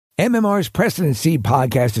MMR's Preston and Steve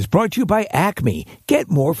podcast is brought to you by Acme.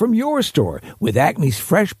 Get more from your store with Acme's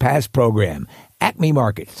Fresh Pass program. Acme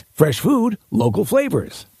Markets. Fresh food, local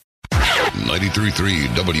flavors. 93.3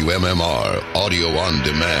 WMMR Audio on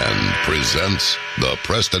Demand presents the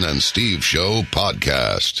Preston and Steve Show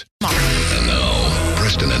podcast. And now,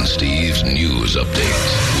 Preston and Steve's news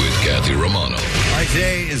update with Kathy Romano. All right,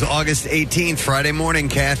 today is August 18th, Friday morning.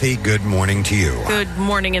 Kathy, good morning to you. Good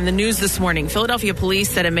morning. In the news this morning, Philadelphia police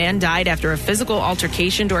said a man died after a physical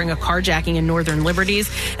altercation during a carjacking in Northern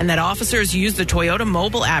Liberties, and that officers used the Toyota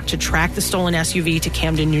mobile app to track the stolen SUV to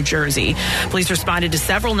Camden, New Jersey. Police responded to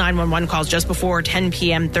several 911 calls just before 10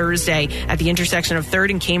 p.m. Thursday at the intersection of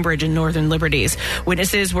 3rd and Cambridge in Northern Liberties.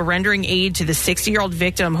 Witnesses were rendering aid to the 60-year-old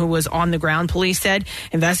victim who was on the ground, police said.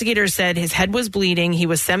 Investigators said his head was bleeding. He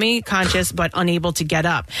was semi-conscious but unable to get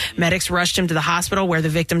up. Medics rushed him to the hospital where the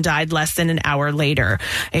victim died less than an hour later.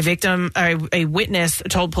 A witness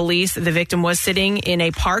told police the victim was sitting in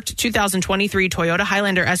a parked 2023 Toyota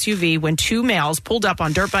Highlander SUV when two males pulled up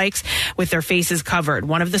on dirt bikes with their faces covered.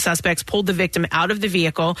 One of the suspects pulled the victim out of the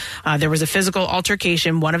vehicle. There was a physical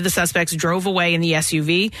altercation. One of the suspects drove away in the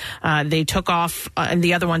SUV. They took off, and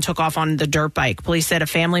the other one took off on the dirt bike. Police said a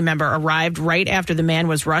family member arrived right after the man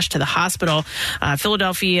was rushed to the hospital.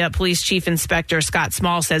 Philadelphia Police Chief Inspector Scott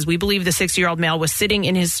Small says, "We believe the 60-year-old male was sitting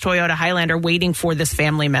in his Toyota Highlander waiting for this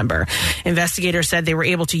family member." Investigators said they were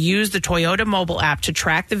able to use the Toyota mobile app to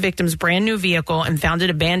track the victim's brand new vehicle and found it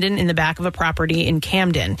abandoned in the back of a property in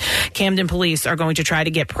Camden. Camden police are going to try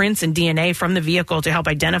to get prints and DNA from the vehicle to help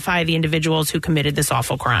identify the individuals who committed this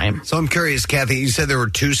awful crime. So I'm curious, Kathy, you said there were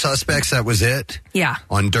two suspects. That was it? Yeah.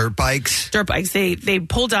 On dirt bikes? Dirt bikes. They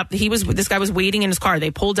pulled up. This guy was waiting in his car.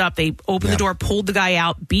 They pulled up. They opened the door, pulled the guy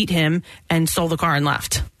out, beat him, and stole the car and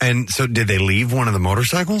left. And so did they leave one of the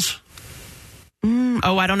motorcycles?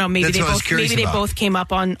 I don't know. Maybe they both came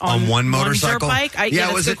up on one motorcycle. One dirt bike.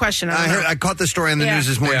 That's a good question. I caught the story on the news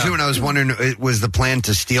this morning too, and I was wondering, was the plan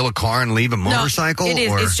to steal a car and leave a motorcycle? No, it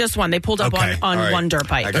is. Or? It's just one. They pulled up on one dirt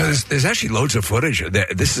bike. There's actually loads of footage.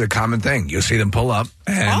 This is a common thing. You'll see them pull up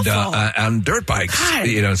and on dirt bikes,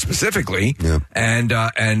 specifically, and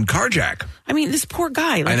carjack. I mean, this poor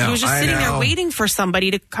guy. He was just sitting there waiting for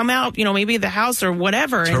somebody to come out. Maybe the house or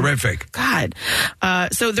whatever. Terrific. God.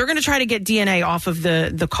 So they're going to try to get DNA off of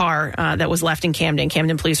the car that was left in Camden.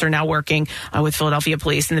 Camden police are now working with Philadelphia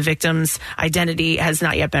police, and the victim's identity has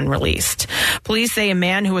not yet been released. Police say a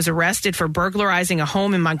man who was arrested for burglarizing a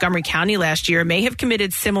home in Montgomery County last year may have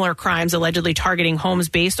committed similar crimes, allegedly targeting homes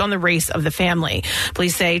based on the race of the family.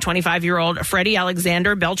 Police say 25-year-old Freddie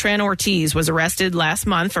Alexander Beltran Ortiz was arrested last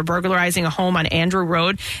month for burglarizing a home on Andrew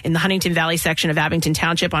Road in the Huntington Valley section of Abington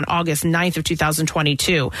Township on August 9th of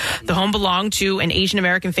 2022. The home belonged to an Asian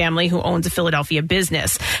American family who owns a Philadelphia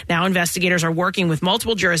business. Now investigators are working with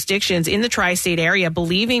multiple jurisdictions in the tri-state area,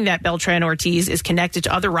 believing that Beltran Ortiz is connected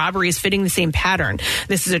to other robberies fitting the same pattern.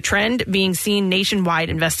 This is a trend being seen nationwide,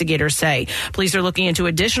 investigators say. Police are looking into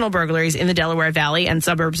additional burglaries in the Delaware Valley and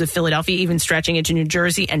suburbs of Philadelphia, even stretching into New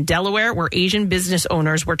Jersey and Delaware, where Asian business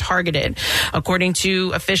owners were targeted. According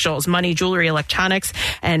to officials, money, jewelry, electronics,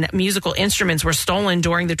 and musical instruments were stolen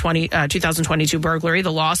during the 2022 burglary.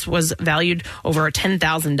 The loss was valued over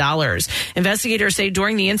 $10,000. Investigators say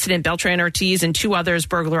during the incident, Beltran Ortiz and two others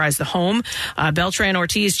burglarized the home. Beltran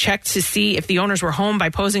Ortiz checked to see if the owners were home by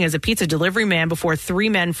posing as a pizza delivery man before three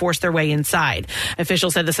men forced their way inside.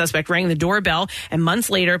 Officials said the suspect rang the doorbell, and months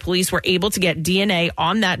later, police were able to get DNA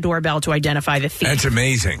on that doorbell to identify the thief. That's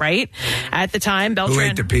amazing. Right? At the time, Who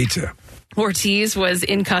ate the pizza? Ortiz was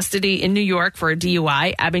in custody in New York for a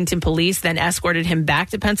DUI. Abington police then escorted him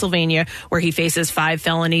back to Pennsylvania, where he faces 5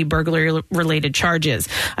 felony burglary-related charges.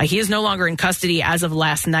 He is no longer in custody as of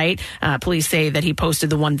last night. Police say that he posted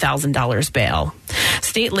the $1,000 bail.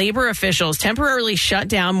 State labor officials temporarily shut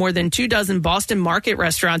down more than 24 Boston Market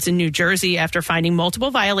restaurants in New Jersey after finding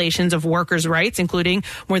multiple violations of workers' rights, including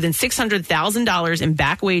more than $600,000 in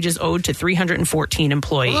back wages owed to 314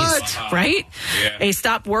 employees. What? Right? Yeah. A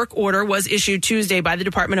stop work order was issued Tuesday by the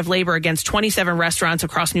Department of Labor against 27 restaurants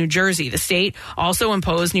across New Jersey. The state also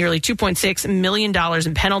imposed nearly $2.6 million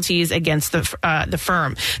in penalties against the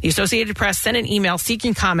firm. The Associated Press sent an email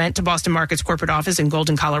seeking comment to Boston Market's corporate office in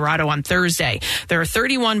Golden, Colorado on Thursday. There are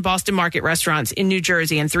 31 Boston Market restaurants in New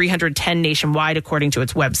Jersey and 310 nationwide, according to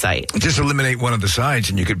its website. Just eliminate one of the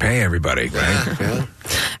sides and you could pay everybody, right? Yeah.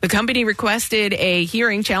 The company requested a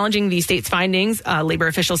hearing challenging the state's findings, labor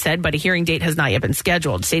officials said, but a hearing date has not yet been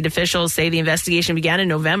scheduled. State officials say the investigation began in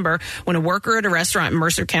November when a worker at a restaurant in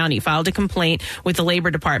Mercer County filed a complaint with the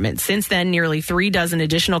Labor Department. Since then, nearly 36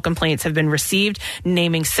 additional complaints have been received,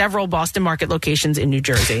 naming several Boston Market locations in New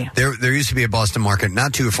Jersey. There used to be a Boston Market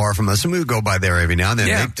not too far from us, and we would go by there every now and then.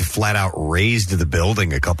 Yeah. They flat out razed the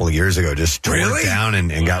building a couple of years ago, just tore it down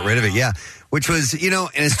and got rid of it. Yeah. Which was, and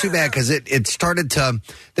it's too bad because it started to,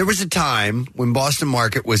 there was a time when Boston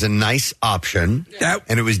Market was a nice option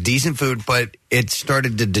and it was decent food, but it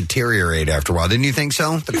started to deteriorate after a while. Didn't you think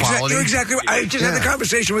so? The quality? You're exactly right. I just had the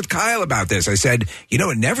conversation with Kyle about this. I said,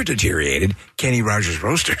 it never deteriorated. Kenny Rogers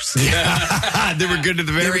Roasters. Yeah. They were good to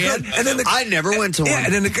the very end. And then I never went to one.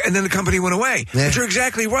 And then the company went away. Yeah. But you're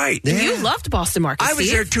exactly right. Yeah. You loved Boston Market. I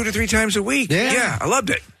was there 2 to 3 times a week. Yeah, I loved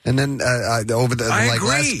it. And then over the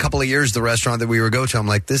last couple of years, the restaurant that we would go to, I'm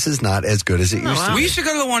like, this is not as good as it used to be. We used to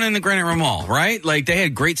go to the one in the Granite Room Mall, right? Like, they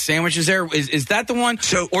had great sandwiches there. Is that the one?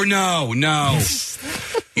 Or no.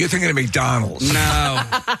 You're thinking of McDonald's. No.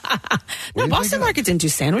 No, Boston Market didn't do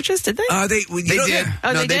sandwiches, did they? They did.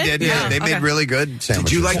 Oh, no, they did. Yeah, they made really good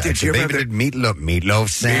sandwiches. Did you like the meatloaf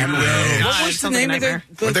sandwich? What was the name of their?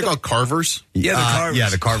 What they called Carvers? Yeah, the Carvers. Yeah,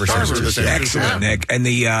 the Carver sandwiches. Excellent, Nick. And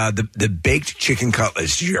the baked chicken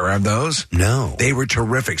cutlets. Did you ever have those? No. They were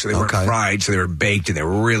terrific. So they weren't fried, so they were baked, and they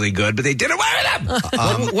were really good, but they did away with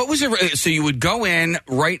them. What was it? So you would go in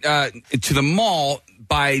right to the mall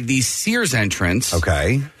by the Sears entrance.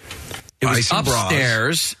 Okay. It was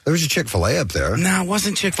upstairs. There was a Chick-fil-A up there. No, it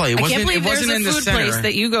wasn't Chick-fil-A. I can't believe there's a food place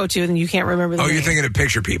that you go to and you can't remember the name. You're thinking of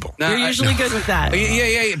Picture People. You're usually good with that.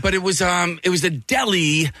 Yeah. But it was a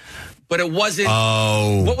deli. But it wasn't.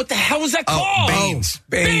 Oh. What the hell was that called? Baines.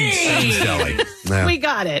 Deli. Yeah. We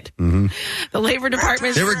got it. Mm-hmm. The Labor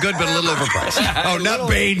Department. They were good, but a little overpriced. Not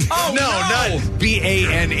Baines. Oh, no, not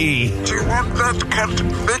BANE. Do you want that cut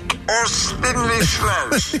thick or thinly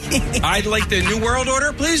sliced? I'd like the New World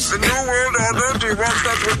Order, please. The New World Order? Do you want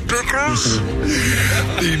that with pickles?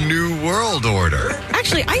 The New World Order.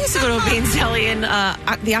 Actually, I used to go to a Baines Deli in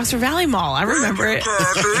the Oxford Valley Mall. I remember it.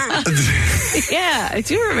 Yeah, I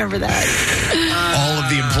do remember that. All of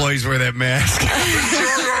the employees wear that mask.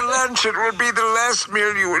 Enjoy your lunch. It will be the last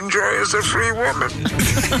meal you enjoy as a free woman.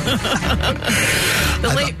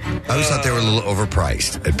 I always thought they were a little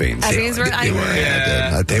overpriced at Baines. At Baines, they were.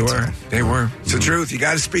 Yeah, they were. It's the truth. You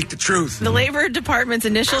got to speak the truth. The Labor Department's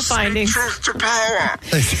initial findings Truth to power.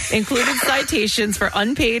 included citations for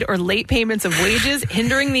unpaid or late payments of wages,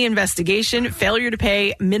 hindering the investigation, failure to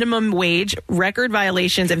pay minimum wage, record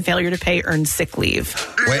violations, and failure to pay earned sick leave.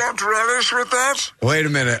 Do you not relish with that? Wait a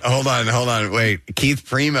minute. Hold on. Wait. Keith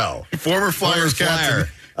Primo, Former Flyers captain.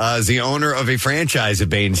 Is the owner of a franchise at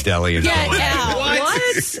Baines Deli. Yeah.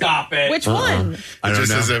 What? Stop it. Which one? I don't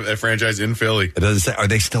Just know. as a franchise in Philly. It doesn't say. Are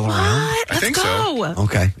they still around? What? Let's think go. so.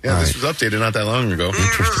 Okay. Yeah, All this right. was updated not that long ago. He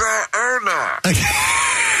was our owner.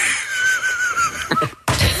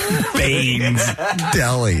 Baines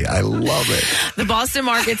Deli. I love it. The Boston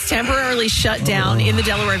markets temporarily shut down in the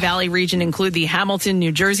Delaware Valley region include the Hamilton,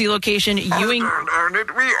 New Jersey location, Ewing, Don't own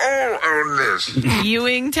it. We all own this.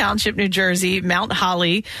 Ewing Township, New Jersey, Mount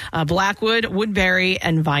Holly, Blackwood, Woodbury,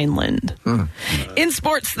 and Vineland. In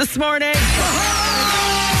sports this morning. Ball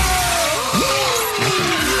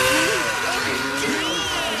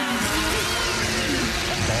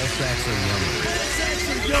sacks are yummy.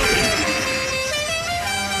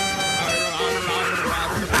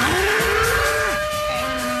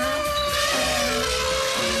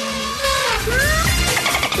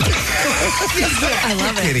 I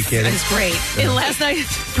love it. Kitty. It's great. In last night's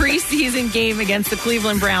preseason game against the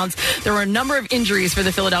Cleveland Browns, there were a number of injuries for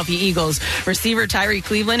the Philadelphia Eagles. Receiver Tyree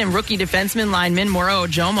Cleveland and rookie defenseman lineman Moro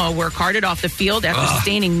Ojomo were carted off the field after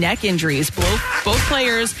sustaining neck injuries. Both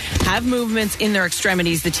players have movements in their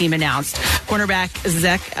extremities, the team announced. Cornerback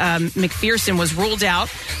Zach McPherson was ruled out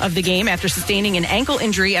of the game after sustaining an ankle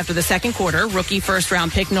injury after the second quarter. Rookie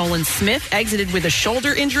first-round pick Nolan Smith exited with a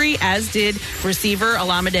shoulder injury, as did receiver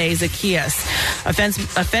Olamide Zacchaeus.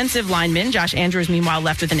 Offensive lineman Josh Andrews, meanwhile,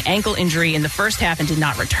 left with an ankle injury in the first half and did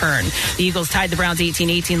not return. The Eagles tied the Browns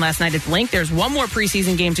 18-18 last night at the Link. There's one more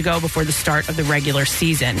preseason game to go before the start of the regular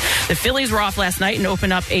season. The Phillies were off last night and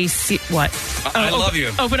opened up a... What? I love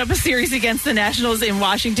you. Open up a series against the Nationals in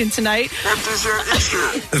Washington tonight. What is your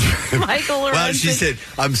issue? Michael Lorenzen. Well, she said,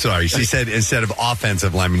 I'm sorry. She said instead of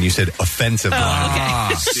offensive lineman, you said offensive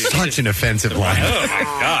lineman. Such an offensive line. Oh, my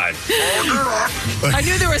God. I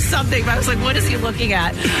knew there was something, but I was like, what is he looking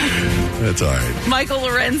at? That's all right. Michael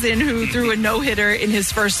Lorenzen, who threw a no-hitter in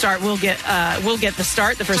his first start, will get the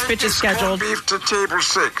start. The first pitch is scheduled Beef to table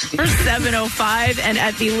 6. for 7:05. And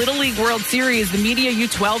at the Little League World Series, the Media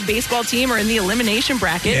U12 baseball team are in the elimination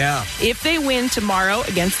bracket. Yeah. If they win tomorrow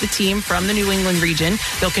against the team from the New England region,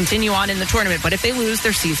 they'll continue on in the tournament. But if they lose,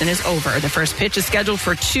 their season is over. The first pitch is scheduled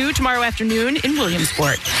for 2 tomorrow afternoon in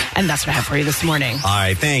Williamsport. And that's what I have for you this morning. All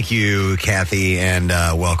right, thank you, Kathy, and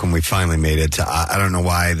welcome. We finally made it. I don't know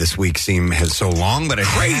why this week seemed so long, but it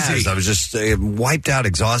has. I was just wiped out,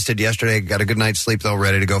 exhausted yesterday. Got a good night's sleep, though,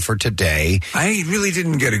 ready to go for today. I really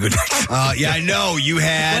didn't get a good night's Yeah, I know. You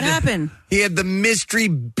had... What happened? He had the mystery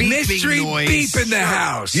beeping noise. beep in the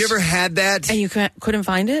house. You ever had that? And you couldn't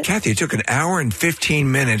find it? Kathy, it took an hour and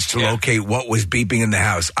 15 minutes to locate what was beeping in the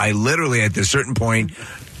house. I literally, at a certain point,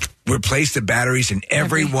 replaced the batteries in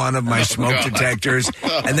every one of my smoke detectors,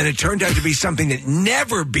 and then it turned out to be something that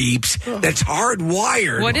never beeps, that's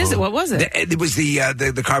hardwired. What is it? What was it? It was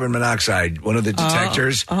the carbon monoxide, one of the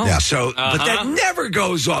detectors. Yeah. So, but that never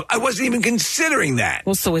goes off. I wasn't even considering that.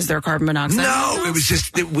 Well, so is there carbon monoxide? No, it was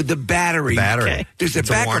just with the battery. Battery. There's a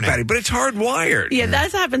backup battery, but it's hardwired. Yeah,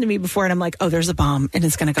 that's happened to me before, and I'm like, oh, there's a bomb, and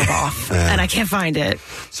it's going to go off, and I can't find it.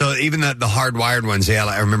 So even the hardwired ones,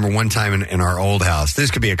 I remember one time in our old house,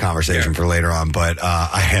 this could be a conversation for later on, but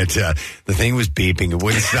I had the thing was beeping. It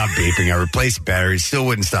wouldn't stop beeping. I replaced the battery, still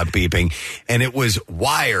wouldn't stop beeping, and it was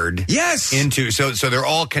wired into, so they're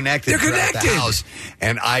all connected throughout the house,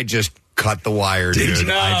 and I just cut the wire, Did dude. you?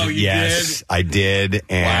 No, you Yes, did? I did,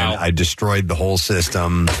 and I destroyed the whole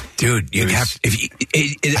system. Dude, you have I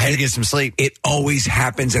had to get some sleep. It always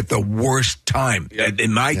happens at the worst time. Yep.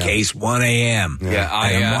 In my case, 1 a.m. Yeah,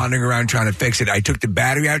 I'm wandering around trying to fix it. I took the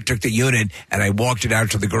battery out, took the unit, and I walked it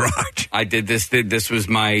out to the garage. I did this. This was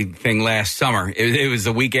my thing last summer. It was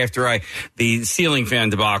the week after the ceiling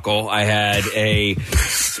fan debacle. I had a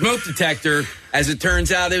smoke detector. As it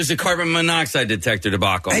turns out, it was a carbon monoxide detector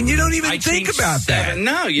debacle. And you don't even I think changed about that.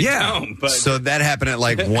 No, you don't. But So that happened at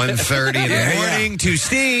like 1:30 in the morning to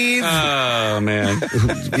Steve. oh man,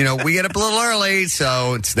 We get up a little early,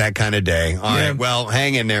 so it's that kind of day. All right, well,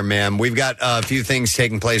 hang in there, ma'am. We've got a few things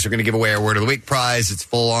taking place. We're going to give away our Word of the Week prize. It's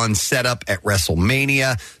full-on setup at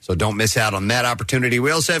WrestleMania, so don't miss out on that opportunity.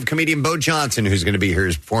 We also have comedian Bo Johnson, who's going to be here,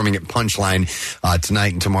 is performing at Punchline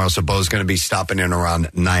tonight and tomorrow, so Bo's going to be stopping in around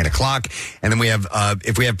 9 o'clock. And then we have,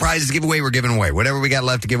 if we have prizes to give away, we're giving away. Whatever we got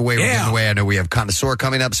left to give away, we're giving away. I know we have Connoisseur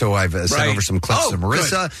coming up, so I've sent over some clips to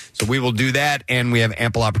Marissa. So we will do that, and we have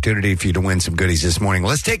ample opportunity for you to win some goodies this morning.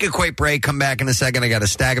 Let's take a quick break. Come back in a second. I got a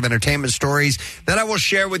stack of entertainment stories that I will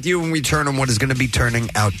share with you when we turn on what is going to be turning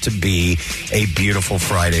out to be a beautiful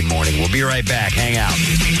Friday morning. We'll be right back. Hang out.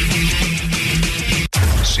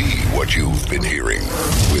 See what you've been hearing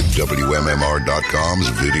with WMMR.com's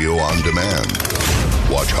video on demand.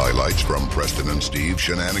 Watch highlights from Preston and Steve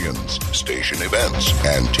shenanigans, station events,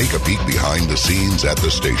 and take a peek behind the scenes at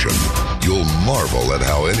the station. You'll marvel at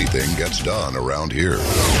how anything gets done around here.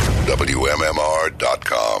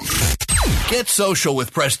 WMMR.com. Get social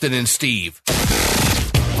with Preston and Steve.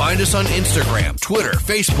 Find us on Instagram, Twitter,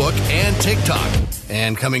 Facebook, and TikTok.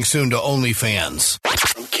 And coming soon to OnlyFans.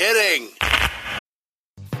 I'm kidding.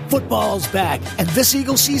 Football's back, and this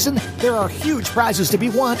Eagle season, there are huge prizes to be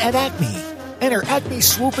won at Acme. Enter Acme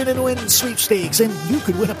Swoop In and Win sweepstakes, and you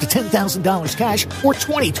could win up to $10,000 cash or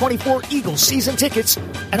 2024 Eagles season tickets.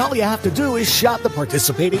 And all you have to do is shop the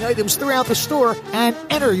participating items throughout the store and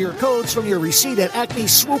enter your codes from your receipt at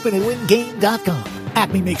acmeswoopinandwingame.com.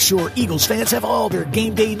 Acme makes sure Eagles fans have all their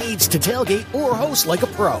game day needs to tailgate or host like a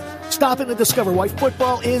pro. Stop in and discover why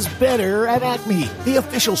football is better at Acme, the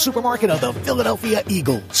official supermarket of the Philadelphia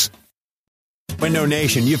Eagles. Window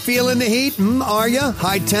Nation, you feeling the heat? Are you?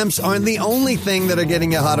 High temps aren't the only thing that are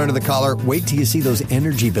getting you hot under the collar. Wait till you see those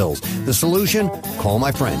energy bills. The solution? Call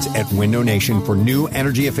my friends at Window Nation for new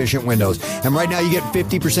energy-efficient windows. And right now you get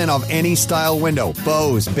 50% off any style window.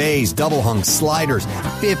 Bows, bays, double hungs, sliders.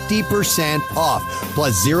 50% off.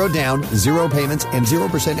 Plus 0 down, 0 payments, and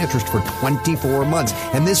 0% interest for 24 months.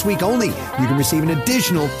 And this week only, you can receive an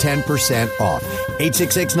additional 10% off.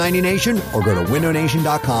 866-90-NATION or go to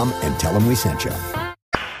windownation.com and tell them we sent you.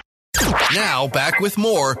 Now, back with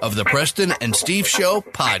more of the Preston and Steve Show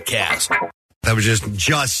podcast. I was just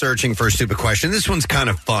searching for a stupid question. This one's kind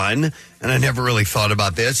of fun, and I never really thought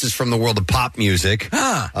about this. It's from the world of pop music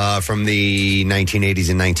from the 1980s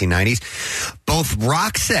and 1990s. Both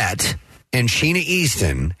Roxette and Sheena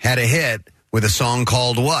Easton had a hit with a song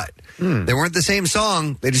called what? They weren't the same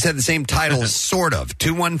song. They just had the same title, sort of.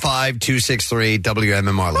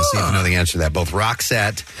 215-263-WMMR. Let's see if you know the answer to that. Both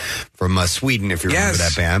Roxette from Sweden, if you remember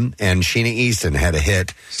that band, and Sheena Easton had a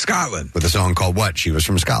hit. Scotland. With a song called what? She was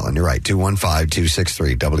from Scotland. You're right.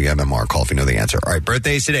 215-263-WMMR. Call if you know the answer. All right,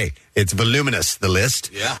 birthdays today. It's voluminous, the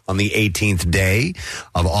list. Yeah. On the 18th day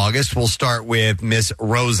of August, we'll start with Miss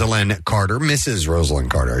Rosalind Carter. Mrs. Rosalind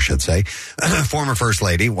Carter, I should say. Former First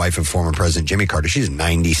Lady, wife of former President Jimmy Carter. She's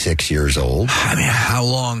 96 years old. I mean, how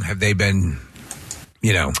long have they been,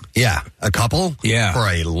 Yeah, a couple? Yeah. For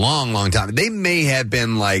a long, long time. They may have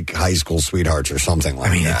been like high school sweethearts or something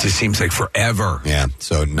like that. it just seems like forever. Yeah,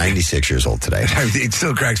 so 96 years old today. It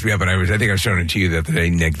still cracks me up, and I think I was showing it to you the other day,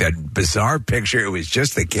 Nick, that bizarre picture. It was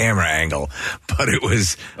just the camera angle, but it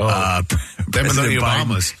was them and the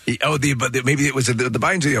Obamas. Maybe it was the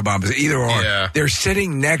Bidens or the Obamas, either or. Yeah. They're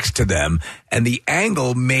sitting next to them, and the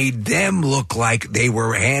angle made them look like they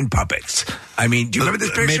were hand puppets. I mean, do you remember this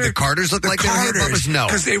picture? Made the Carters look like they were hand puppets? No.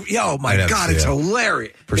 Because oh my God, it's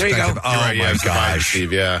hilarious. There you go. Oh my gosh.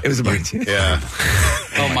 Steve, yeah. It was a Yeah.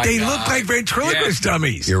 Oh my They God. look like ventriloquist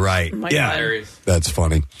dummies. You're right. Hilarious. That's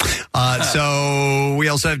funny. So we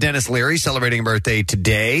also have Dennis Leary celebrating a birthday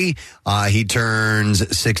today. He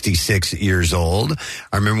turns 66 years old.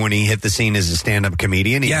 I remember when he hit the scene as a stand-up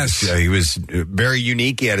comedian. He was very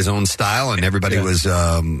unique. He had his own style, and everybody was,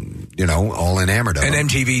 all enamored of him. An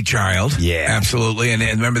MTV child. Yeah. Absolutely. And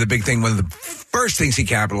remember the big thing, one of the first things he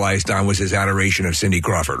capitalized on was his adoration of Cindy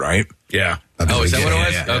Crawford, right? Yeah. Oh, is that what it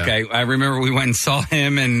was? Yeah. Okay. I remember we went and saw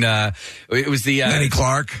him, and it was the Lenny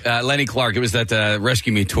Clark. Lenny Clark. It was that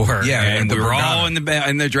Rescue Me tour. Yeah, and the we were all Borgata.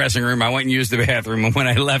 in the dressing room. I went and used the bathroom, and when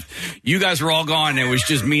I left, you guys were all gone. It was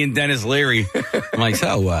just me and Dennis Leary. I'm like,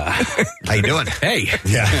 so, how you doing? Hey,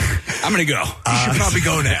 Yeah. I'm gonna go. You should probably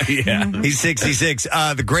go now. Yeah. He's 66.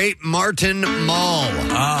 The great Martin Mull,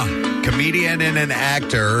 comedian and an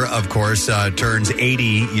actor, of course, turns 80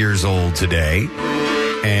 years old today.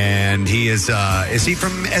 And he is he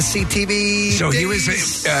from SCTV? So he days?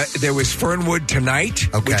 was, there was Fernwood Tonight,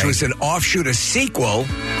 Okay. which was an offshoot, a sequel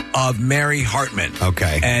of Mary Hartman.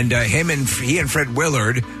 Okay. And he and Fred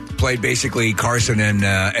Willard played basically Carson and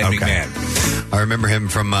McMahon. I remember him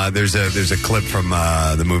from, there's a clip from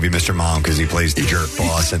the movie Mr. Mom, because he plays the jerk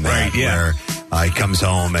boss in that, Right, yeah. where he comes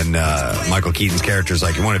home and Michael Keaton's character is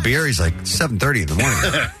like, you want a beer? He's like, 7:30 in the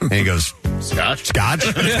morning. And he goes, Scotch?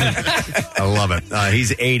 I love it.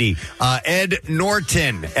 He's 80.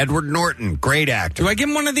 Edward Norton, great actor. Do I give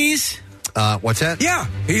him one of these? What's that? Yeah,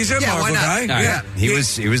 he's a Yeah, Marvel why not? guy. Yeah, he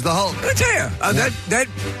was the Hulk. I tell you, that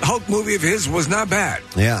Hulk movie of his was not bad.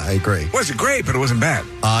 Yeah, I agree. It wasn't great, but it wasn't bad.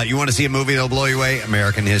 You want to see a movie that'll blow you away?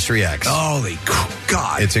 American History X. Holy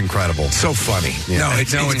God. It's incredible. So funny. Yeah. No,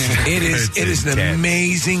 it is It's an intense.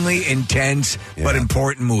 amazingly intense but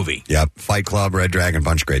important movie. Yep. Fight Club, Red Dragon,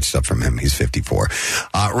 bunch of great stuff from him. He's 54.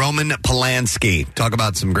 Roman Polanski. Talk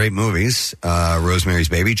about some great movies. Rosemary's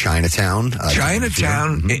Baby, Chinatown.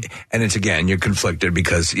 Chinatown, and it's again, you're conflicted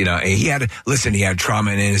because, he had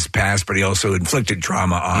trauma in his past, but he also inflicted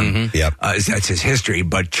trauma on, that's his history.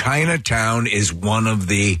 But Chinatown is one of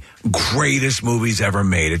the greatest movies ever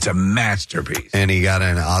made. It's a masterpiece. And he got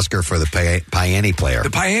an Oscar for the Piani player. The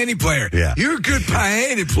Piani player. Yeah. You're a good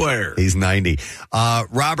Piani player. He's 90.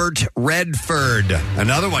 Robert Redford,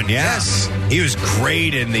 another one. Yes, he was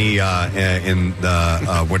great in the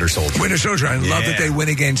Winter Soldier. Winter Soldier. I love that they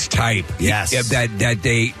went against type. Yes. That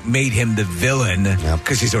they made him the villain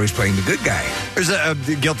because he's always playing the good guy. There's a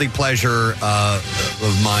guilty pleasure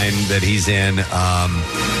of mine that he's in.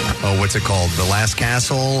 What's it called? The Last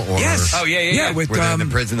Castle? Or, Yes. Oh, yeah. With where they're in the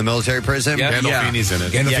prison, the military prison. Yeah. Gandolfini's in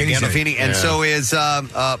it. Gandolfini, and so is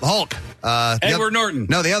Hulk. Edward Norton.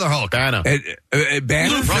 No, the other Hulk. Banner. Banner?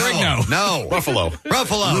 Lou Ferrigno. No. Buffalo.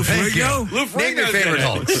 Ruffalo. Thank you. Ferrigno? Lou Name your Ferrigno's favorite in it.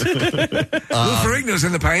 Hulks. Lou Ferrigno's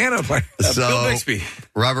in the piano player. So, Bill Bixby.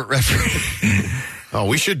 Robert Redford. Oh,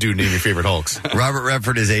 we should do Name Your Favorite Hulks. Robert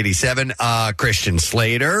Redford is 87. Christian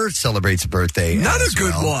Slater celebrates a birthday. Another as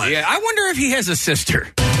good well. one. Yeah, I wonder if he has a sister.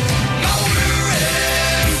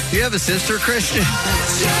 Do you have a sister, Christian?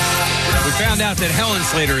 We found out that Helen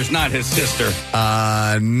Slater is not his sister.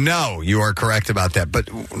 No, you are correct about that. But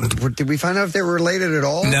did we find out if they were related at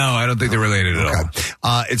all? No, I don't think they're related at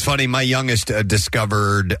all. It's funny. My youngest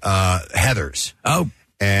discovered Heathers. Oh.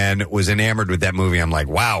 and was enamored with that movie. I'm like,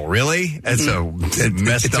 wow, really? It's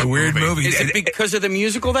It's a weird movie. Is it because of the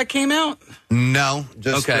musical that came out? No,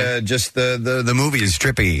 just the movie is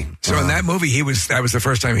trippy. So in that movie, that was the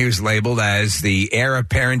first time he was labeled as the heir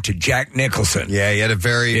apparent to Jack Nicholson. Yeah, he had a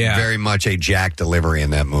very much a Jack delivery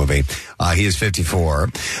in that movie. He is 54.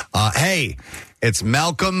 Hey, it's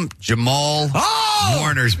Malcolm Jamal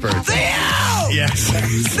Warner's birthday. Theo! Yes.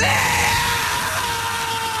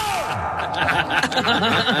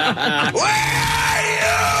 Where are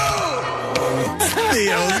you?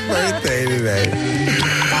 Theo's birthday today.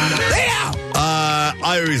 Theo!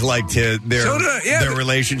 I always liked their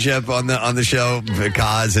relationship on the show,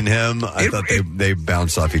 Kaz and him. I thought they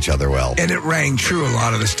bounced off each other well. And it rang true, a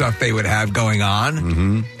lot of the stuff they would have going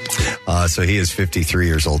on. So he is 53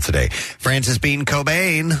 years old today. Frances Bean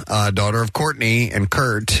Cobain, daughter of Courtney and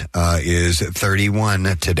Kurt, is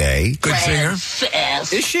 31 today. Good singer.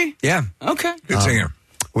 Is she? Yeah. Okay. Good singer.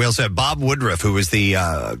 We also have Bob Woodruff, who was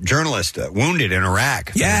the journalist wounded in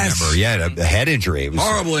Iraq. Yes. Remember? Yeah, a head injury. It was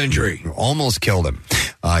horrible injury. Almost killed him.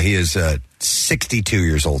 He is 62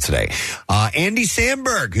 years old today. Andy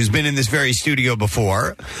Samberg, who's been in this very studio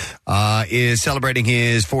before, is celebrating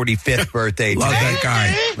his 45th birthday today. Love that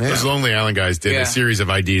guy. Those Lonely Island guys did a series of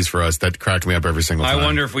IDs for us that cracked me up every single time. I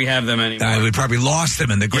wonder if we have them anymore. We probably lost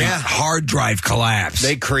them in the great hard drive collapse.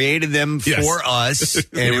 They created them for us,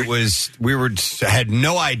 and we had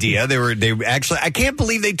no idea. They actually, I can't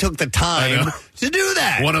believe they took the time to do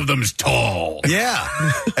that. One of them's tall. Yeah.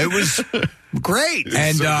 It was great.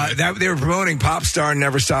 And they were promoting Pop Star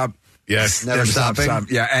Never Stop. Yes. Never Stopping.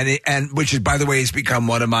 Yeah, and which is, by the way, has become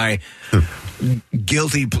one of my not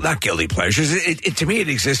guilty pleasures. To me, it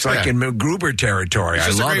exists like in MacGruber territory. It's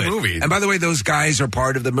just I love a great it. movie. And by the way, those guys are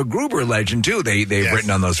part of the MacGruber legend too. They've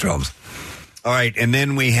written on those films. All right, and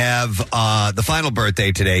then we have the final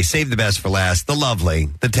birthday today. Save the best for last. The lovely,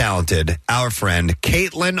 the talented, our friend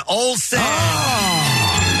Caitlin Olsen.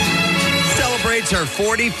 Celebrates her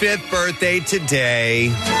 45th birthday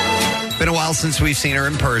today. Been a while since we've seen her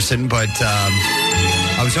in person, but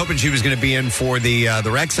I was hoping she was going to be in for the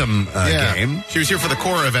Wrexham game. She was here for the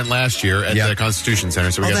Cora event last year at the Constitution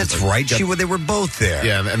Center. So that's right. They were both there.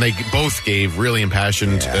 Yeah, and they both gave really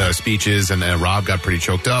impassioned speeches, and Rob got pretty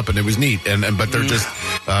choked up, and it was neat. But they're just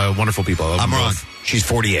wonderful people. I'm wrong. She's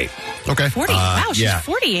 48. Okay. 40. Wow, she's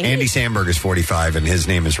 48. Andy Samberg is 45, and his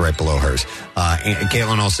name is right below hers. And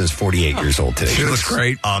Caitlin Olsen is 48 years old today. She looks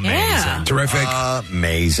great. Amazing. Yeah. Terrific.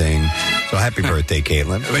 Amazing. So happy birthday,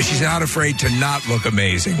 Caitlin. But she's not afraid to not look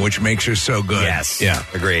amazing, which makes her so good. Yes. Yeah.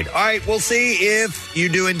 Agreed. All right, we'll see if you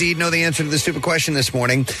do indeed know the answer to the stupid question this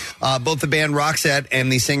morning. Both the band Roxette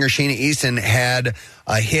and the singer Sheena Easton had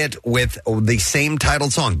a hit with the same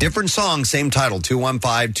titled song. Different song, same title.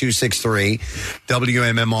 215-263.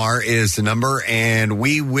 WMMR is the number. And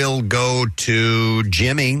we will go to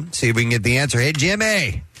Jimmy, see if we can get the answer. Hey,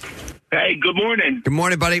 Jimmy. Hey, good morning. Good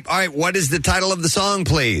morning, buddy. All right, what is the title of the song,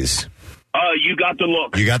 please? You Got the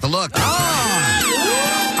Look. You Got the Look.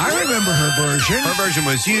 I remember her version. Her version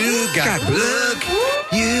was You Got the Look.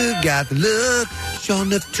 You got the look. Sure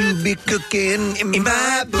enough to be cooking in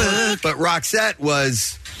my book. But Roxette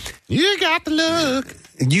was You Got the Look.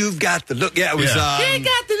 You've got the look. Yeah, it was. You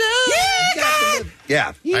got the look. You got the look.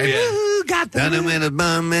 Yeah. You got the look.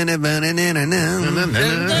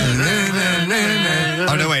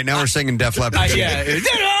 Oh, no, wait. Now we're singing Def Leppard.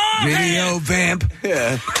 Video vamp.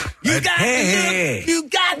 Yeah. You got the look. You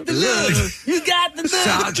got the look. You got the look.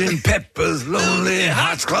 Sergeant Pepper's Lonely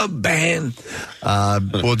Hearts Club Band.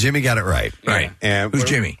 Well, Jimmy got it right. Right. And who's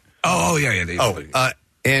Jimmy? Oh, yeah.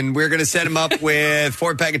 And we're going to set him up with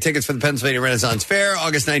 4-pack of tickets for the Pennsylvania Renaissance Fair,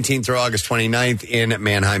 August 19th through August 29th in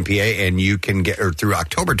Manheim, PA. And you can get, or through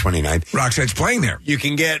October 29th. Roxette's playing there. You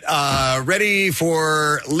can get ready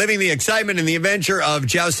for living the excitement and the adventure of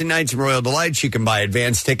Jousting Nights and Royal Delights. You can buy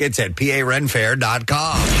advance tickets at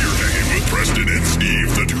parenfair.com. You're hanging with Preston and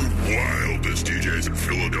Steve, the two wildest DJs in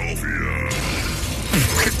Philadelphia.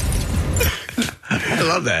 I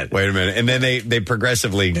love that. Wait a minute. And then they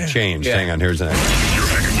progressively changed. Yeah. Hang on. Here's the next. You're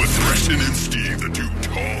hanging with Preston and Steve, the two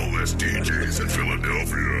tallest DJs in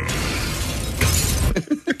Philadelphia.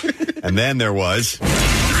 And then there was. You're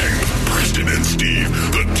hanging with Preston and Steve,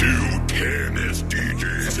 the two tannest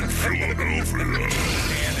DJs in Philadelphia.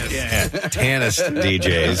 Yeah. Tannest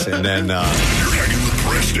DJs. And then. You're hanging with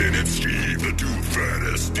Preston and Steve, the two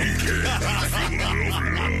fattest DJs in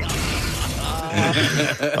Philadelphia. All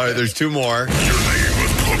right, there's two more. You're hanging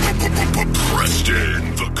with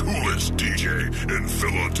Preston, the coolest DJ in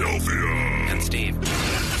Philadelphia. And Steve.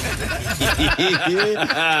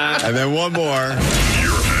 And then one more.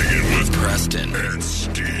 You're hanging with Preston and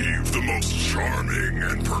Steve, the most charming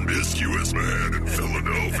and promiscuous man in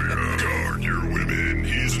Philadelphia. Guard your women.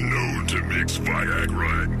 He's known to mix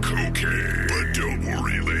Viagra and cocaine. But don't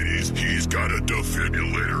worry, ladies. He's got a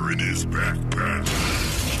defibrillator in his backpack.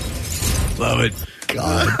 Love it.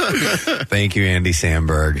 God. Thank you, Andy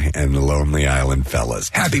Samberg and the Lonely Island fellas.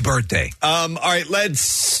 Happy birthday. All right,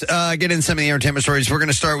 let's get in some of the entertainment stories. We're going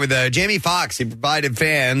to start with Jamie Foxx. He provided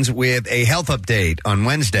fans with a health update on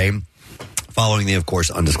Wednesday, following the, of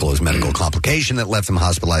course, undisclosed medical complication that left him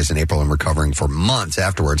hospitalized in April and recovering for months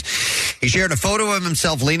afterwards. He shared a photo of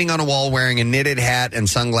himself leaning on a wall wearing a knitted hat and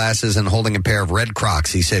sunglasses and holding a pair of red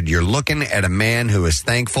Crocs. He said, "You're looking at a man who is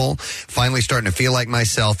thankful, finally starting to feel like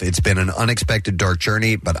myself. It's been an unexpected dark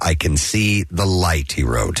journey, but I can see the light," he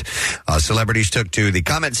wrote. Celebrities took to the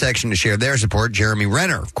comment section to share their support. Jeremy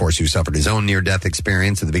Renner, of course, who suffered his own near-death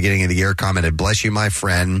experience at the beginning of the year, commented, "Bless you, my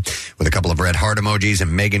friend," with a couple of red heart emojis,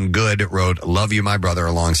 and Megan Good wrote, "Love you, my brother,"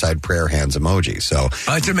 alongside prayer hands emoji. So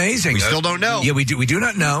it's amazing. We still don't know. Yeah, we do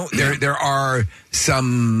not know. There are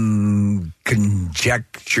some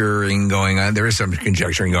conjecturing going on. There is some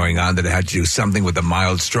conjecturing going on that it had to do something with a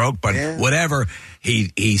mild stroke, but whatever.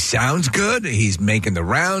 He sounds good. He's making the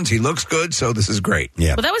rounds. He looks good. So this is great.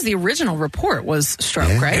 Yeah. Well, that was the original report, was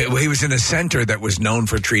stroke, right? He was in a center that was known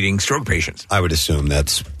for treating stroke patients. I would assume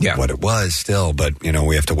that's what it was still, but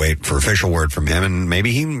we have to wait for official word from him, and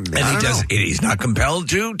maybe he's not compelled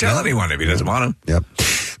to tell anyone if he doesn't want to. Yep.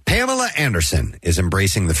 Pamela Anderson is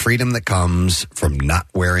embracing the freedom that comes from not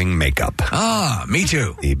wearing makeup. Ah, me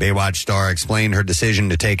too. The Baywatch star explained her decision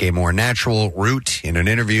to take a more natural route in an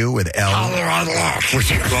interview with Elle. Oh,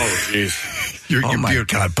 jeez. You're beautiful.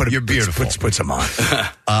 God, you're beautiful. Put some on.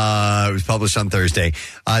 It was published on Thursday.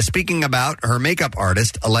 Speaking about her makeup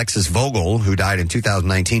artist, Alexis Vogel, who died in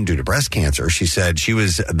 2019 due to breast cancer, she said she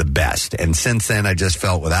was the best. And since then, I just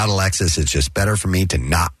felt without Alexis, it's just better for me to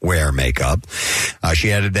not wear makeup.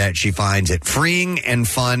 She added that she finds it freeing and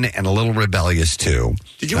fun and a little rebellious, too.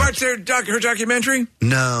 Did you watch her documentary?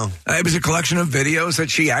 No. It was a collection of videos that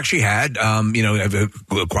she actually had,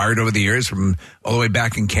 acquired over the years from all the way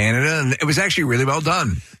back in Canada. And it was actually really well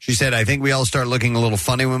done. She said, "I think we all start looking a little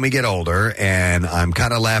funny when we get older, and I'm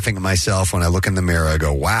kind of laughing at myself when I look in the mirror. I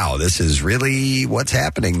go, wow, this is really what's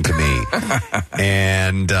happening to me."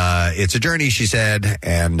 And it's a journey, she said,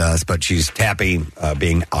 but she's happy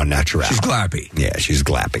being au natural. She's glappy. Yeah, she's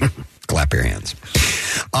glappy. Clap your hands.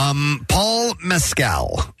 Paul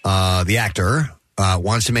Mescal, the actor,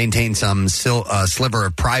 wants to maintain some sliver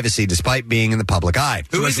of privacy despite being in the public eye.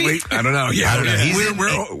 Who is he? I don't know. Yeah, I don't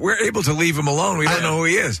know. We're able to leave him alone. We don't know who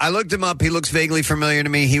he is. I looked him up. He looks vaguely familiar to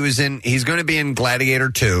me. He's going to be in Gladiator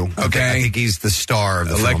 2. Okay. I think he's the star of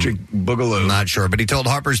the Electric film. Boogaloo. I'm not sure, but he told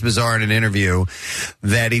Harper's Bazaar in an interview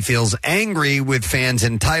that he feels angry with fans'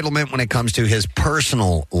 entitlement when it comes to his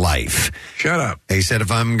personal life. Shut up. He said,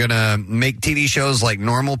 "If I'm going to make TV shows like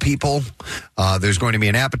normal people, there's going to be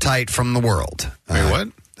an appetite from the world." Wait, what?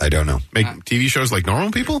 I don't know. Make TV shows like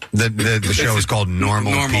normal people? The show is called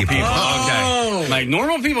Normal People. Oh, okay. Like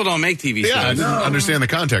normal people don't make TV shows. Yeah, I didn't understand the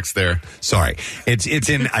context there. Sorry. It's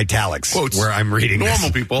in italics. Quotes. Where I'm reading Normal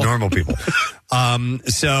this. people. Normal people.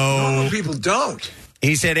 Normal people don't.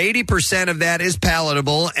 He said 80% of that is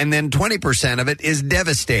palatable, and then 20% of it is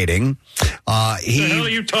devastating. What the hell are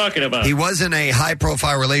you talking about? He was in a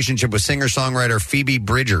high-profile relationship with singer-songwriter Phoebe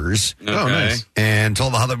Bridgers. Okay. Oh, nice. And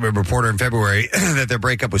told the Hollywood Reporter in February that their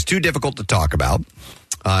breakup was too difficult to talk about.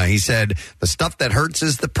 He said, "The stuff that hurts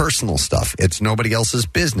is the personal stuff. It's nobody else's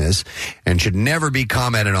business and should never be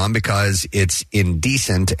commented on because it's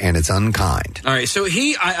indecent and it's unkind." All right, so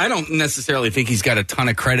I don't necessarily think he's got a ton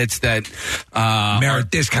of credits that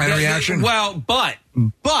merit this kind of reaction. Well, but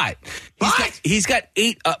he's got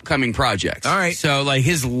 8 upcoming projects. All right. So like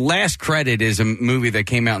his last credit is a movie that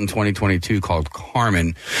came out in 2022 called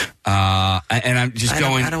Carmen. And I'm just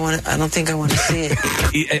going. I don't think I want to see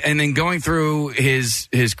it. And then going through his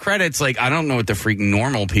credits, like I don't know what the freak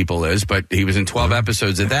Normal People is, but he was in 12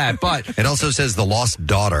 episodes of that. But it also says the Lost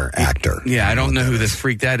Daughter actor. Yeah, I don't know who this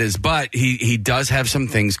freak that is, but he does have some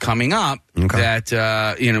things coming up that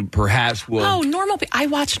perhaps will. Oh, Normal People. I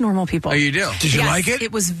watched Normal People. Oh, you do? Did you like it?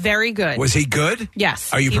 It was very good. Was he good?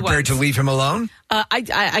 Yes. Are you prepared to leave him alone?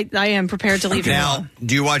 I am prepared to leave him alone. Now,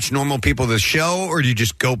 do you watch Normal People, the show, or do you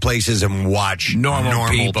just go places and watch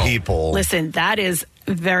normal people? Listen, that is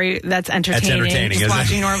That's entertaining. entertaining, just isn't it?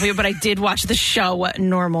 watching normal people, but I did watch the show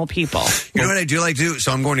Normal People. You know what I do like to do?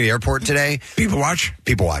 So I'm going to the airport today. People watch?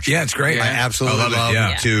 People watch. Yeah, it's great. I absolutely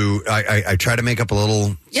love to. I try to make up a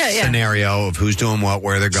little scenario of who's doing what,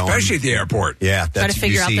 where they're going. Especially at the airport. Yeah. Try to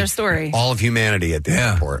figure out their story. All of humanity at the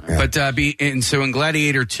airport. Yeah. But so in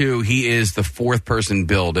Gladiator 2, he is the fourth person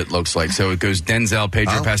billed, it looks like. So it goes Denzel,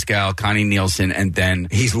 Pedro Pascal, Connie Nielsen, and then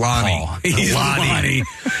he's Lonnie. Paul. He's Lonnie.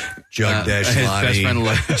 Jug Dash his Lonnie. best friend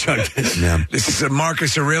Jug Dash. Yeah. This is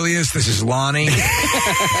Marcus Aurelius. This is Lonnie.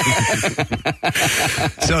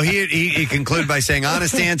 So he concluded by saying,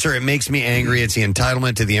 honest answer, it makes me angry. It's the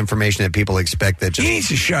entitlement to the information that people expect that just he needs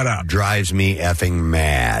to shut up. Drives me effing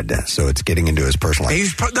mad. So it's getting into his personal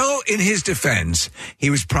life. Though, in his defense, he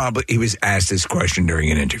was asked this question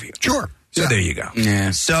during an interview. Sure. So there you go.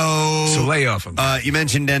 Yeah. So lay off him. You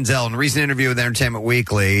mentioned Denzel. In a recent interview with Entertainment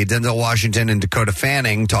Weekly, Denzel Washington and Dakota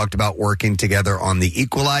Fanning talked about working together on The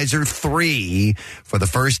Equalizer 3 for the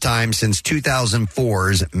first time since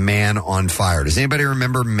 2004's Man on Fire. Does anybody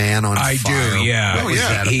remember Man on Fire? I do, yeah. What was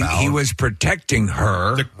that about? He was protecting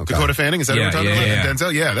her. Dakota Fanning, is that what we're talking about? And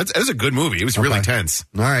Denzel? Yeah, that was a good movie. It was really tense.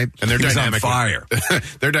 All right. And their He was dynamic on fire.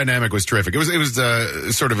 Their dynamic was terrific. It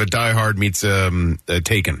was sort of a Die Hard meets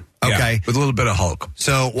Taken. Okay. Yeah, with a little bit of Hulk.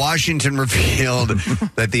 So Washington revealed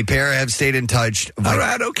that the pair have stayed in touch. All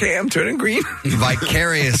right, okay, I'm turning green.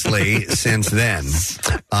 Vicariously since then.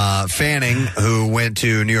 Fanning, who went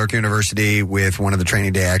to New York University with one of the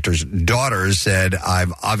Training Day actors' daughters, said,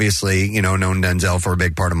 I've obviously, known Denzel for a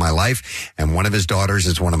big part of my life, and one of his daughters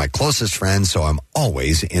is one of my closest friends, so I'm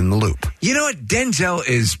always in the loop. You know what? Denzel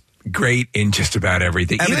is great in just about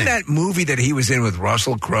everything. Even that movie that he was in with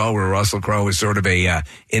Russell Crowe, where Russell Crowe was sort of a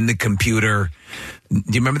in the computer. Do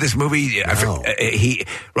you remember this movie? No.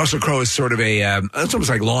 Russell Crowe is sort of it's almost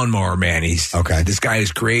like Lawnmower Man. This guy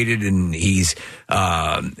is created, and he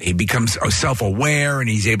becomes self-aware, and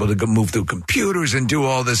he's able to move through computers and do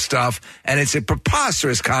all this stuff. And it's a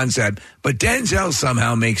preposterous concept, but Denzel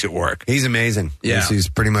somehow makes it work. He's amazing. Yeah. He's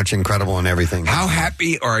pretty much incredible in everything. How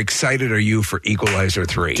happy or excited are you for Equalizer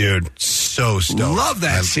 3? Dude, so stoked. Love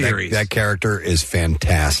that series. That character is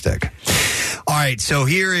fantastic. All right, so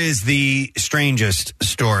here is the strangest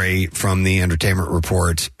story from the Entertainment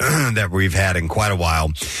Report that we've had in quite a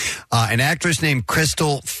while. An actress named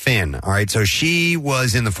Crystal Finn. All right, so she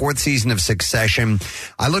was in the 4th season of Succession.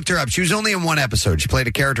 I looked her up. She was only in one episode. She played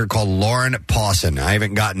a character called Lauren Pawson. I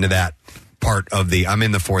haven't gotten to that part of I'm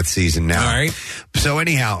in the 4th season now. All right. So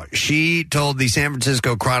anyhow, she told the San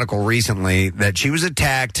Francisco Chronicle recently that she was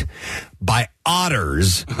attacked by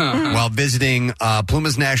otters while visiting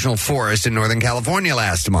Plumas National Forest in Northern California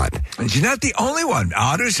last month. And she's not the only one.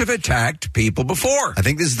 Otters have attacked people before. I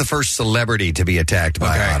think this is the first celebrity to be attacked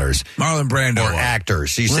by otters. Marlon Brando. Or actors.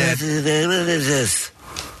 She said, What is this?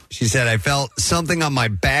 She said, I felt something on my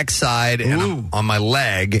backside and on my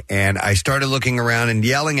leg, and I started looking around and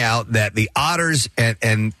yelling out that the otters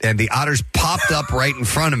and the otters popped up right in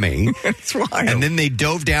front of me. That's wild. And then they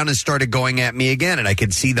dove down and started going at me again, and I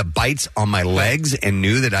could see the bites on my legs and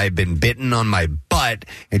knew that I had been bitten on my butt.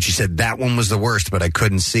 And she said that one was the worst, but I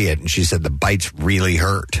couldn't see it. And she said the bites really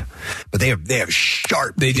hurt. But they have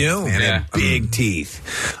sharp teeth. They do. And they have big teeth.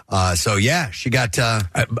 So, yeah, she got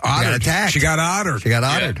attacked. She got ottered. She got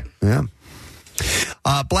ottered. Yeah.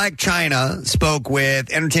 Black China spoke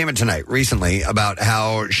with Entertainment Tonight recently about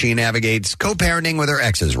how she navigates co-parenting with her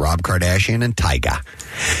exes, Rob Kardashian and Tyga.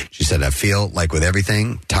 She said, I feel like with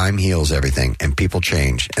everything, time heals everything, and people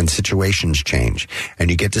change, and situations change, and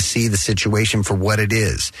you get to see the situation for what it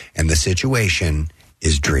is, and the situation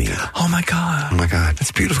is Dream. Oh, my God. Oh, my God.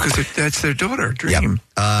 That's beautiful because that's their daughter, Dream.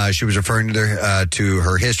 Yep. She was referring to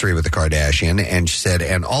her history with the Kardashian, and she said,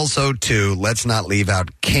 and also, too, let's not leave out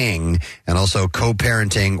King, and also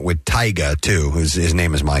co-parenting with Tyga, too, his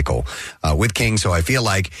name is Michael, with King. So I feel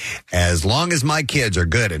like as long as my kids are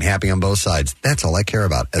good and happy on both sides, that's all I care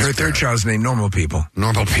about. Her third child's named Normal People.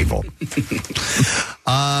 Normal People.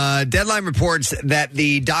 Deadline reports that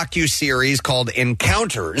the docuseries called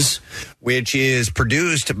Encounters, which is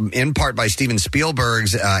produced in part by Steven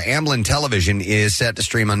Spielberg's Amblin Television, is set to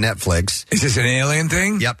stream on Netflix. Is this an alien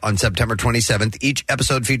thing? Yep, on September 27th. Each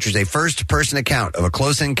episode features a first-person account of a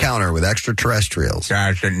close encounter with extraterrestrials.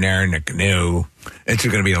 Guys sitting there in the canoe. It's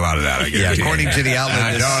going to be a lot of that, I guess. Yeah, according to the outlet.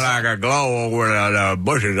 I saw like a glow over the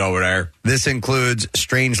bushes over there. This includes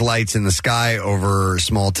strange lights in the sky over a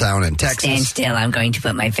small town in Texas. Stand still. I'm going to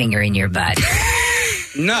put my finger in your butt.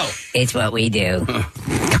 No. It's what we do.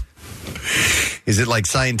 Is it like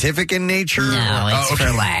scientific in nature? No, it's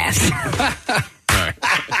for laughs.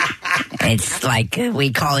 It's like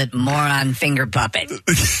we call it moron finger puppet.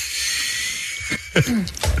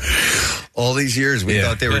 All these years, we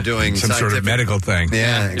thought they were doing some sort of medical thing.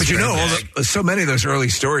 Yeah. But you know, so many of those early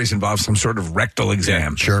stories involve some sort of rectal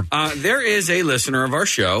exam. Sure. There is a listener of our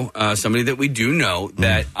show, somebody that we do know,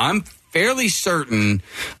 that I'm fairly certain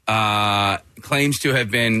claims to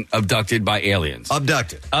have been abducted by aliens.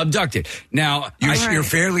 Abducted. Now, you're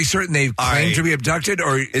fairly certain they claim to be abducted,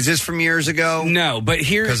 or is this from years ago? No, but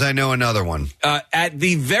here, because I know another one. At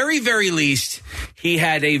the very, very least, he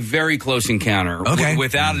had a very close encounter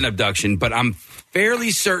without an abduction. But I'm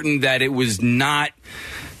fairly certain that it was not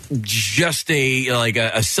just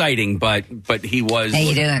a sighting, but he was. How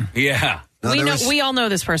you doing? Yeah. No, we all know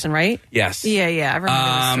this person, right? Yes. Yeah. I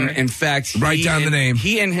remember this story. In fact, write down the name.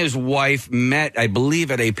 He and his wife met, I believe,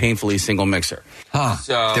 at a painfully single mixer. Huh.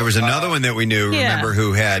 So, there was another one that we knew. Remember,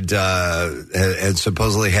 who had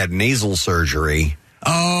supposedly had nasal surgery.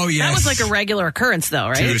 Oh, yes. That was like a regular occurrence, though,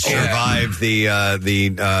 right? To survive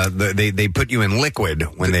they put you in liquid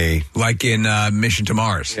when they... Like in Mission to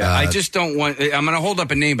Mars. Yeah, I just don't want... I'm going to hold up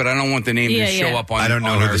a name, but I don't want the name to show up on I don't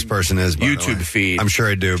know who this person is, by YouTube feed. I'm sure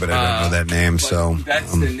I do, but I don't know that name, so...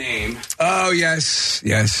 That's the name. Oh, yes.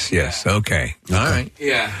 Okay. All right.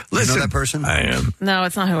 Yeah. Listen, you know that person? I am. No,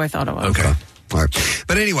 it's not who I thought it was. Okay. All right.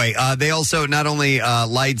 But anyway, they also not only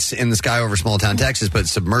lights in the sky over small town Texas, but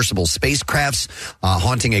submersible spacecrafts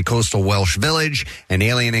haunting a coastal Welsh village, an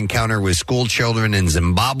alien encounter with school children in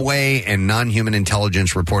Zimbabwe, and non-human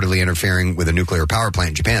intelligence reportedly interfering with a nuclear power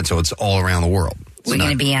plant in Japan. So it's all around the world. We're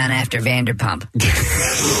going to be on after Vanderpump.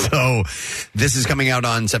 So this is coming out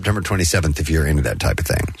on September 27th if you're into that type of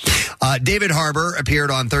thing. David Harbour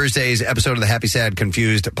appeared on Thursday's episode of the Happy, Sad,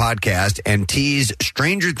 Confused podcast and teased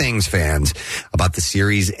Stranger Things fans about the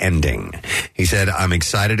series ending. He said, I'm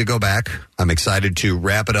excited to go back. I'm excited to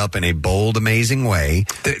wrap it up in a bold, amazing way.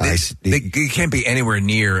 They can't be anywhere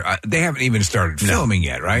near. They haven't even started filming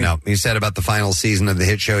yet, right? No. He said about the final season of the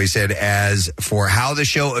hit show, he said, as for how the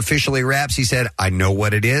show officially wraps, he said, I know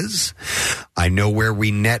what it is. I know where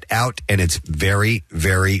we net out, and it's very,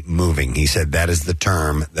 very moving. He said that is the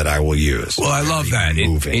term that I will use. Well, I love that.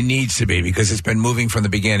 It needs to be, because it's been moving from the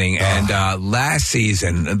beginning. And last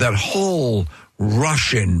season, that whole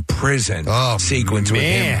Russian prison sequence with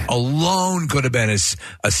him alone could have been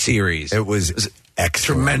a series. It was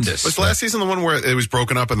excellent. Tremendous. Was last season the one where it was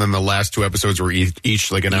broken up and then the last two episodes were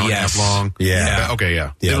each like an hour and a half long? Yeah. Okay,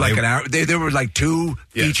 yeah. They're like an hour. There were like two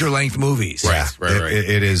feature-length movies. Right.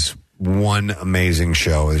 It is one amazing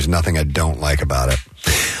show. There's nothing I don't like about it.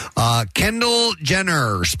 Kendall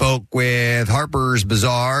Jenner spoke with Harper's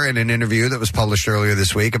Bazaar in an interview that was published earlier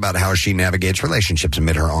this week about how she navigates relationships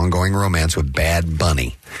amid her ongoing romance with Bad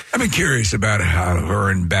Bunny. I've been curious about how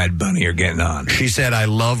her and Bad Bunny are getting on. She said, I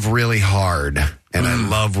love really hard, and I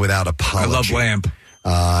love without apology. I love Lamp.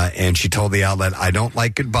 And she told the outlet, I don't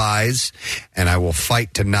like goodbyes, and I will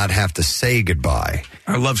fight to not have to say goodbye.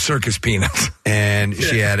 I love circus peanuts. And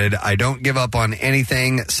she added, I don't give up on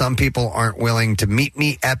anything. Some people aren't willing to meet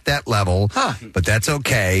me at that level, but that's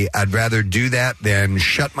okay. I'd rather do that than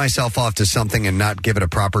shut myself off to something and not give it a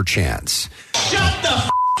proper chance. Shut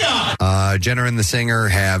the up! Jenner and the singer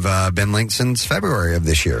have been linked since February of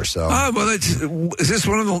this year. So, is this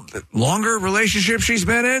one of the longer relationships she's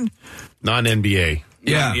been in? Non-NBA.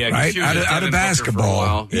 Yeah, right? Out of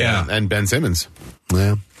basketball. Yeah. And Ben Simmons.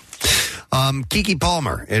 Yeah. Keke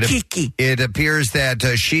Palmer. It appears that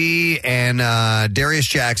she and Darius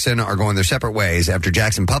Jackson are going their separate ways after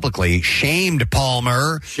Jackson publicly shamed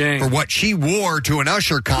Palmer for what she wore to an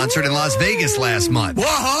Usher concert in Las Vegas last month.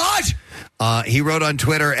 What? He wrote on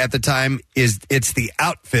Twitter at the time, it's the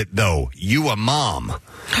outfit, though. You a mom.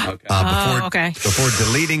 Okay. Before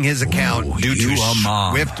deleting his account due to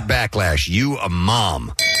swift backlash. You a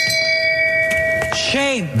mom.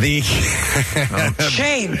 Shame.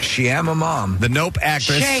 Shame. She am a mom. The Nope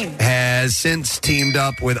actress has since teamed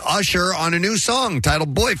up with Usher on a new song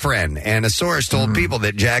titled Boyfriend, and a source told People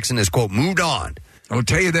that Jackson has, quote, moved on. I'll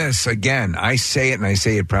tell you this again. I say it and I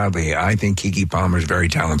say it proudly. I think Keke Palmer is very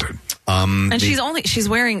talented. And she's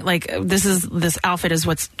wearing this outfit is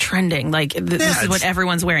what's trending. This is what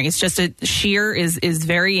everyone's wearing. It's just sheer is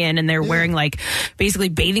very in, and they're wearing basically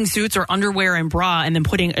bathing suits or underwear and bra, and then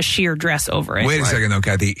putting a sheer dress over it. Wait a second though,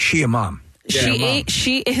 Kathy. She a mom.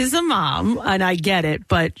 She is a mom, and I get it,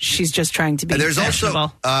 but she's just trying to be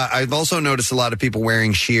fashionable. I've also noticed a lot of people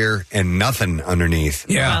wearing sheer and nothing underneath.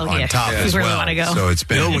 On top as really well. Want to go. So it's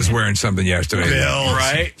Bill was wearing something yesterday. Bill,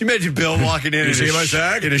 right? Can you imagine Bill walking in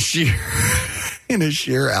in a sheer? in a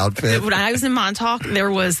sheer outfit. When I was in Montauk,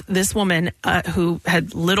 there was this woman who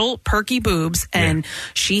had little perky boobs, and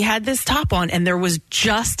she had this top on, and there was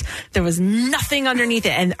nothing underneath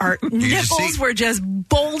it, and her nipples were just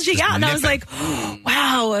bulging out, and I was like,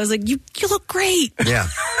 wow. I was like, you look great. Yeah.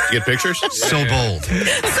 You get pictures? So bold.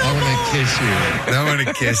 I want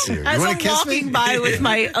to kiss you. As You want I'm to kiss me? walking by with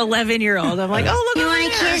my 11-year-old, I'm like, oh, look, you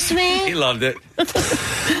want to kiss me? He loved it.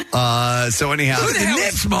 So anyhow, Who the hell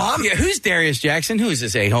is Mom? Yeah, who's Darius Jackson? Who is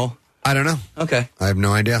this a-hole? I don't know. Okay. I have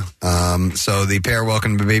no idea. So the pair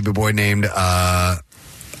welcomed a baby boy named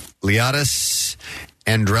Leotis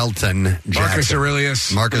Andrelton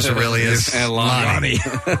Jackson. Marcus Aurelius and Lonnie.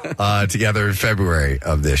 Together in February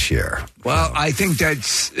of this year. Well, I think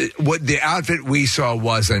that's what the outfit we saw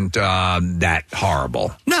wasn't that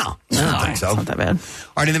horrible. No, I don't think so. It's not that bad.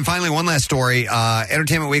 All right, and then finally, one last story.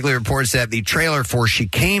 Entertainment Weekly reports that the trailer for She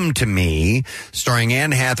Came to Me, starring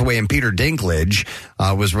Anne Hathaway and Peter Dinklage,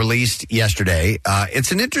 was released yesterday.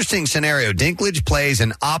 It's an interesting scenario. Dinklage plays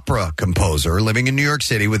an opera composer living in New York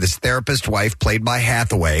City with his therapist wife, played by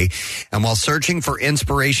Hathaway. And while searching for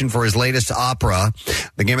inspiration for his latest opera,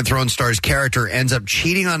 the Game of Thrones star's character ends up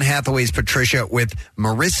cheating on Hathaway's Patricia with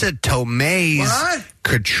Marissa Tomei's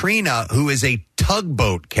Katrina, who is a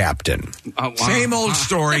tugboat captain. Same old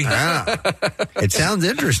story. It sounds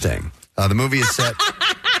interesting. The movie is set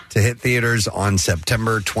to hit theaters on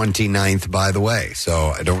September 29th, by the way. So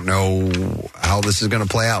I don't know how this is going to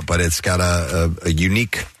play out, but it's got a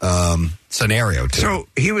unique scenario to it. So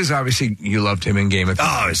he was obviously, you loved him in Game of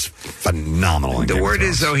Thrones. Oh, it's phenomenal. The word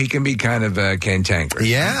is, though, he can be kind of cantankerous.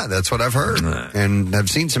 Yeah, that's what I've heard. And I've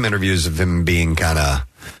seen some interviews of him being kind of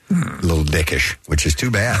a little dickish, which is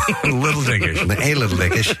too bad. Little dickish. Hey, little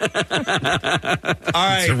dickish. All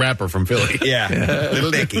right. It's a rapper from Philly. Yeah.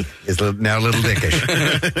 Little Dicky is now Little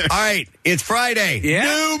Dickish. All right. It's Friday. Yeah.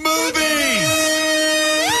 New movies.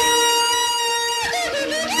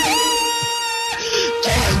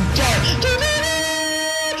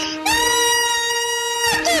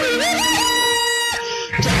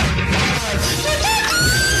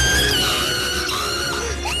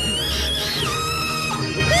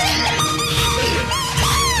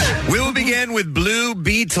 We'll begin with Blue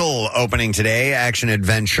Beetle opening today, action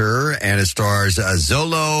adventure, and it stars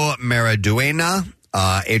Zolo Maraduena,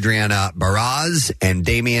 Adriana Baraz, and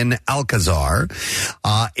Damien Alcazar.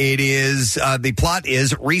 The plot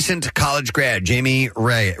is recent college grad Jamie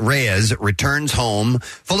Reyes returns home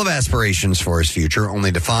full of aspirations for his future,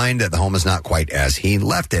 only to find that the home is not quite as he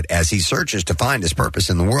left it. As he searches to find his purpose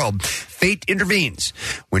in the world, fate intervenes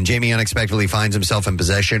when Jamie unexpectedly finds himself in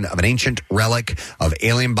possession of an ancient relic of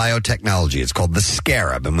alien biotechnology. It's called the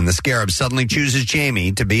Scarab, and when the Scarab suddenly chooses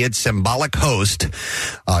Jamie to be its symbiotic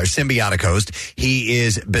host, he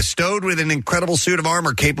is bestowed with an incredible suit of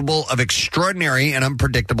armor capable of extraordinary and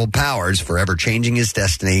unpredictable powers, forever changing his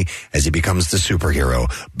destiny as he becomes the superhero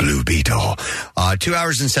Blue Beetle. 2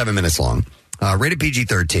 hours and 7 minutes long. Rated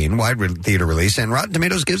PG-13, wide theater release, and Rotten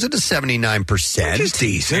Tomatoes gives it a 79%. Which is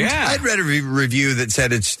decent. Yeah. I'd read a review that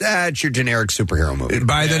said it's your generic superhero movie.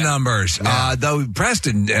 By the numbers. Yeah. Though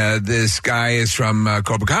Preston, this guy is from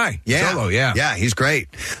Cobra Kai. Yeah. Solo, yeah. Yeah, he's great.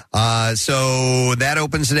 So that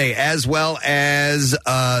opens today, as well as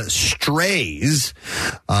Strays.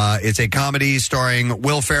 It's a comedy starring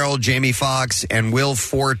Will Ferrell, Jamie Foxx, and Will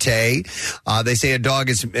Forte. They say a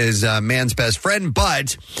dog is a man's best friend,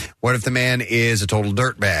 but what if the man is a total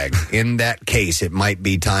dirtbag? In that case, it might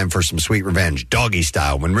be time for some sweet revenge, doggy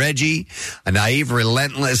style. When Reggie, a naive,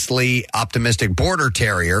 relentlessly optimistic border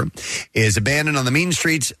terrier, is abandoned on the mean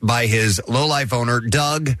streets by his lowlife owner,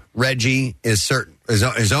 Doug, Reggie is certain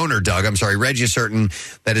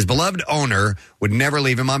that his beloved owner would never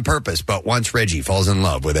leave him on purpose. But once Reggie falls in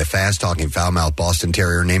love with a fast-talking, foul-mouthed Boston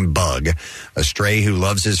Terrier named Bug, a stray who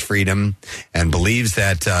loves his freedom and believes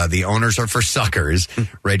that the owners are for suckers,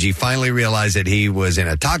 Reggie finally realized that he was in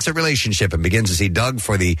a toxic relationship and begins to see Doug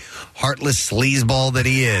for the heartless sleazeball that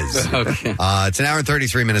he is. Okay. It's an hour and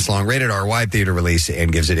 33 minutes long, rated R, wide theater release,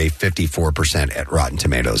 and gives it a 54% at Rotten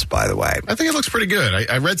Tomatoes, by the way. I think it looks pretty good.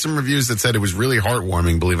 I read some reviews that said it was really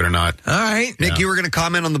heartwarming, believe it or not. All right. Nick, you were going to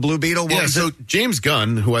comment on the Blue Beetle? What was it? James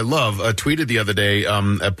Gunn, who I love, tweeted the other day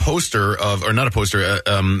a poster of, or not a poster,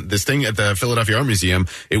 this thing at the Philadelphia Art Museum.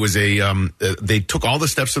 It was they took all the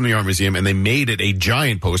steps from the art museum and they made it a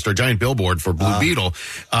giant poster, a giant billboard for Blue Beetle.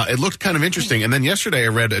 It looked kind of interesting. And then yesterday I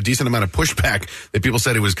read a decent amount of pushback that people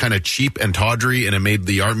said it was kind of cheap and tawdry and it made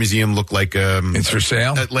the art museum look like it's for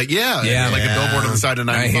sale? A billboard on the side of 95.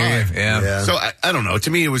 I hear you. Yeah. So I don't know. To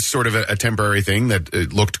me, it was sort of a temporary thing that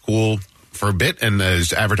it looked cool for a bit and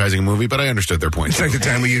is advertising a movie, but I understood their point. It's like the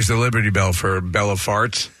time we used the Liberty Bell for Bella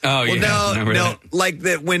Farts. Oh, yeah. No, like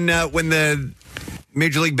that when the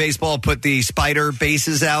Major League Baseball put the spider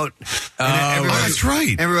bases out. That's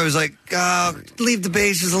right. Everybody was like, leave the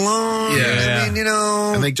bases alone. Yeah. I mean, you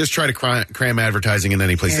know. And they just try to cram advertising in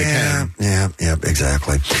any place they can. Yeah,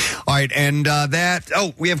 exactly. All right, and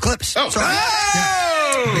we have clips. Oh, sorry.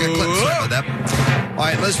 Yeah, we got clips. Sorry about that. All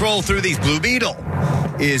right, let's roll through these. Blue Beetle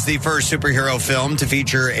is the first superhero film to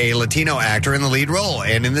feature a Latino actor in the lead role.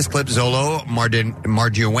 And in this clip, Zolo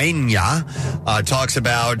Mardueña talks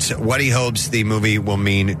about what he hopes the movie will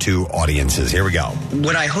mean to audiences. Here we go.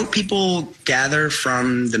 What I hope people gather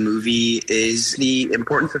from the movie is the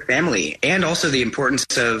importance of family and also the importance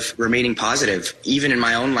of remaining positive. Even in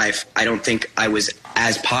my own life, I don't think I was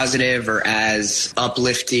as positive or as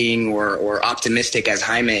uplifting or optimistic as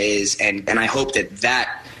Jaime is. And I hope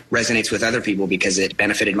that resonates with other people because it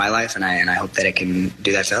benefited my life, and I hope that it can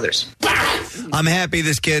do that to others. I'm happy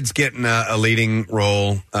this kid's getting a leading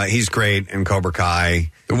role. He's great in Cobra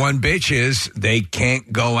Kai. The one bitch is they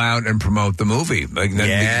can't go out and promote the movie. Like they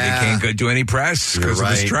can't go do any press because of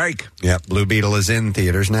the strike. Yep, Blue Beetle is in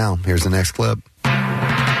theaters now. Here's the next clip.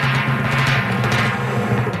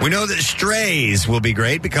 We know that Strays will be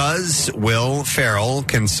great because Will Ferrell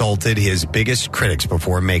consulted his biggest critics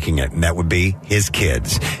before making it, and that would be his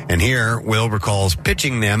kids. And here, Will recalls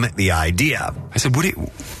pitching them the idea. I said, what do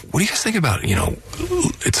you guys think about,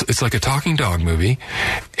 it's like a talking dog movie,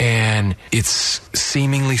 and it's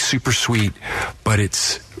seemingly super sweet, but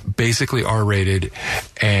it's basically R-rated,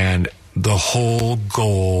 and the whole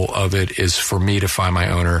goal of it is for me to find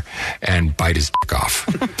my owner and bite his dick off.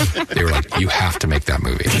 They were like, you have to make that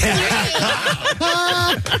movie.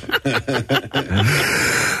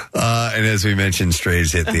 And as we mentioned,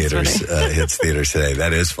 Strays hits theaters today.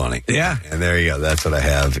 That is funny. Yeah. And there you go. That's what I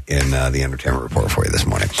have in the entertainment report for you this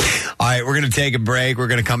morning. All right, we're going to take a break. We're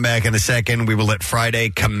going to come back in a second. We will let Friday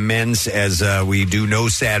commence as we do No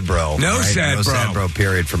Sad Bro. No Sad Bro,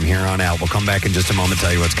 period, from here on out. We'll come back in just a moment,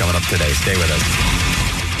 tell you what's coming up today. Stay with us.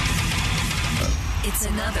 It's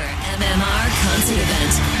another MMR concert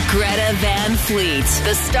event. Greta Van Fleet,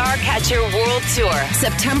 the Starcatcher World Tour,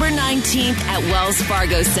 September 19th at Wells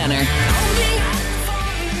Fargo Center.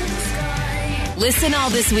 Listen all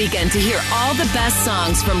this weekend to hear all the best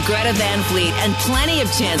songs from Greta Van Fleet and plenty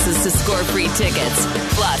of chances to score free tickets.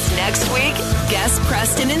 Plus, next week, guess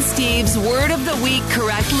Preston and Steve's Word of the Week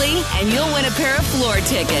correctly, and you'll win a pair of floor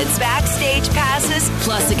tickets, backstage passes,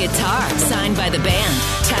 plus a guitar signed by the band.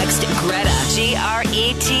 Text GRETA,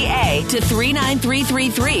 GRETA, to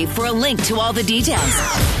 39333 for a link to all the details.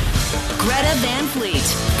 Greta Van Fleet,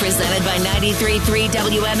 presented by 93.3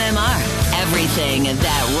 WMMR. Everything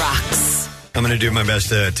that rocks. I'm going to do my best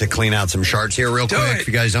to clean out some charts here real quick. If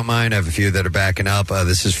you guys don't mind, I have a few that are backing up.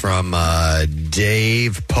 This is from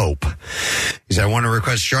Dave Pope. He said, I want to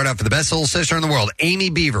request a shout out for the best little sister in the world, Amy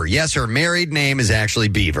Beaver. Yes, her married name is actually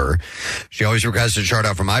Beaver. She always requests a shout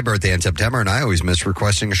out for my birthday in September, and I always miss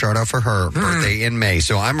requesting a shout out for her birthday in May.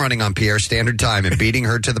 So I'm running on Pierre Standard Time and beating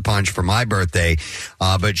her to the punch for my birthday.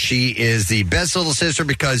 But she is the best little sister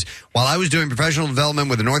because while I was doing professional development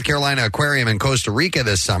with the North Carolina Aquarium in Costa Rica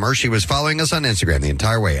this summer, she was following us on Instagram the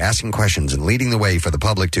entire way, asking questions and leading the way for the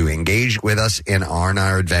public to engage with us in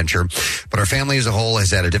our adventure. But our family as a whole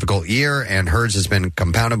has had a difficult year, and hers has been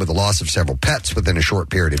compounded with the loss of several pets within a short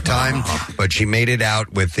period of time. But she made it out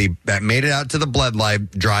to the blood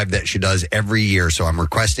drive that she does every year. So I'm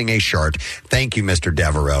requesting a chart. Thank you, Mr.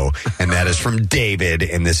 Devereaux. And that is from David,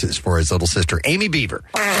 and this is for his little sister, Amy Beaver.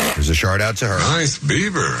 There's a shout out to her. Nice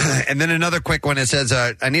Beaver. And then another quick one. It says,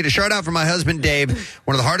 I need a shout out for my husband, Dave,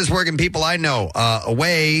 one of the hardest working people I know.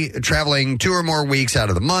 Away, traveling 2 or more weeks out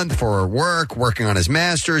of the month for work, working on his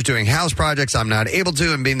master's, doing house projects I'm not able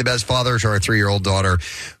to, and being the best father to our 3-year-old daughter,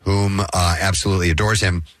 whom absolutely adores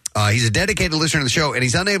him. He's a dedicated listener to the show, and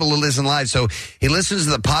he's unable to listen live, so he listens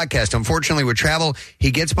to the podcast. Unfortunately, with travel,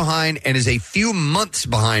 he gets behind and is a few months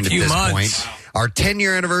behind at this point. Our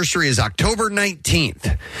 10-year anniversary is October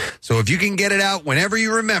 19th. So if you can get it out whenever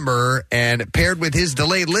you remember, and paired with his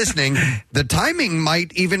delayed listening, the timing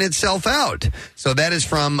might even itself out. So that is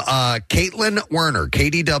from Caitlin Werner,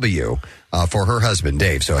 KDW, for her husband,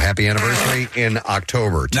 Dave. So happy anniversary in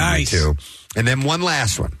October to you two. And then one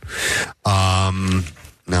last one.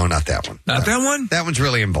 No, not that one. Not that one? That one's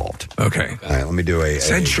really involved. Okay. All right, let me do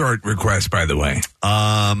Send short request, by the way.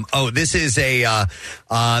 This is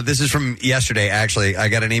this is from yesterday, actually. I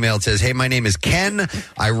got an email that says, "Hey, my name is Ken.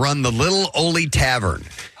 I run the Little Ole Tavern.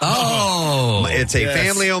 It's a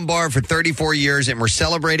family-owned bar for 34 years, and we're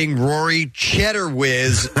celebrating Rory Cheddar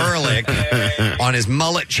Whiz Ehrlich on his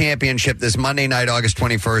mullet championship this Monday night, August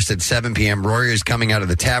 21st at 7 p.m. Rory is coming out of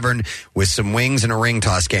the tavern with some wings and a ring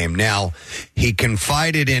toss game. Now, he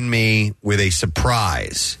confided in me with a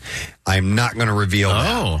surprise. I'm not going to reveal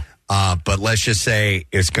that. But let's just say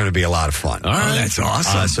it's going to be a lot of fun. All right. That's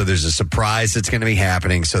awesome. So there's a surprise that's going to be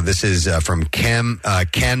happening. So this is from Ken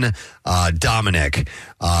Dominic,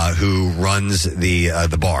 who runs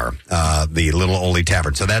the bar, the Little Ole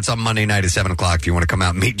Tavern. So that's on Monday night at 7 o'clock if you want to come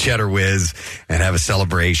out and meet Cheddar Whiz and have a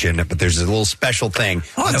celebration. But there's a little special thing.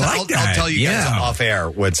 I'll tell you guys off air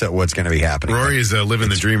what's going to be happening. Rory is living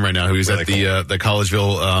the dream right now. He was really at the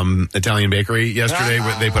Collegeville Italian Bakery yesterday.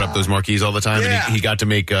 They put up those marquees all the time, and he got to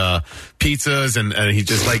make pizzas, and he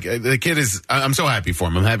just the kid is. I'm so happy for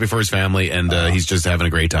him. I'm happy for his family, and he's just having a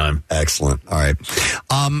great time. Excellent. All right.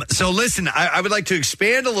 So listen, I would like to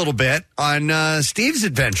expand a little bit on Steve's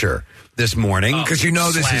adventure this morning, because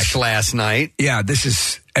this is last night. Yeah, this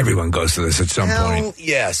is. Everyone goes through this at some point.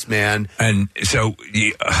 Yes, man. And so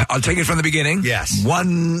I'll take it from the beginning. Yes.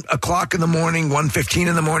 1 o'clock in the morning, 1:15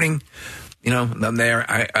 in the morning. I'm there.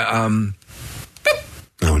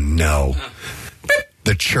 Oh no.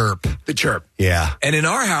 The chirp. Yeah. And in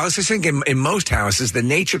our house, I think in most houses, the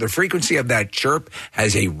nature, the frequency of that chirp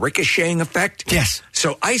has a ricocheting effect. Yes.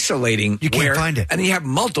 So isolating. You can't find it. And you have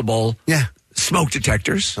multiple smoke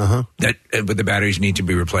detectors that but the batteries need to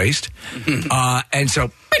be replaced. And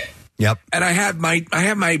so... Yep. And I have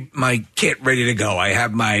my kit ready to go. I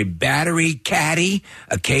have my battery caddy,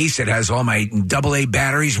 a case that has all my AA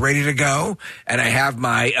batteries ready to go, and I have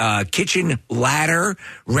my kitchen ladder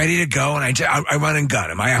ready to go. And I run and gun.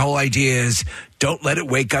 And my whole idea is don't let it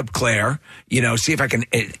wake up Claire. See if I can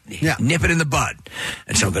nip it in the bud.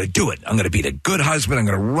 And so I'm going to do it. I'm going to be the good husband. I'm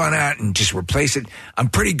going to run out and just replace it. I'm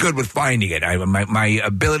pretty good with finding it. My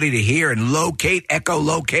ability to hear and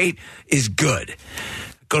echolocate is good.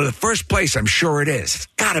 Go to the first place, I'm sure it is. It's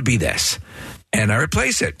got to be this. And I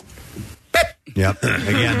replace it. Beep. Yep.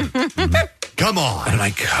 Again. Come on. And I'm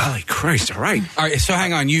like, holy Christ, all right. All right, so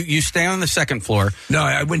hang on. You stay on the second floor. No,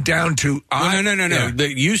 I went down to... No.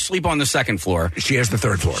 You sleep on the second floor. She has the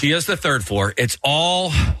third floor. She has the third floor. It's all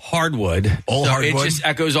hardwood. Hardwood. It just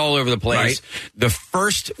echoes all over the place. Right. The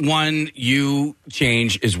first one you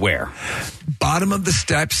change is where? Bottom of the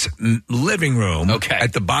steps, living room. Okay.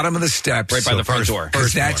 At the bottom of the steps. Right by the front door.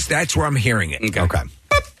 That's where I'm hearing it. Okay.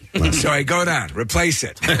 So I go down, replace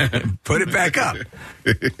it, put it back up.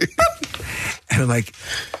 And I'm like,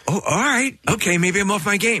 oh, all right. Okay, maybe I'm off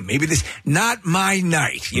my game. Maybe this, not my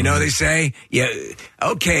night. They say,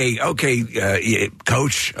 okay,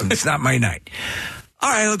 coach, it's not my night. All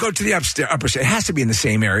right, I'll go to the upper stairs. It has to be in the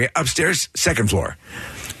same area. Upstairs, second floor.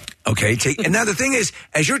 Okay, and now the thing is,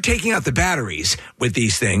 as you're taking out the batteries with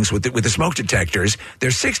these things, with the smoke detectors,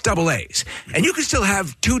 there's 6 AA's. And you can still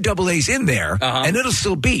have 2 AA's in there, and it'll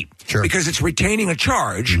still beep. Sure. Because it's retaining a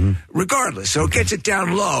charge regardless. So it gets it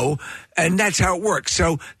down low, and that's how it works.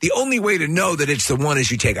 So the only way to know that it's the one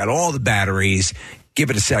is you take out all the batteries,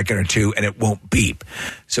 give it a second or two, and it won't beep.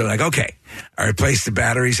 So okay, I replaced the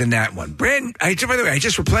batteries in that one. By the way, I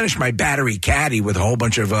just replenished my battery caddy with a whole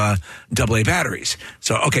bunch of AA batteries.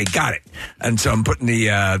 So, okay, got it. And so I'm putting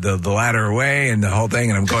the ladder away and the whole thing,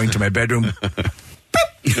 and I'm going to my bedroom.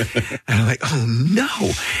 And I'm like, oh, no.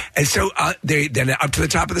 And so then up to the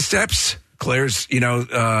top of the steps, Claire's, on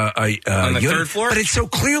the third floor? But it's so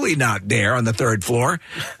clearly not there on the third floor.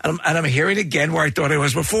 And I'm hearing it again where I thought I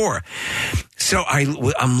was before. So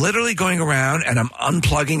I'm literally going around and I'm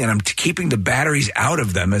unplugging and I'm keeping the batteries out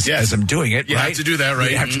of them as I'm doing it. You right? have to do that,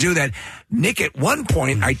 right? You have to do that. Nick, at one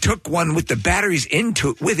point, I took one with the batteries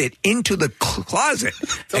into the closet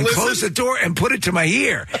and closed the door and put it to my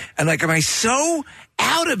ear. And am I so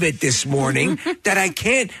out of it this morning that I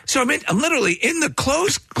can't? So I'm literally in the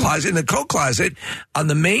clothes closet, in the coat closet on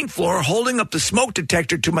the main floor, holding up the smoke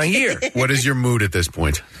detector to my ear. What is your mood at this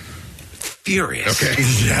point? Furious. Okay.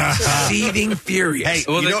 Seething furious.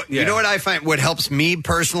 Hey, you know what I find, what helps me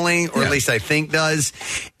personally, or at least I think does,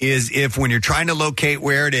 is if when you're trying to locate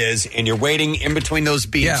where it is and you're waiting in between those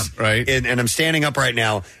beeps, right? And I'm standing up right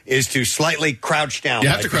now, is to slightly crouch down. You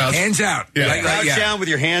have to crouch. Hands out. Yeah. Crouch down with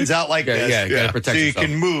your hands out like this. Yeah, protect so you yourself.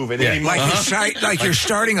 can move at any moment. Like you're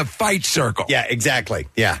starting a fight circle. Yeah, exactly.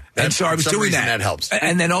 Yeah. And so I was doing that. That helps.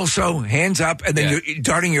 And then also hands up, and then you're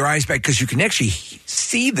darting your eyes back because you can actually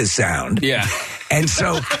see the sound. Yeah. And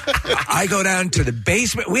so I go down to the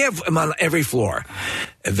basement. We have them on every floor.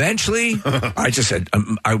 Eventually, I just said,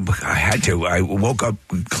 I had to. I woke up.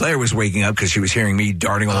 Claire was waking up because she was hearing me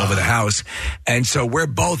darting all over the house. And so we're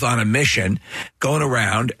both on a mission going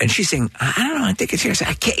around. And she's saying, I don't know, I think it's here. I said,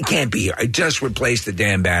 it can't be here. I just replaced the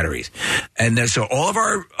damn batteries. And then, so all of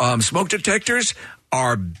our smoke detectors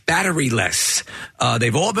are batteryless.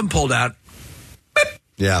 They've all been pulled out. Beep.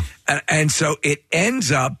 Yeah. And so it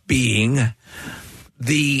ends up being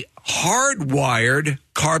the hardwired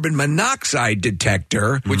carbon monoxide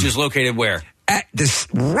detector, which is located where? At this,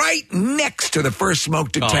 right next to the first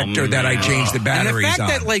smoke detector that I changed the batteries and the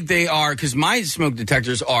fact on. that they are, because my smoke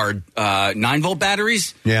detectors are 9-volt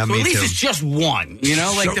batteries. Yeah, so me at least too. it's just one.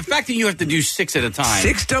 So, the fact that you have to do 6 at a time.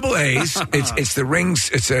 6 AA's. it's the rings.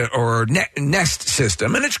 It's or Nest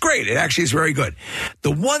system, and it's great. It actually is very good.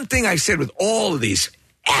 The one thing I said with all of these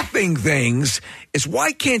effing things is,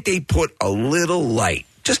 why can't they put a little light?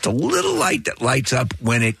 Just a little light that lights up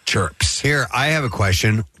when it chirps. Here, I have a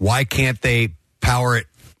question. Why can't they power it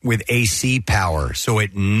with AC power so you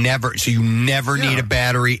never need a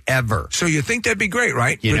battery ever? So you think that'd be great,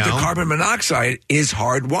 right? But the carbon monoxide is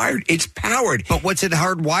hardwired. It's powered. But what's it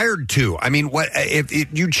hardwired to? I mean,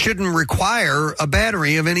 you shouldn't require a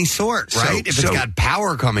battery of any sort, right? If it's got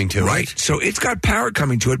power coming to it. Right. So it's got power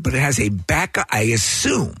coming to it, but it has a backup. I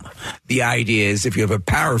assume the idea is, if you have a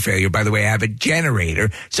power failure, by the way, I have a generator,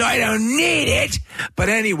 so I don't need it. But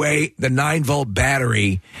anyway, the 9-volt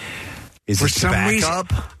battery, for some reason,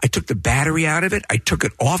 I took the battery out of it. I took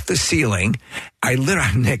it off the ceiling. I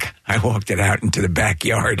walked it out into the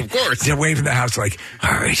backyard. Of course. Away from the house, like,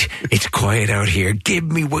 all right, it's quiet out here. Give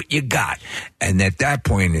me what you got. And at that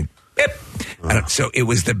point, so it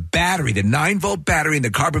was the battery, the 9-volt battery and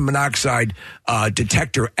the carbon monoxide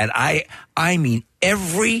detector. And I mean,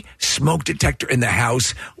 every smoke detector in the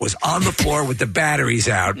house was on the floor with the batteries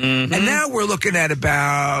out. Mm-hmm. And now we're looking at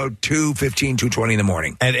about 2:15, 2:20 in the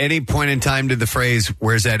morning. At any point in time, did the phrase,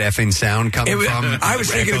 where's that effing sound coming from? I was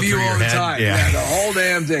thinking of you all the time. Yeah, the whole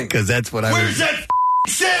damn thing. Because that's what Where's that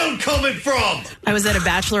sound coming from? I was at a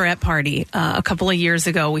bachelorette party a couple of years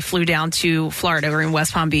ago. We flew down to Florida. We're in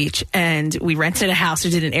West Palm Beach, and we rented a house. We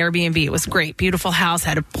did an Airbnb. It was great. Beautiful house.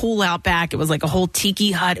 Had a pool out back. It was like a whole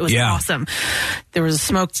tiki hut. It was awesome. There was a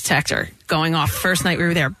smoke detector going off. First night we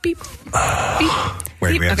were there. Beep. Beep.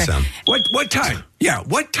 Wait, we have sound. What time? Yeah,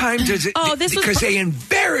 what time does it? Oh, this was because they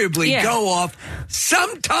invariably go off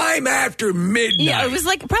sometime after midnight. Yeah, it was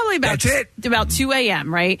like probably about 2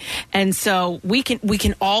 a.m. right, and so we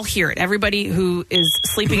can all hear it. Everybody who is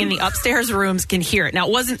sleeping in the upstairs rooms can hear it. Now,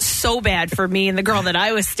 it wasn't so bad for me and the girl that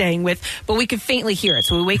I was staying with, but we could faintly hear it.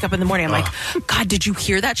 So we wake up in the morning. I'm like, God, did you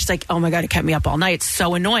hear that? She's like, oh my God, it kept me up all night. It's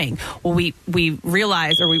so annoying. Well, we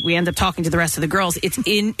realized, or we end up talking to the rest of the girls.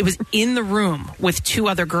 It was in the room with 2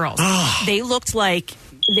 other girls. They looked like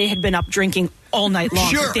they had been up drinking all night long.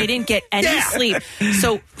 Sure. They didn't get any sleep.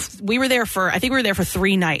 So we were there for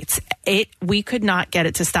 3 nights. We could not get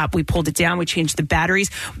it to stop. We pulled it down. We changed the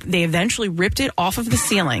batteries. They eventually ripped it off of the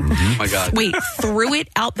ceiling. Oh my God. Threw it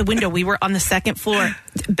out the window. We were on the second floor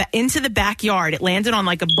into the backyard. It landed on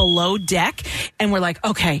like a below deck. And we're like,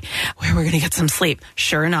 okay, where we're going to get some sleep.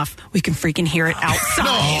 Sure enough, we can freaking hear it outside.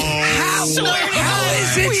 How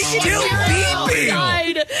is it still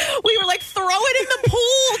beeping? We were like, throw it in the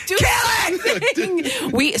pool. Do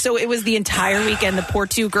something. So it was the entire weekend. The poor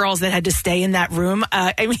 2 girls that had to stay in that room.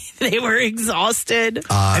 I mean, they were exhausted.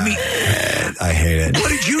 I hate it. What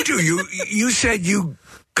did you do? You said you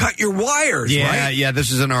cut your wires, right? Yeah, this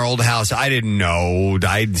was in our old house. I didn't know.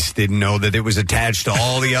 I just didn't know that it was attached to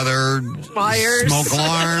all the other wires, smoke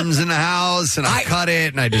alarms in the house, and I cut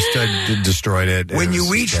it, and I just destroyed it. When you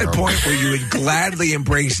reach the point where you would gladly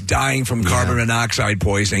embrace dying from carbon monoxide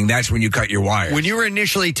poisoning, that's when you cut your wires. When you were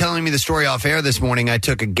initially telling me the story off air this morning, I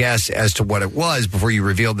took a guess as to what it was before you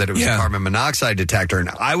revealed that it was a carbon monoxide detector, and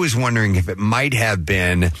I was wondering if it might have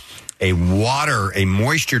been a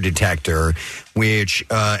moisture detector, which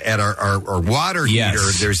at our water heater,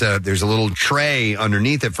 there's a little tray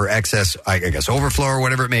underneath it for excess, I guess, overflow or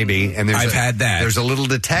whatever it may be. And I've had that. There's a little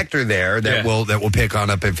detector there that will pick on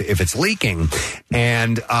up if it's leaking.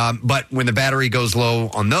 And but when the battery goes low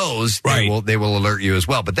on those, they will alert you as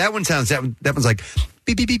well. But that one sounds that one's like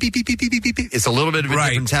beep beep beep beep beep beep beep beep beep. It's a little bit of a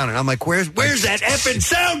different sound, and I'm like, where's that effing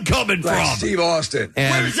sound coming from? Steve Austin.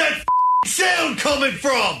 Where's that sound coming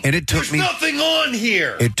from? And there's nothing on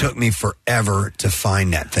here. It took me forever to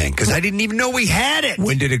find that thing because I didn't even know we had it.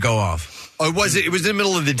 When did it go off? Oh, it was in the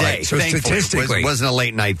middle of the day. Right, so statistically, it wasn't a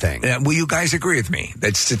late night thing. Will you guys agree with me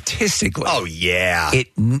that statistically? Oh yeah, it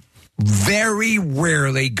very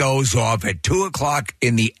rarely goes off at 2:00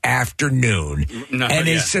 in the afternoon, and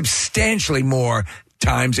is substantially more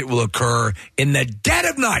times it will occur in the dead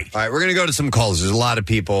of night. All right, we're going to go to some calls. There's a lot of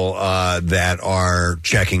people that are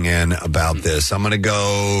checking in about this. I'm going to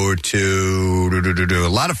go to a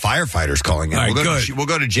lot of firefighters calling in. All right, We'll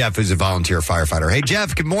go to Jeff, who's a volunteer firefighter. Hey,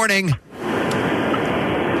 Jeff, good morning.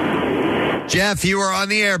 Jeff, you are on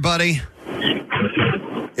the air, buddy.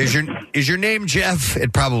 Is your name Jeff?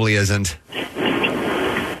 It probably isn't.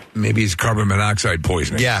 Maybe it's carbon monoxide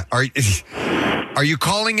poisoning. Yeah. Are you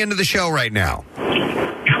calling into the show right now?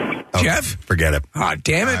 Jeff? Forget it. Oh,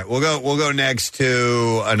 damn it. All right, we'll go next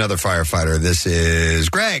to another firefighter. This is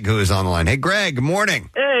Greg, who is on the line. Hey, Greg, good morning.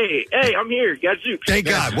 Hey, I'm here. Gadzooks. Thank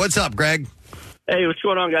God. What's up, Greg? Hey, what's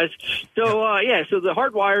going on, guys? So, so the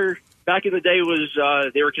hardwire back in the day was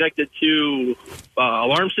they were connected to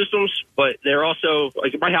alarm systems, but they're also,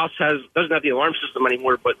 like, my house doesn't have the alarm system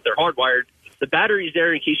anymore, but they're hardwired. The battery's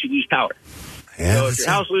there in case you lose power. Yeah, so if your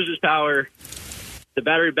house loses power, the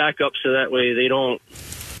battery back up so that way they don't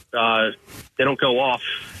go off,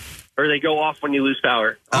 or they go off when you lose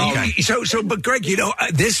power. Okay. But Greg,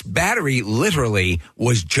 this battery literally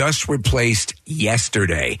was just replaced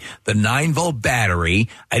yesterday. The 9-volt battery,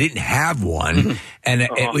 I didn't have one, and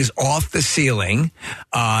it was off the ceiling.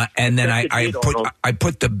 And then I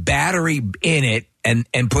put the battery in it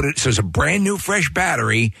and put it, so it's a brand new fresh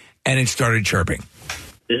battery, and it started chirping.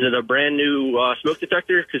 Is it a brand new smoke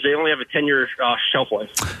detector? Because they only have a 10-year shelf life.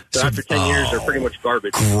 So after 10 years, they're pretty much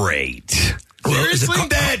garbage. Great. Well, Seriously,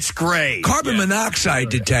 that's great. Carbon monoxide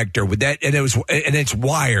detector with that, and it's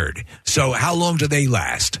wired. So how long do they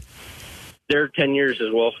last? They're 10 years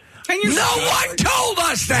as well. 10 years. No one told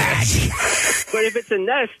us that. But if it's a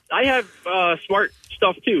Nest, I have smart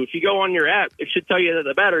stuff too. If you go on your app, it should tell you that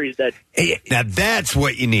the battery's dead. Now that's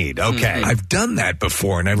what you need. Okay. I've done that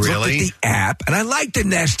before, and I've looked at the app, and I like the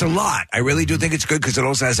Nest a lot. I really do think it's good because it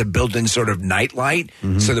also has a built-in sort of night light,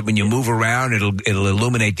 so that when you move around, it'll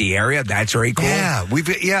illuminate the area. That's very cool. Yeah,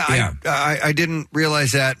 I didn't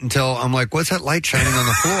realize that until I'm like, what's that light shining on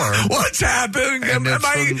the floor? What's happening? And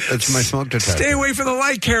it's my smoke detector. Stay away from the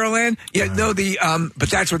light, Carol Ann. Yeah, no, but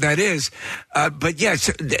that's what that is. But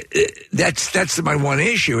yes, that's my one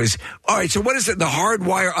issue is, all right, so what is it, the hard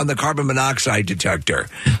wire on the carbon monoxide detector?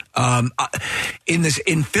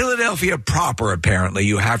 In Philadelphia proper, apparently,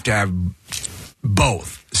 you have to have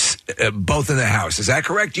both in the house. Is that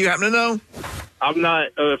correct? Do you happen to know? I'm not.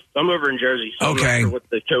 I'm over in Jersey, so okay. I'm not sure what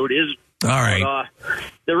the code is. All right. But,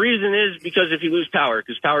 the reason is because if you lose power,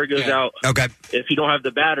 because power goes out. Okay. If you don't have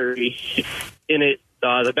the battery in it,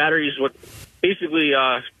 the battery is what basically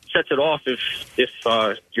sets it off if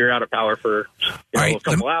you're out of power for a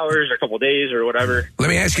couple hours or a couple days or whatever. Let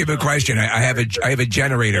me ask you a question. I have a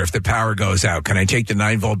generator. If the power goes out, can I take the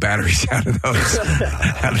 9-volt batteries out of those?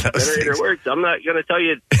 Generator things? works. I'm not going to tell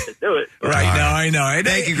you to do it. Right. No, I know.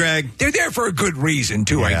 Thank you, Greg. They're there for a good reason,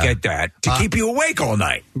 too. Yeah. I get that. To keep you awake all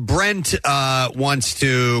night. Brent wants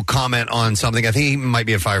to comment on something. I think he might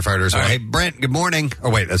be a firefighter as well. Hey, Brent, good morning. Oh,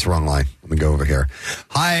 wait, that's the wrong line. Let me go over here.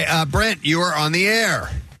 Hi, Brent, you are on the air.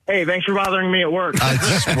 Hey, thanks for bothering me at work.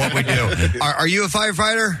 That's what we do. Are you a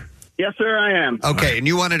firefighter? Yes, sir, I am. Okay, and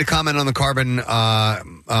you wanted to comment on the carbon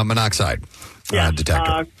monoxide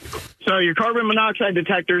detector. So your carbon monoxide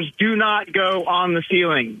detectors do not go on the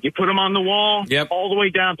ceiling. You put them on the wall, all the way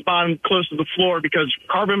down to the bottom, close to the floor, because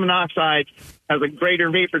carbon monoxide has a greater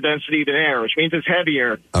vapor density than air, which means it's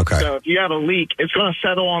heavier. Okay. So if you have a leak, it's going to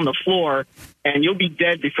settle on the floor, and you'll be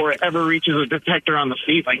dead before it ever reaches a detector on the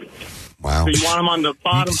ceiling. Wow. So you want them on the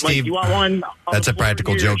bottom, Steve, you want one on that's a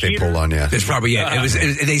practical joke they pulled on you. That's probably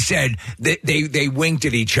it. They said they winked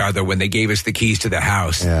at each other when they gave us the keys to the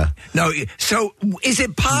house. Yeah. No, so is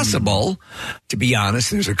it possible, to be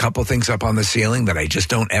honest, there's a couple things up on the ceiling that I just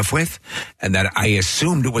don't F with, and that I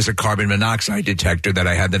assumed it was a carbon monoxide detector that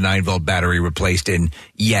I had the 9-volt battery replaced in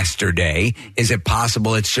yesterday. Is it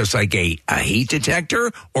possible it's just like a heat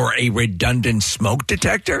detector or a redundant smoke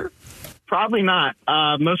detector? Probably not.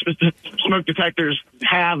 Most smoke detectors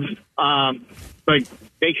have,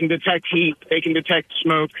 they can detect heat, they can detect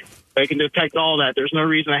smoke, they can detect all that. There's no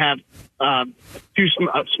reason to have two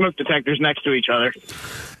smoke detectors next to each other.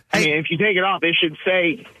 I mean, if you take it off, it should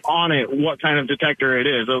say on it what kind of detector it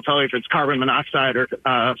is. It'll tell you if it's carbon monoxide or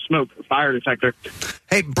smoke fire detector.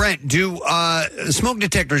 Hey, Brent, do smoke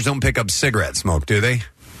detectors don't pick up cigarette smoke, do they?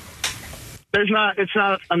 It's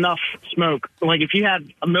not enough smoke. Like if you had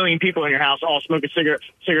 1 million people in your house all smoking cigarettes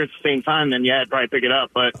at the same time, then yeah, I'd probably pick it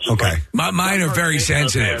up. But okay, mine are very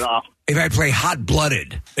sensitive. If I play Hot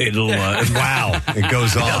Blooded, it'll wow, it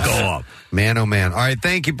goes off. It'll go off. Man, oh man! All right,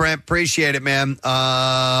 thank you, Brent. Appreciate it, man.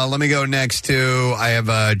 Let me go next to I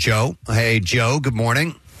have Joe. Hey, Joe. Good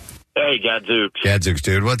morning. Hey, Gadzooks. Gadzooks,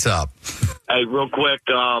 dude. What's up? Hey, real quick,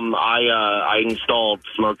 I installed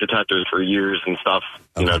smoke detectors for years and stuff,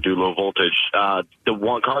 do low voltage. The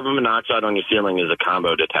one carbon monoxide on your ceiling is a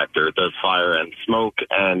combo detector. It does fire and smoke,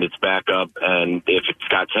 and it's backup. And if it's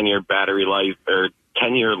got 10-year battery life or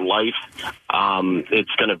 10-year life,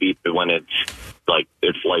 it's going to beep when its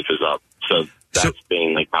life is up. So that's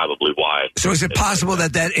being probably why. So is it possible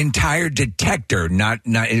that entire detector, not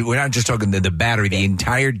we're not just talking the battery, the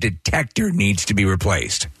entire detector needs to be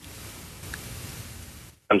replaced?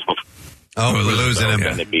 Oh, we're losing him.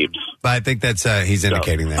 And it beeps. But I think that's he's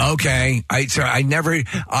indicating that. Okay. I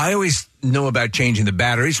always know about changing the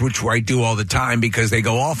batteries, which I do all the time because they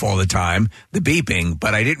go off all the time, the beeping,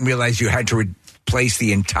 but I didn't realize you had to replace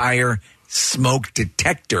the entire smoke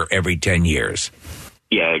detector every 10 years.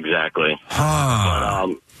 Yeah, exactly.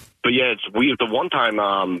 But yeah, it's weird. The one time,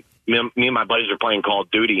 me and my buddies were playing Call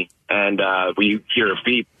of Duty, and we hear a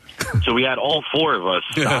beep. So we had all four of us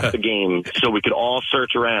stop the game so we could all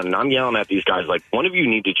search around. And I'm yelling at these guys like, one of you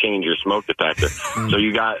need to change your smoke detector. So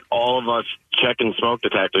you got all of us checking smoke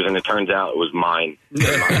detectors, and it turns out it was mine.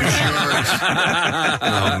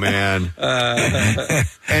 Oh, man.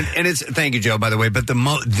 And it's, thank you, Joe, by the way, but the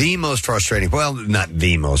most frustrating, well, not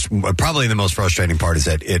the most, probably the most frustrating part is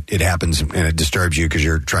that it happens and it disturbs you because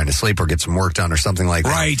you're trying to sleep or get some work done or something like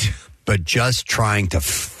that. Right. But just trying to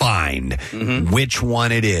find which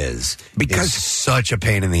one it is because such a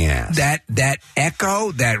pain in the ass. That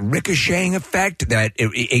echo, that ricocheting effect, that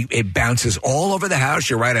it bounces all over the house.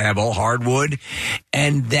 You're right, I have all hardwood,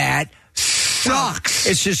 and that sucks.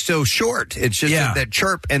 It's just so short. It's just that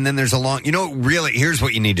chirp, and then there's a long... really, here's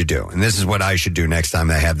what you need to do, and this is what I should do next time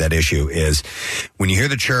I have that issue, is when you hear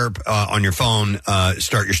the chirp on your phone,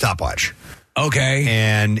 start your stopwatch. Okay.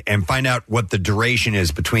 And find out what the duration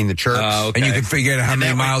is between the chirps. And you can figure out how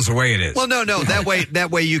many miles away it is. Well, no. That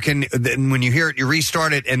way you can, when you hear it, you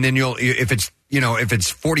restart it, and then if it's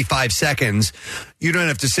 45 seconds, you don't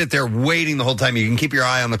have to sit there waiting the whole time. You can keep your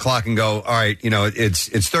eye on the clock and go, all right, it's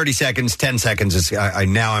 30 seconds, 10 seconds.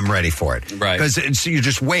 Now I'm ready for it. Right. Because you're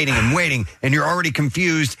just waiting, and you're already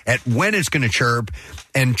confused at when it's going to chirp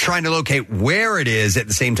and trying to locate where it is at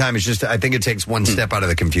the same time. It's just, I think it takes one step out of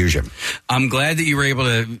the confusion. I'm glad that you were able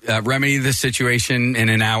to remedy this situation in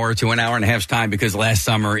an hour to an hour and a half's time, because last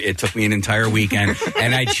summer it took me an entire weekend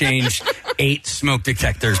and I changed 8 smoke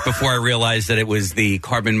detectors before I realized that it was the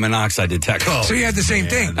carbon monoxide detector. So you had the same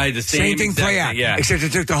thing. I had the same thing play out, except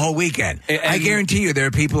it took the whole weekend. I guarantee you there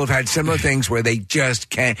are people who have had similar things where they just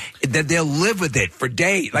can't, that they'll live with it for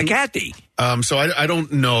days, like Kathy. So I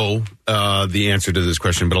don't know the answer to this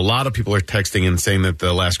question, but a lot of people are texting and saying that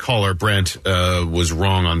the last caller, Brent, was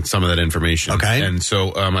wrong on some of that information. Okay. And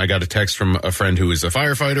so I got a text from a friend who is a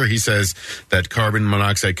firefighter. He says that carbon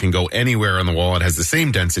monoxide can go anywhere on the wall. It has the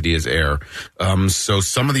same density as air. So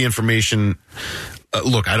some of the information...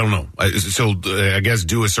 look, I don't know. I guess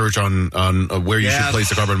do a search on where you should place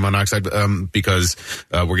the carbon monoxide because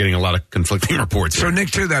we're getting a lot of conflicting reports. So, Nick,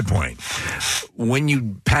 to that point, when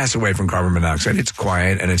you pass away from carbon monoxide, it's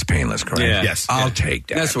quiet and it's painless, correct? Yeah. Yes. I'll take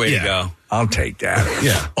that. That's the way to go. I'll take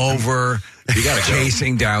that. Over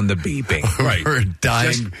chasing down the beeping. Right. Or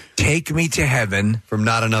dying. Just take me to heaven from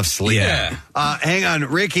not enough sleep. Yeah. Hang on.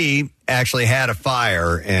 Ricky actually had a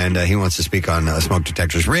fire, and he wants to speak on smoke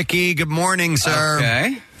detectors. Ricky, good morning, sir.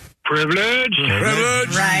 Okay. Privilege.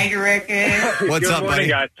 Right, Ricky. What's Good up, morning,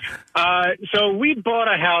 buddy? guys. So we bought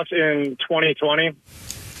a house in 2020,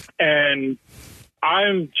 and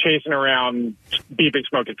I'm chasing around beeping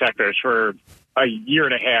smoke detectors for a year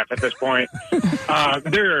and a half at this point.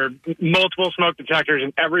 There are multiple smoke detectors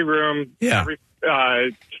in every room, every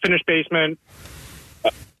finished basement,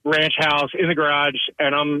 ranch house, in the garage,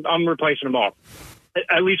 and I'm replacing them all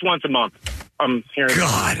at least once a month. I'm hearing.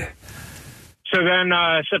 God. So then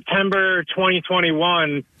September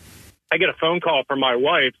 2021, I get a phone call from my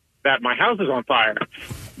wife that my house is on fire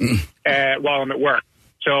while I'm at work.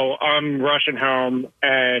 So I'm rushing home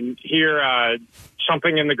and hear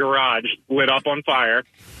something in the garage lit up on fire.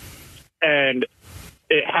 And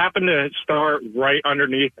it happened to start right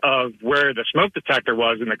underneath of where the smoke detector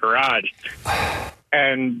was in the garage.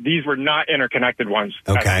 And these were not interconnected ones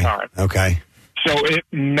at the time. Okay. So it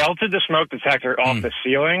melted the smoke detector off the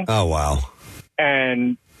ceiling. Oh, wow.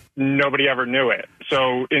 And nobody ever knew it.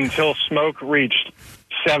 So until smoke reached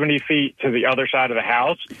 70 feet to the other side of the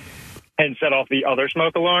house and set off the other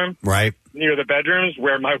smoke alarm near the bedrooms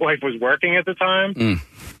where my wife was working at the time,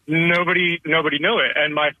 nobody knew it.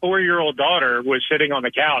 And my 4-year-old daughter was sitting on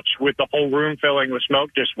the couch with the whole room filling with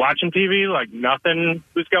smoke, just watching TV like nothing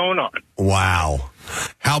was going on. Wow.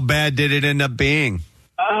 How bad did it end up being?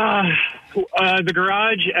 The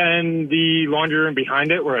garage and the laundry room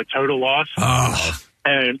behind it were a total loss.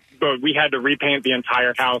 But we had to repaint the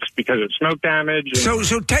entire house because of smoke damage.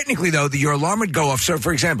 So technically, though, your alarm would go off. So,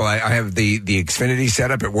 for example, I have the Xfinity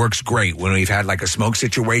setup. It works great. When we've had like a smoke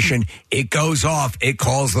situation, it goes off. It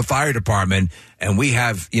calls the fire department, and we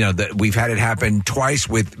have, we've had it happen twice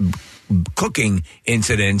with cooking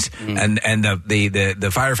incidents, and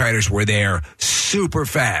the firefighters were there super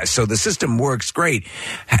fast. So the system works great.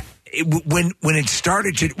 When it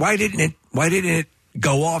started to, why didn't it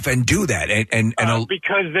go off and do that?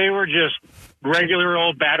 Because they were just regular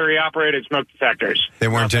old battery operated smoke detectors. They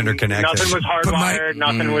weren't interconnected. Nothing was hardwired.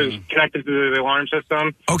 Nothing was connected to the alarm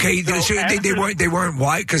system. Okay, so they weren't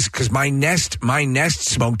why? Because my Nest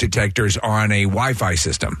smoke detectors are on a Wi-Fi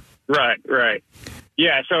system. Right.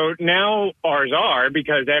 Yeah, so now ours are,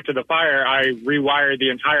 because after the fire, I rewired the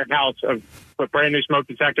entire house, put brand new smoke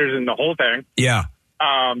detectors in the whole thing. Yeah.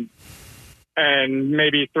 And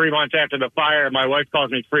maybe 3 months after the fire, my wife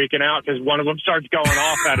calls me freaking out because one of them starts going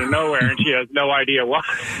off out of nowhere, and she has no idea why.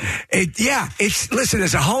 Listen,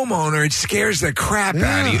 as a homeowner, it scares the crap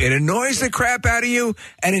out of you. It annoys the crap out of you,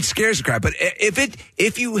 and it scares the crap. But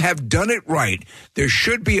if you have done it right, there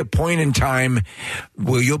should be a point in time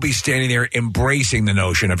where you'll be standing there embracing the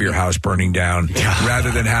notion of your house burning down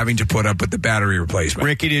rather than having to put up with the battery replacement.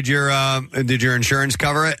 Ricky, did your insurance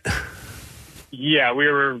cover it? Yeah, we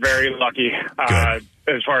were very lucky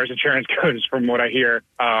as far as insurance goes, from what I hear.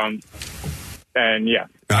 And yeah.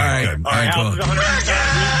 All right. Our house is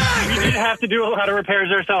 100%. We did have to do a lot of repairs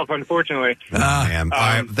ourselves, unfortunately. All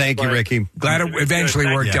right. Thank you, Ricky. Glad it eventually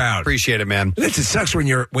worked out. Appreciate it, man. It sucks when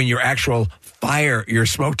your actual your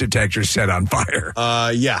smoke detector's set on fire.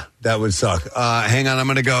 Yeah, that would suck. Hang on, I'm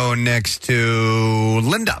going to go next to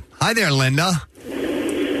Linda. Hi there, Linda. Good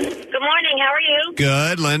morning. How are you?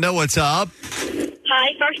 Good, Linda. What's up? Hi,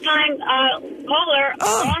 first time caller,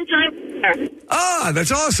 long time.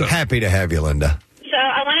 That's awesome. Happy to have you, Linda. So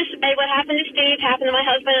I want to say what happened to Steve happened to my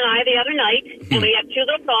husband and I the other night. And we have 2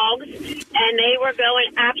 little dogs, and they were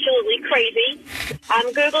going absolutely crazy. I'm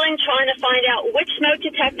Googling, trying to find out which smoke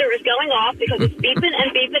detector is going off because it's beeping and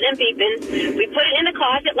beeping and beeping. We put it in the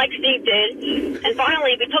closet like Steve did, and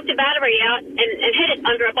finally we took the battery out and hid it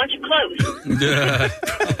under a bunch of clothes.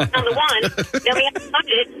 On the one, then we had to plug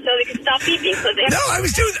it so they could stop beeping.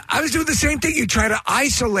 I was doing the same thing. You try to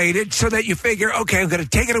isolate it so that you figure, okay, I'm going to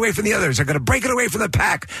take it away from the others. I'm going to break it away from the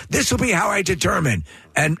pack. This will be how I determine.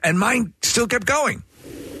 And mine still kept going.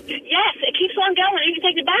 Yes, it keeps on going. You can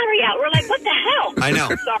take the battery out. We're like, what the hell? I know.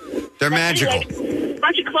 They're magical. Anyway, a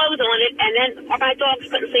bunch of clothes on it, and then my dogs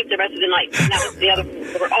couldn't sleep the rest of the night. And that was the other.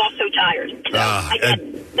 They were all so tired.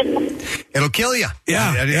 It'll kill you.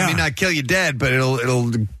 Yeah. I mean, not kill you dead, but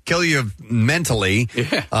it'll kill you mentally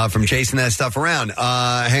from chasing that stuff around.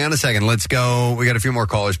 Hang on a second. Let's go. We got a few more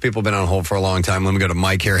callers. People have been on hold for a long time. Let me go to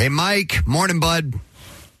Mike here. Hey, Mike. Morning, bud.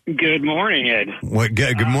 Good morning, Ed.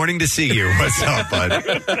 Good morning to see you. What's up, bud?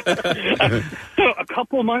 So a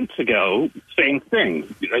couple of months ago, same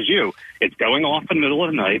thing as you. It's going off in the middle of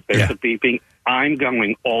the night. There's a beeping. I'm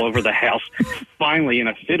going all over the house. Finally, in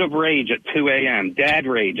a fit of rage at 2 a.m., dad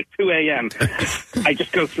rage at 2 a.m., I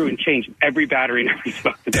just go through and change every battery in every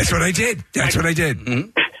smoke detector. That's what I did. Mm-hmm.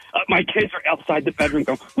 My kids are outside the bedroom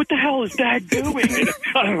going, what the hell is Dad doing? And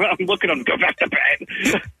I'm looking at them, go back to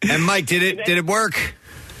bed. And Mike, did it work?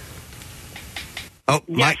 Oh,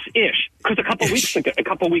 yes-ish. Because a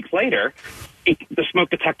couple weeks later, the smoke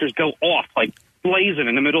detectors go off, like blazing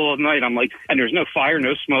in the middle of the night. I'm like, and there's no fire,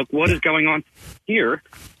 no smoke. What is going on here?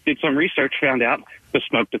 Did some research, found out the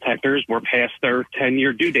smoke detectors were past their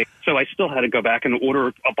 10-year due date. So I still had to go back and order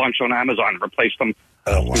a bunch on Amazon and replace them.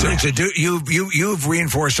 Oh, wow. So you've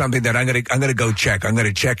reinforced something that I'm gonna go check. I'm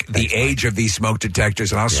gonna check the age of these smoke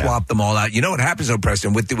detectors, and I'll swap them all out. You know what happens though,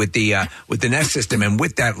 Preston, with the Nest system and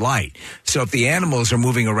with that light. So if the animals are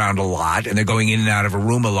moving around a lot and they're going in and out of a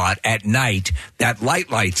room a lot at night, that light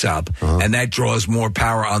lights up and that draws more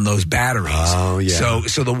power on those batteries. Oh yeah.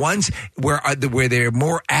 So the ones where they're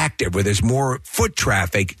more active, where there's more foot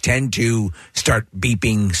traffic, tend to start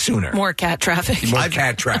beeping sooner. More cat traffic.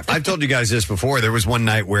 Cat traffic. I've told you guys this before. There was one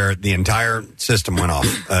night where the entire system went off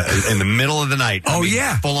in the middle of the night.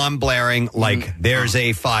 Full on blaring like there's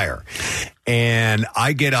a fire. And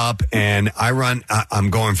I get up and I run. I'm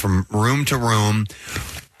going from room to room.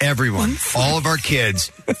 Everyone, all of our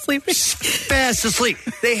kids, sleeping fast asleep.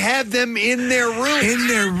 They have them in their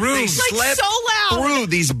room. They slept so loud through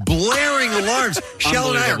these blaring alarms. Shell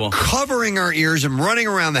and I are covering our ears and running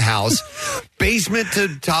around the house, basement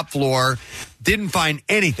to top floor. Didn't find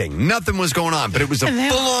anything. Nothing was going on, but it was a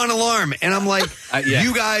full-on alarm. And I'm like,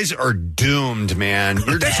 you guys are doomed, man.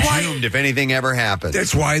 You're doomed if anything ever happens.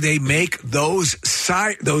 That's why they make those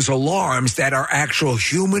alarms that are actual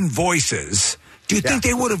human voices. Do you think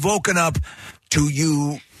they would have woken up to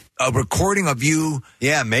you, a recording of you?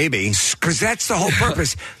 Yeah, maybe. Because that's the whole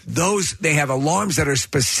purpose. They have alarms that are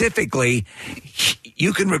specifically,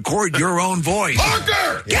 you can record your own voice.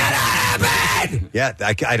 Parker! Get out of bed! Yeah,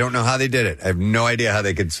 I don't know how they did it. I have no idea how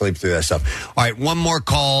they could sleep through that stuff. All right, one more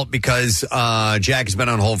call because Jack has been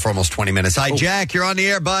on hold for almost 20 minutes. Hi, Jack. You're on the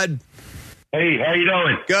air, bud. Hey, how you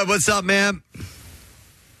doing? Good. What's up, man?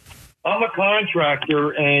 I'm a contractor,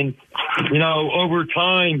 and, over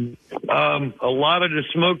time, a lot of the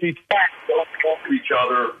smoke detectors don't talk to each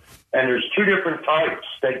other, and there's two different types.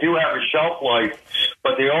 They do have a shelf life,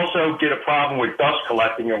 but they also get a problem with dust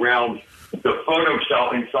collecting around the photo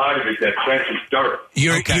cell inside of it that senses dirt.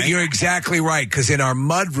 You're exactly right, because in our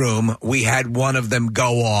mud room, we had one of them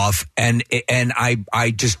go off, and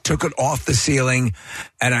I just took it off the ceiling,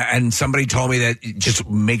 and somebody told me that just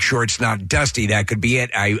make sure it's not dusty. That could be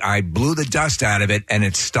it. I blew the dust out of it, and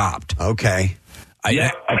it stopped. Okay.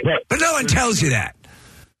 But no one tells you that.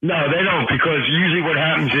 No, they don't, because usually what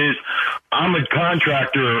happens is I'm a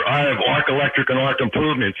contractor. I have Arc Electric and Arc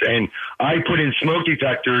Improvements, and I put in smoke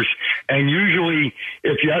detectors, and usually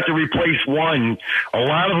if you have to replace one, a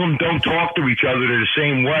lot of them don't talk to each other the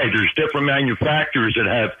same way. There's different manufacturers that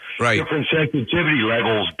have different sensitivity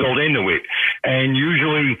levels built into it, and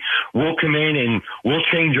usually we'll come in and we'll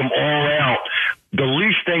change them all out. The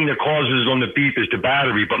least thing that causes them to beep is the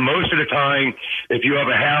battery, but most of the time, if you have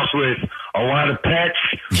a house with a lot of pets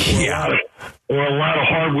or a lot of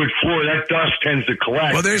hardwood floor, that dust tends to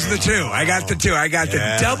collect. Well, there's the two. I got the two. I got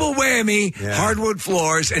the double whammy, hardwood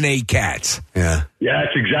floors, and 8 cats. Yeah. Yeah,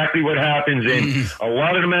 that's exactly what happens. And a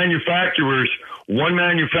lot of the manufacturers, one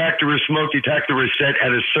manufacturer's smoke detector is set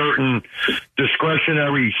at a certain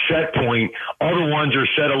discretionary set point. Other ones are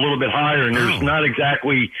set a little bit higher, and there's not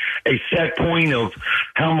exactly a set point of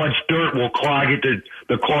how much dirt will clog it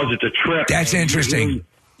to cause it to trip. That's interesting.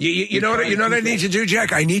 You know what I need to do,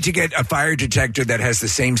 Jack? I need to get a fire detector that has the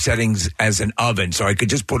same settings as an oven, so I could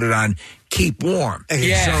just put it on keep warm.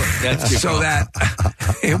 Yeah, so that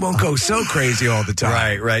it won't go so crazy all the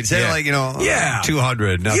time. Right. Say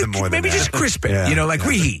 200, nothing more than maybe that. just crisp it,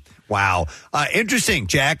 reheat. Wow. Interesting,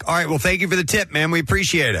 Jack. All right, well, thank you for the tip, man. We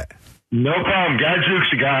appreciate it. No problem. Gadzooks,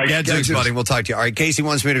 you guys. Gadzooks, buddy. We'll talk to you. All right, Casey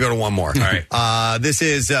wants me to go to one more. All right. This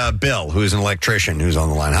is Bill, who's an electrician, who's on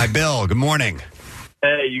the line. Hi, Bill. Good morning.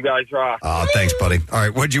 Hey, you guys rock. Oh, thanks, buddy. All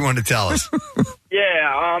right, what do you want to tell us?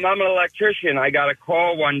 I'm an electrician. I got a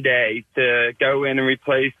call one day to go in and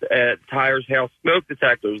replace at Tyre's house smoke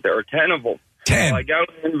detectors. There are 10 of them. 10. So I go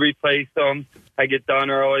in and replace them. I get done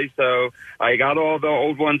early, so I got all the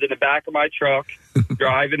old ones in the back of my truck,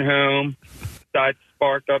 driving home. I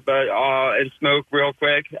sparked up and smoke real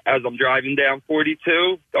quick as I'm driving down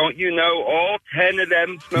 42. Don't you know all 10 of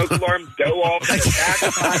them smoke alarms go off in the back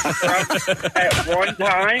of my truck at one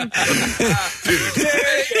time?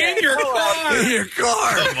 In your car. In your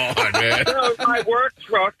car. Come on, man. So my work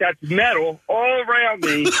truck that's metal all around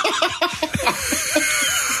me.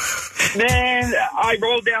 Man, I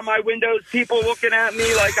rolled down my windows, people looking at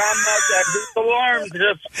me like I'm nuts. This alarm's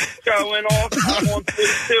just going off. I'm on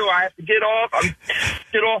 42. I have to get off.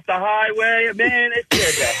 Get off the highway. Man, it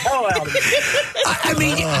scared the hell out of me. I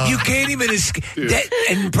mean, you can't even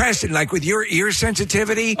and Preston, like with your ear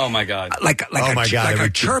sensitivity. Oh, my God. Like a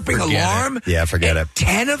chirping alarm. Yeah, forget it.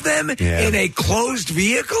 10 of them in a closed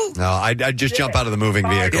vehicle? No, I'd just jump out of the moving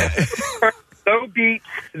vehicle. So beat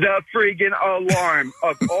the friggin' alarm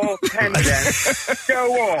of all 10 of them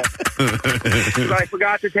go off. Because I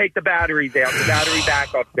forgot to take the batteries out, the battery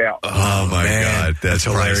backup out. Oh, my God. That's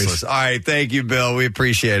hilarious. Priceless. All right. Thank you, Bill. We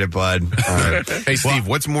appreciate it, bud. All right. Hey, Steve,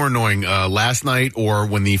 what's more annoying, last night or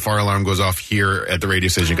when the fire alarm goes off here at the radio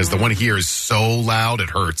station? Because the one here is so loud,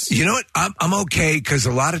 it hurts. You know what? I'm okay because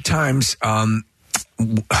a lot of times, well,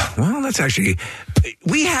 that's actually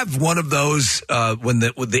we have one of those when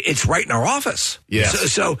it's right in our office. Yeah.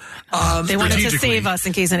 So they wanted to save us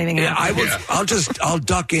in case anything happens. I'll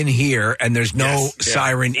duck in here, and there's no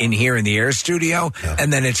siren in here in the air studio,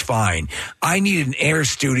 and then it's fine. I need an air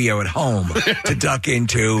studio at home to duck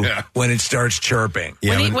into when it starts chirping.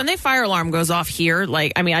 When the fire alarm goes off here,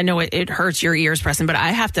 I know it hurts your ears, Preston, but I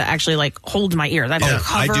have to actually hold my ears. I have to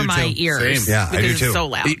cover my ears. Yeah, I do because too. it's so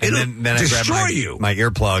loud. And then I grab my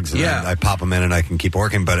earplugs and I pop them in and I can keep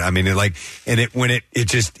working. But when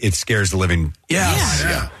it scares the living.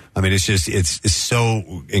 Yeah. I mean, it's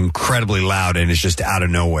so incredibly loud and it's just out of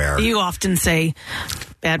nowhere. You often say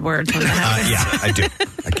bad words when that happens. Yeah, I do.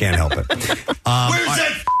 I can't help it. Where's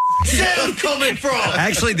that sound coming from?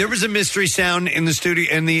 Actually, there was a mystery sound in the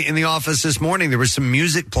studio in the office this morning. There was some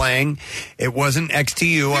music playing. It wasn't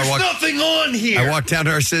XTU. There's nothing on here. I walked down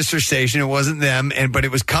to our sister station. It wasn't them, but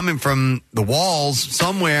it was coming from the walls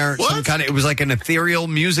somewhere. What? It was like an ethereal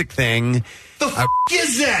music thing. The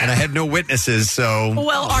is that? And I had no witnesses, so.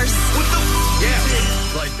 Well,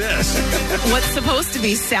 like this. What's supposed to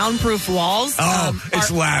be soundproof walls?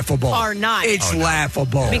 It's laughable. Are not. It's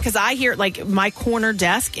laughable because I hear my corner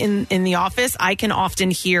desk in the office. I can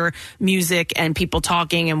often hear music and people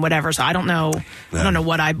talking and whatever. So I don't know. I don't know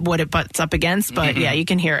what it butts up against, but yeah, you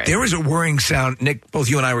can hear it. There was a whirring sound. Nick, both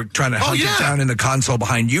you and I were trying to hunt it down in the console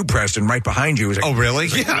behind you, Preston, right behind you. It was like, oh, really?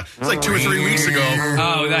 Yeah, it's like 2 or 3 weeks ago.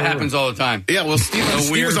 Oh, that happens all the time. Yeah, well, Steve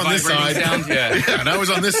was on this side. Sound? Yeah, and I was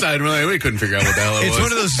on this side. And we couldn't figure out what the hell it was. It's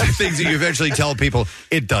one of those things that you eventually tell people,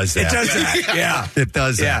 it does that. It does that, yeah. It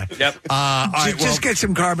does that. Yep. All right, just get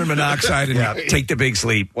some carbon monoxide and take the big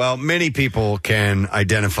sleep. Well, many people can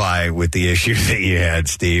identify with the issue that you had,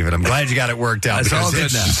 Steve, and I'm glad you got it worked out. That's all good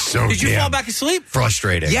it's now. So Did you damn fall back asleep?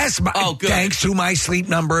 frustrating. Yes, good. Thanks to my sleep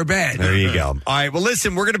number bed. There you go. All right, well,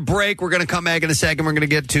 listen, we're going to break. We're going to come back in a second. We're going to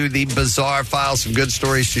get to the bizarre file, some good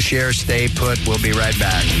stories to share. Stay put. We'll be right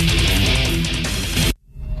back.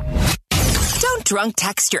 Don't drunk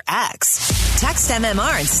text your ex. Text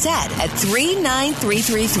MMR instead at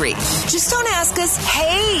 39333. Just don't ask us,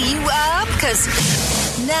 hey, you up? Because,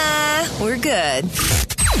 nah, we're good.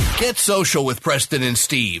 Get social with Preston and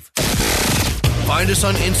Steve. Find us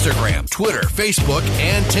on Instagram, Twitter, Facebook,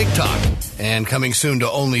 and TikTok. And coming soon to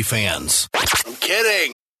OnlyFans. I'm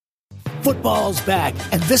kidding. Football's back,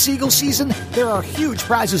 and this Eagles season, there are huge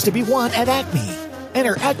prizes to be won at Acme.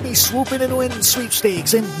 Enter Acme Swoop In and Win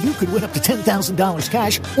sweepstakes, and you could win up to $10,000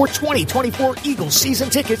 cash or 2024 Eagles season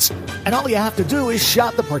tickets. And all you have to do is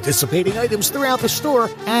shop the participating items throughout the store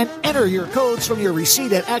and enter your codes from your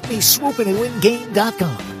receipt at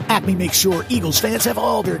acmeswoopinandwingame.com. Acme makes sure Eagles fans have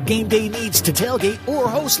all their game day needs to tailgate or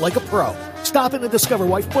host like a pro. Stop in and discover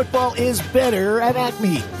why football is better at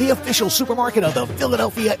Acme, the official supermarket of the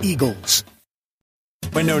Philadelphia Eagles.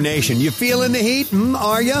 Window Nation, you feeling the heat?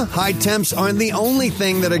 Are you? High temps aren't the only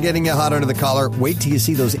thing that are getting you hot under the collar. Wait till you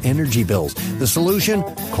see those energy bills. The solution?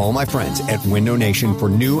 Call my friends at Window Nation for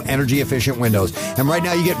new energy-efficient windows. And right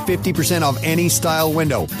now you get 50% off any style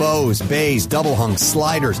window. Bows, bays, double hung,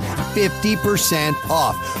 sliders. 50%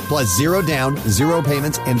 off. Plus 0 down, 0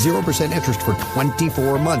 payments, and 0% interest for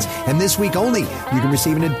 24 months. And this week only, you can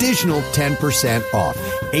receive an additional 10% off.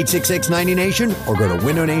 866-90-NATION or go to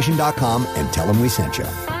windownation.com and tell them we sent you.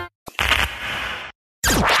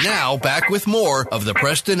 Now, back with more of the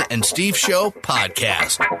Preston and Steve Show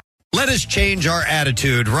podcast. Let us change our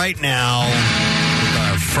attitude right now with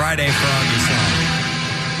our Friday Froggy song.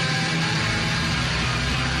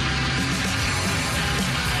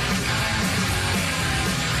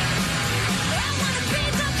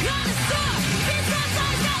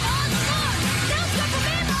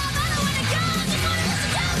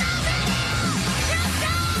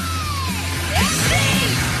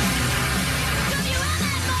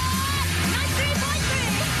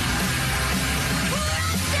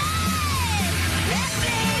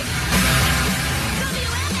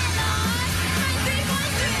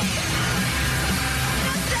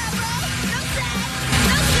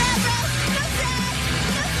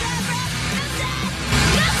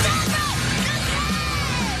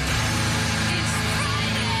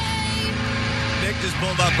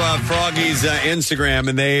 Froggy's Instagram,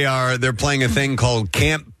 and they're playing a thing called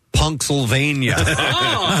Camp Punksylvania.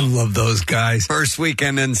 I love those guys. First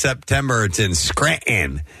weekend in September, it's in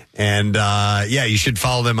Scranton, and you should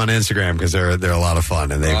follow them on Instagram because they're a lot of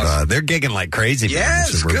fun, and they're gigging like crazy.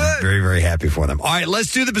 Yes, so we're good. Very, very happy for them. All right,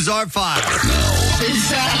 let's do the bizarre file.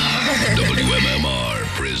 WMMR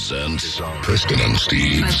presents Preston and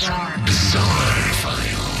Steve's Bizarre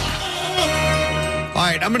File. All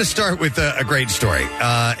right, I'm going to start with a great story.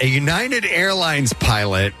 A United Airlines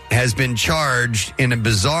pilot has been charged in a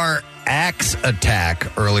bizarre axe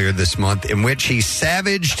attack earlier this month in which he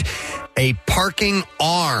savaged a parking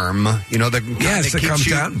arm, you know, the that comes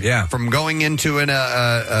down from going into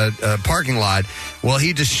a parking lot. Well,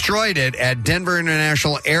 he destroyed it at Denver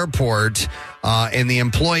International Airport in the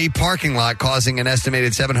employee parking lot, causing an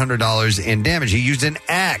estimated $700 in damage. He used an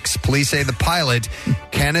axe. Police say the pilot,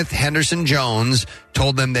 Kenneth Henderson Jones,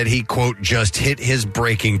 told them that he, quote, just hit his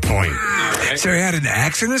breaking point. So he had an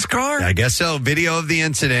axe in his car? I guess so. Video of the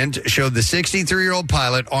incident showed the 63-year-old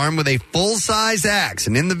pilot armed with a full-size axe.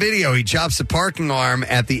 And in the video, he chops the parking arm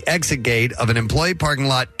at the exit gate of an employee parking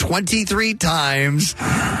lot 23 times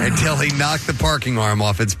until he knocked the parking arm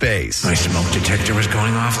off its base. My smoke detector was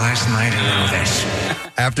going off last night. I know this.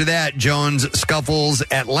 After that, Jones scuffles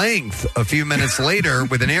at length a few minutes later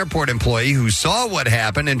with an airport employee who saw what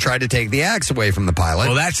happened and tried to take the axe away from the pilot.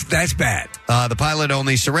 Well, that's bad. The pilot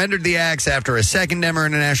only surrendered the axe after a second Denver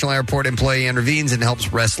International Airport employee intervenes and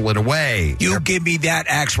helps wrestle it away. You give me that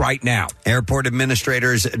axe right now. Airport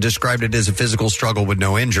administrators described it as a physical struggle with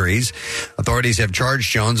no injuries. Authorities have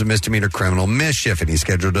charged Jones with misdemeanor criminal mischief, and he's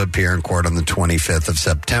scheduled to appear in court on the 25th of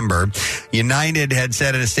September. United had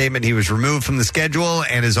said in a statement he was removed from the schedule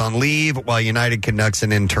and is on leave while United conducts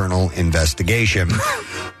an internal investigation.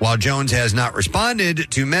 While Jones has not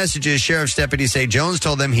responded to messages, sheriff's deputies say Jones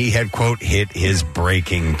told them he had, quote, hit his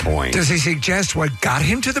breaking point. Does he suggest what got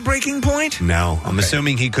him to the breaking point? No. I'm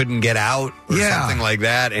assuming he couldn't get out or something like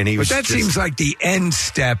that. And he was that seems like the end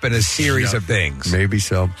step in a series of things. Maybe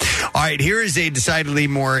so. All right, here is a decidedly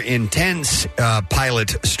more intense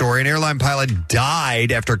pilot story. An airline pilot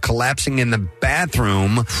died after collapsing in the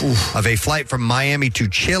bathroom of a flight from Miami to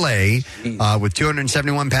Chile with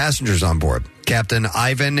 271 passengers on board. Captain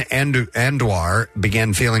Ivan Anduar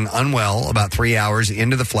began feeling unwell about 3 hours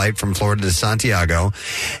into the flight from Florida to Santiago.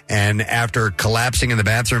 And after collapsing in the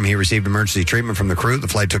bathroom, he received emergency treatment from the crew. The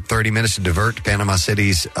flight took 30 minutes to divert to Panama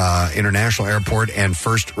City's International Airport, and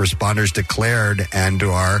first responders declared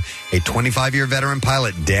Anduar, a 25-year veteran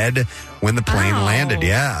pilot, dead when the plane landed.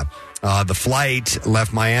 Yeah. The flight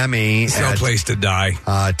left Miami no place to die.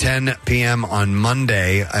 10 p.m. on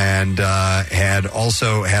Monday, and had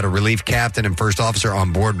also had a relief captain and first officer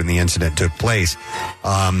on board when the incident took place.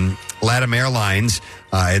 LATAM Airlines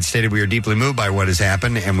had stated, "We are deeply moved by what has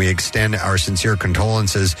happened, and we extend our sincere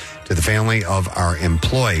condolences to the family of our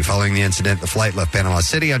employee." Following the incident, the flight left Panama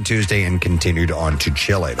City on Tuesday and continued on to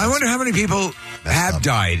Chile. I wonder how many people have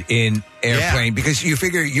died in airplane, because you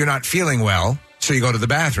figure you're not feeling well. So you go to the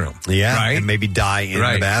bathroom. Yeah, right? And maybe die in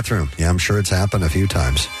the bathroom. Yeah, I'm sure it's happened a few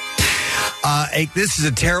times. This is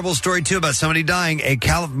a terrible story, too, about somebody dying.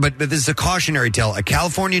 But this is a cautionary tale. A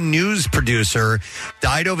California news producer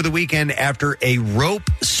died over the weekend after a rope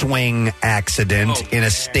swing accident in a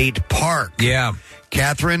state park. Yeah.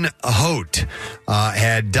 Catherine Hote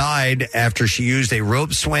had died after she used a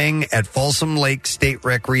rope swing at Folsom Lake State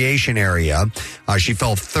Recreation Area. She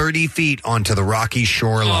fell 30 feet onto the rocky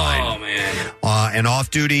shoreline. Oh, man. An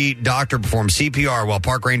off-duty doctor performed CPR while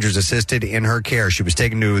park rangers assisted in her care. She was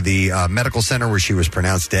taken to the medical center where she was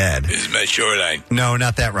pronounced dead. This is my shoreline. No,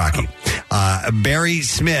 not that rocky. Barry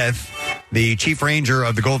Smith, the chief ranger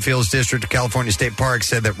of the Goldfields District of California State Park,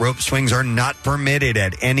 said that rope swings are not permitted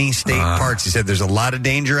at any state parks. He said there's a lot of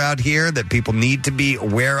danger out here that people need to be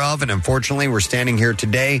aware of, and unfortunately, we're standing here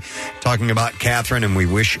today talking about Catherine, and we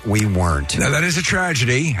wish we weren't. Now, that is a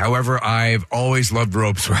tragedy. However, I've always loved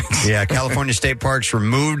rope swings. Yeah, California State Parks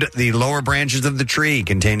removed the lower branches of the tree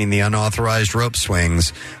containing the unauthorized rope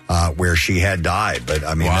swings where she had died. But,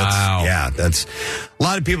 I mean, that's a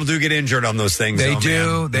lot of people do get injured on those things. They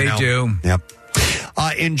do. Yep.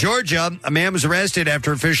 In Georgia, a man was arrested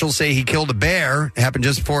after officials say he killed a bear. It happened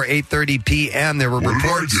just before 8:30 p.m. There were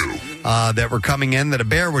reports that were coming in that a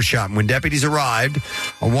bear was shot. And when deputies arrived,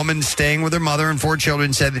 a woman staying with her mother and 4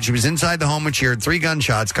 children said that she was inside the home when she heard 3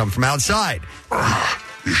 gunshots come from outside.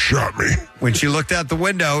 You shot me. When she looked out the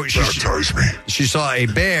window, she saw a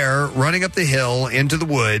bear running up the hill into the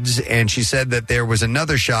woods, and she said that there was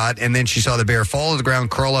another shot, and then she saw the bear fall to the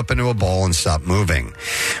ground, curl up into a ball, and stop moving.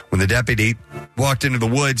 When the deputy walked into the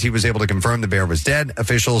woods, he was able to confirm the bear was dead.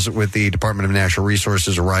 Officials with the Department of Natural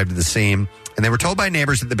Resources arrived at the scene, and they were told by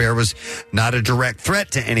neighbors that the bear was not a direct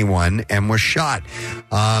threat to anyone and was shot.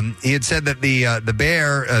 He had said that the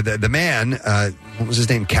bear, the man, what was his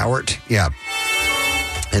name, Cowart? Yeah.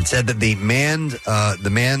 It said that the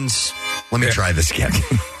man's, let me try this again.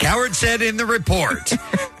 Coward said in the report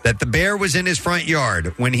that the bear was in his front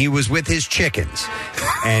yard when he was with his chickens,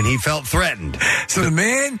 and he felt threatened. So the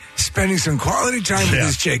man spending some quality time with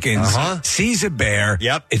his chickens sees a bear.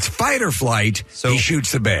 Yep. It's fight or flight. So he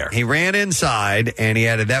shoots the bear. He ran inside, and he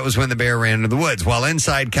added that was when the bear ran into the woods. While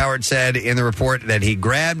inside, Coward said in the report that he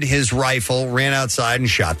grabbed his rifle, ran outside, and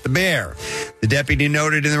shot the bear. The deputy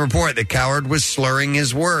noted in the report that Coward was slurring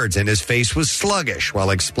his words, and his face was sluggish while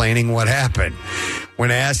explaining what happened. When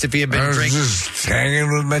asked if he had been drinking, just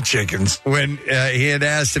hanging with my chickens. When he had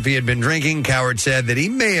asked if he had been drinking, Coward said that he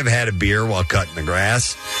may have had a beer while cutting the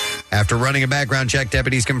grass. After running a background check,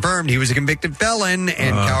 deputies confirmed he was a convicted felon,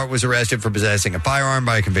 and Coward was arrested for possessing a firearm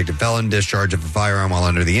by a convicted felon, discharge of a firearm while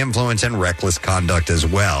under the influence, and reckless conduct as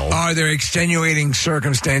well. Are there extenuating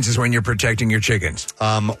circumstances when you're protecting your chickens?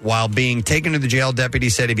 While being taken to the jail,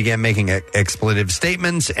 deputies said he began making expletive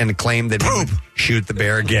statements and claimed that he would shoot the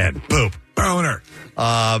bear again. Poop. Boner.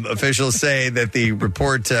 Officials say that in the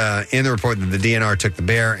report that the DNR took the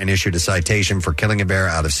bear and issued a citation for killing a bear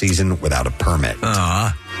out of season without a permit.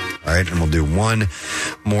 All right, and we'll do one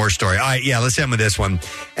more story. All right, let's end with this one.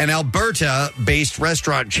 An Alberta-based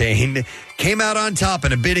restaurant chain came out on top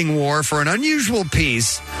in a bidding war for an unusual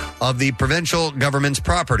piece of the provincial government's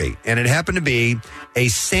property, and it happened to be a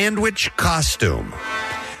sandwich costume.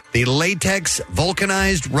 The latex,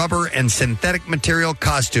 vulcanized rubber, and synthetic material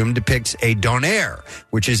costume depicts a donair,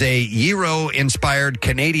 which is a gyro-inspired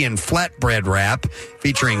Canadian flatbread wrap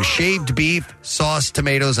featuring shaved beef, sauce,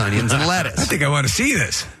 tomatoes, onions, and lettuce. I think I want to see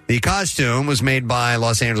this. The costume was made by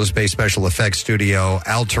Los Angeles-based special effects studio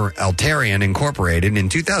Altarian Incorporated in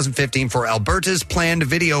 2015 for Alberta's planned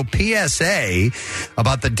video PSA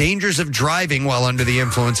about the dangers of driving while under the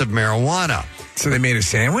influence of marijuana. So they made a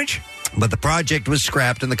sandwich? But the project was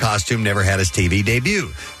scrapped and the costume never had its TV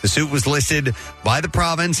debut. The suit was listed by the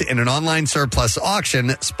province in an online surplus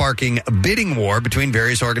auction, sparking a bidding war between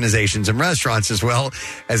various organizations and restaurants, as well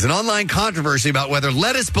as an online controversy about whether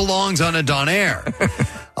lettuce belongs on a donair.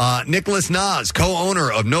 Nicholas Nas,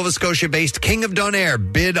 co-owner of Nova Scotia-based King of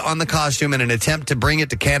Donair, bid on the costume in an attempt to bring it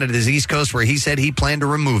to Canada's East Coast, where he said he planned to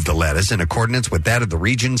remove the lettuce in accordance with that of the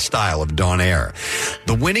region's style of donair.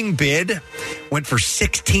 The winning bid went for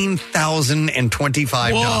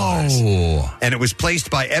 $16,025. Whoa. And it was placed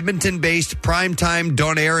by Edmonton-based Primetime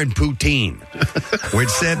Donair and Poutine, which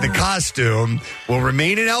said the costume will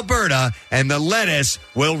remain in Alberta and the lettuce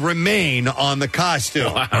will remain on the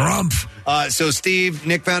costume. Rumpf. So, Steve,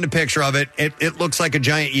 Nick found a picture of it. It looks like a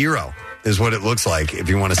giant gyro, is what it looks like, if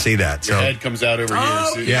you want to see that. Your head comes out over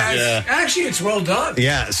here. Yeah. Actually, it's well done.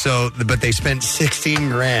 Yeah, but they spent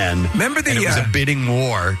 $16,000. Remember and it was a bidding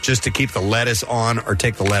war just to keep the lettuce on or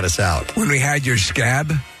take the lettuce out. When we had your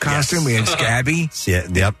scab costume, we had Scabby.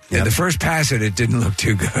 Yep. And the first pass it didn't look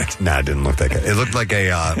too good. No, it didn't look that good. It looked like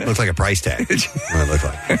a price tag. What it looked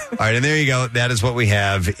like. All right, and there you go. That is what we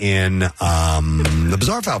have in the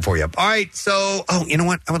Bizarre File for you. All right, so, you know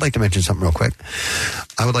what? I would like to mention something real quick.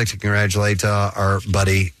 I would like to congratulate our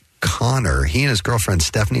buddy Connor. He and his girlfriend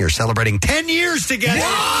Stephanie are celebrating 10 years together.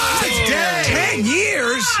 What? Today. 10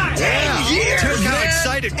 years? 10 years. Look how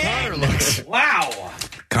excited Connor looks. Wow.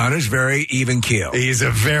 Connor's very even keel. He's a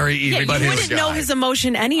very even keel. You wouldn't know his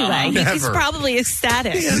emotion anyway. He's probably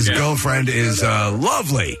ecstatic. His girlfriend is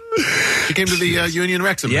lovely. She came to the Union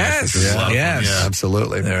Wrexham. Yes. Yes. Yeah,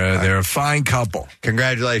 absolutely. They're a fine couple.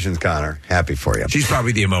 Congratulations, Connor. Happy for you. She's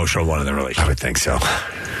probably the emotional one in the relationship. I would think so.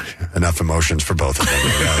 Enough emotions for both of them,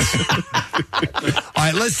 I guess. All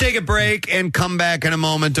right, let's take a break and come back in a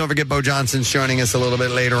moment. Don't forget, Bo Johnson's joining us a little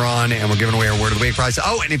bit later on, and we're giving away our Word of the Week prize.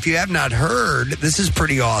 Oh, and if you have not heard, this is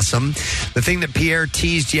pretty awesome. The thing that Pierre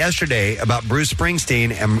teased yesterday about Bruce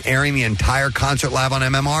Springsteen and airing the entire concert live on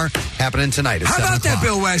MMR happening tonight at 7 about o'clock. that,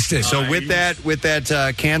 Bill Weston? So with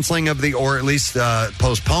that canceling of or at least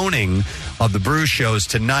postponing of the Bruce shows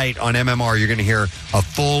tonight on MMR, you're going to hear a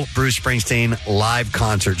full Bruce Springsteen live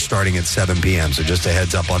concert starting at 7 p.m. So just a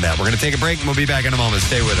heads up on that. We're going to take a break and we'll be back in a moment.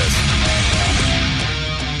 Stay with us.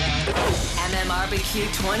 MMRBQ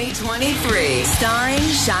 2023, starring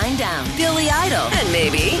Shinedown, Billy Idol, and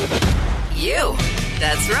maybe you.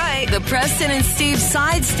 That's right. The Preston and Steve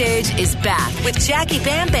Side Stage is back with Jackie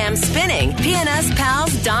Bam Bam spinning, PNS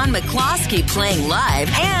pals Don McCloskey playing live,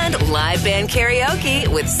 and live band karaoke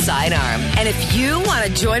with Sidearm. And if you want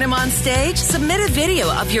to join him on stage, submit a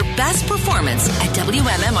video of your best performance at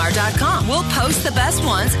WMMR.com. We'll post the best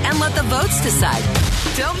ones and let the votes decide.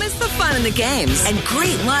 Don't miss the fun in the games and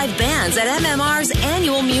great live bands at MMR's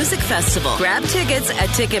annual music festival. Grab tickets at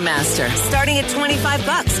Ticketmaster, starting at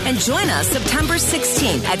 $25, and join us September 16th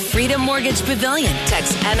 16 at Freedom Mortgage Pavilion.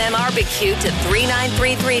 Text MMRBQ to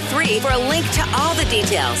 39333 for a link to all the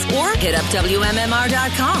details or hit up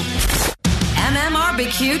WMMR.com.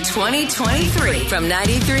 MMRBQ 2023 from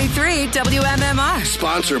 93.3 WMMR.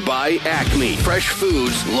 Sponsored by Acme. Fresh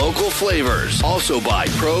foods, local flavors. Also by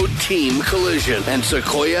Pro Team Collision and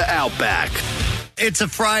Sequoia Outback. It's a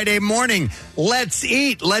Friday morning. Let's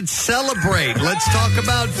eat. Let's celebrate. Let's talk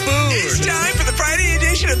about food. It's time for the Friday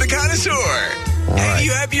edition of The Connoisseur. Hey,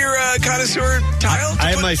 you have your connoisseur tile?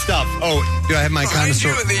 I have my stuff. Oh, do I have my connoisseur?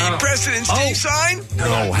 You the Preston and Steve sign?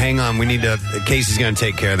 No, hang on. We need to. Casey's going to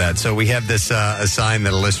take care of that. So we have this a sign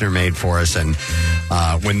that a listener made for us, and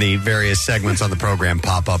when the various segments on the program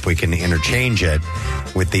pop up, we can interchange it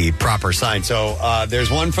with the proper sign. So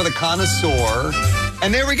there's one for the connoisseur,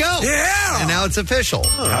 and there we go. Yeah, and now it's official.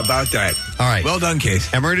 How about that? All right, well done,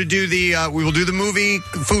 Case. And we're going to do we will do the movie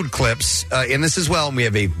food clips in this as well, and we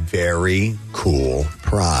have a very cool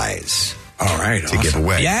prize. All right, to give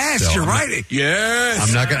away. Yes, So you're right.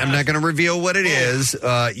 Yes, I'm not going to reveal what it is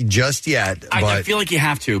just yet. I feel like you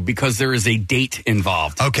have to because there is a date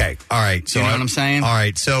involved. Okay, all right. So you know what I'm saying? All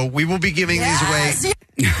right, so we will be giving these away.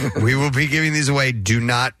 We will be giving these away. Do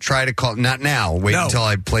not try to call. Not now. Wait until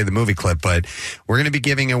I play the movie clip. But we're going to be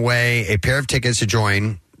giving away a pair of tickets to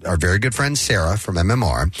join our very good friend Sarah from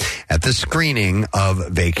MMR at the screening of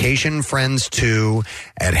Vacation Friends 2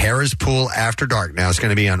 at Harrah's Pool After Dark. Now, it's going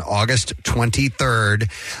to be on August 23rd.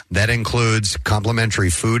 That includes complimentary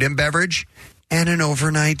food and beverage and an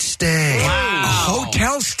overnight stay. Wow. A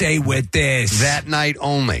hotel stay with this. That night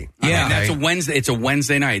only. Yeah. That's a Wednesday. It's a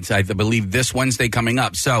Wednesday night. It's, I believe this Wednesday coming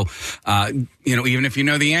up. So, even if you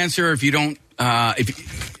know the answer, if you don't,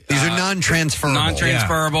 these are non-transferable.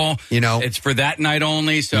 Non-transferable. Yeah. It's for that night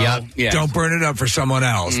only. So yeah. Don't burn it up for someone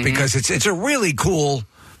else because it's a really cool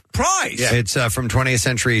prize. Yeah. It's from 20th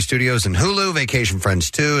Century Studios and Hulu. Vacation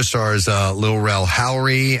Friends 2 stars Lil Rel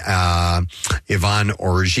Howery, Yvonne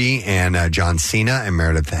Orji, and John Cena, and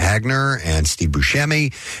Meredith Hagner, and Steve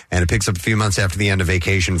Buscemi. And it picks up a few months after the end of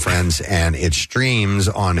Vacation Friends, and it streams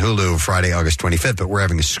on Hulu Friday, August 25th. But we're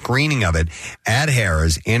having a screening of it at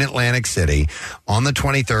Harrah's in Atlantic City on the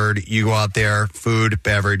 23rd. You go out there, food,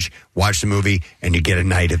 beverage, watch the movie, and you get a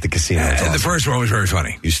night at the casino. The first one was very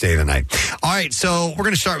funny. You stay the night. All right, so we're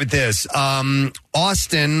going to start with this.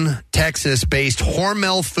 Austin, Texas-based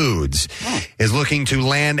Hormel Foods is looking to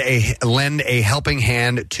lend a helping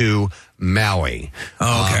hand to Maui.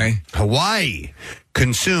 Oh, okay. Hawaii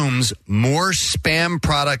consumes more Spam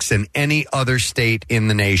products than any other state in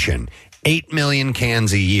the nation. 8 million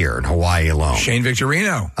cans a year in Hawaii alone. Shane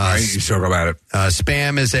Victorino. You talk about it.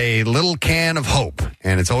 Spam is a little can of hope,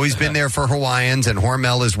 and it's always been there for Hawaiians, and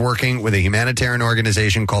Hormel is working with a humanitarian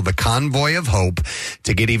organization called the Convoy of Hope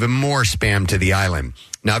to get even more Spam to the island.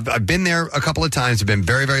 Now, I've been there a couple of times. I've been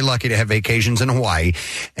very, very lucky to have vacations in Hawaii.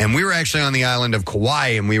 And we were actually on the island of Kauai,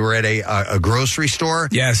 and we were at a grocery store.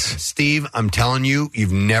 Yes. Steve, I'm telling you,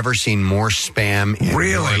 you've never seen more Spam in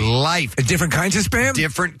your life. Different kinds of Spam?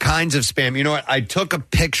 Different kinds of Spam. You know what? I took a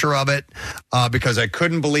picture of it because I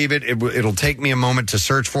couldn't believe it. It'll take me a moment to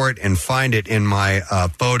search for it and find it in my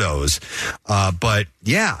photos. But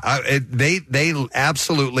yeah, they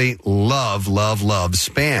absolutely love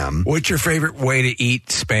Spam. What's your favorite way to eat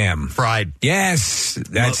Spam? Fried. Yes,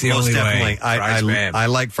 that's the only definitely. way. I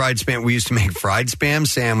like fried Spam. We used to make fried Spam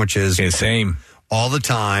sandwiches. Yeah, same. All the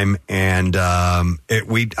time, and I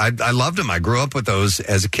loved them. I grew up with those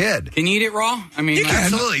as a kid. Can you eat it raw? I mean,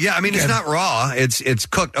 absolutely. Yeah, I mean, it's not raw. It's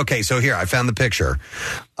cooked. Okay, so here I found the picture.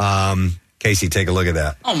 Casey, take a look at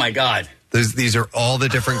that. Oh my God. These are all the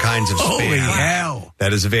different kinds of Spam. Holy hell.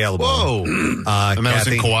 That is available. Whoa. And that was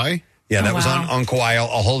in Kauai? Yeah, that was on Kauai. I'll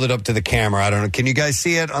hold it up to the camera. I don't know. Can you guys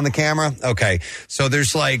see it on the camera? Okay. So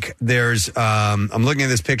there's I'm looking at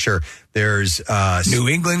this picture. There's New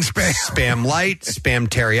England Spam. Spam Light, Spam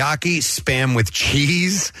Teriyaki, Spam with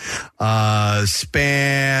cheese,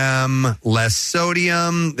 Spam less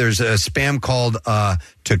sodium. There's a Spam called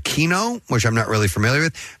Tocino, which I'm not really familiar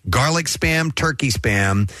with, garlic Spam, turkey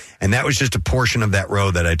Spam, and that was just a portion of that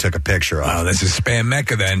row that I took a picture of. Oh, this is Spam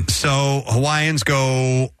Mecca then. So Hawaiians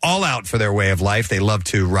go all out for their way of life. They love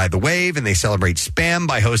to ride the wave, and they celebrate Spam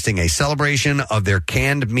by hosting a celebration of their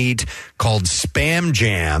canned meat called Spam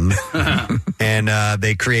Jam And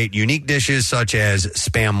they create unique dishes such as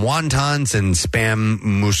spam wontons and spam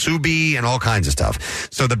musubi and all kinds of stuff.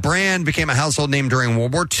 So the brand became a household name during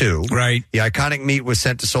World War II. Right. The iconic meat was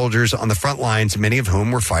sent to soldiers on the front lines, many of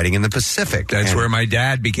whom were fighting in the Pacific. That's where my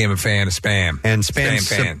dad became a fan of Spam. And Spam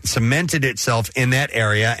fan. cemented itself in that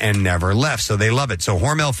area and never left. So they love it. So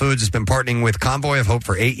Hormel Foods has been partnering with Convoy of Hope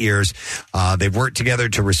for 8 years. They've worked together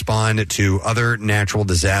to respond to other natural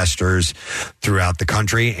disasters throughout the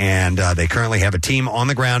country. And they currently have a team on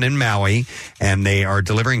the ground in Maui. And they are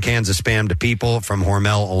delivering cans of Spam to people from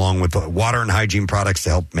Hormel, along with water and hygiene products to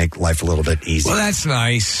help make life a little bit easier. Well, that's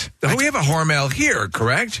nice. We have a Hormel here,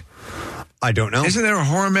 correct? I don't know. Isn't there a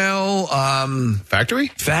Hormel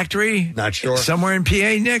factory? Not sure. Somewhere in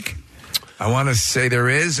PA, Nick? I want to say there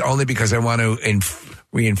is, only because I want to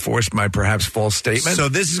reinforce my perhaps false statement. So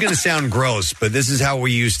this is going to sound gross, but this is how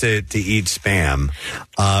we used to eat Spam.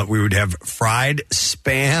 We would have fried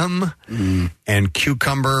Spam and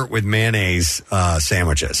cucumber with mayonnaise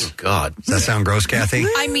sandwiches. Oh, God. Does that sound gross, Kathy?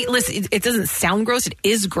 I mean, listen, it doesn't sound gross. It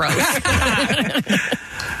is gross.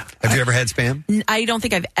 Have you ever had Spam? I don't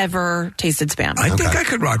think I've ever tasted Spam. I think I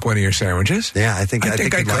could rock one of your sandwiches. Yeah, I think I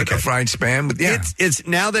you'd could like a it. fried Spam. But yeah, It's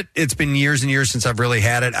now that it's been years and years since I've really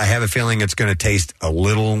had it, I have a feeling it's going to taste a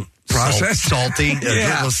little processed, salty, a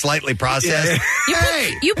little slightly processed.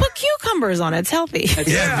 You put cucumbers on it. It's healthy.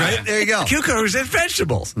 Right? There you go. Cucumbers and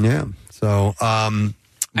vegetables. Yeah. So,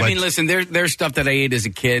 I mean, listen, there's stuff that I ate as a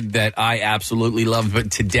kid that I absolutely loved,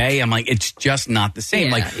 but today I'm like, it's just not the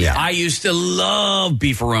same. I used to love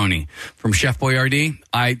beefaroni from Chef Boyardee.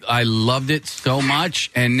 I loved it so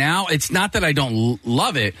much, and now it's not that I don't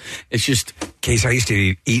love it. It's just... Case, I used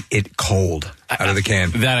to eat it cold out of the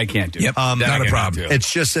can. That I can't do. Yep, not a problem.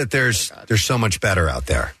 It's just that there's so much better out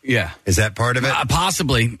there. Yeah. Is that part of it?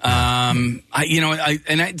 Possibly.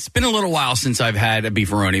 It's been a little while since I've had a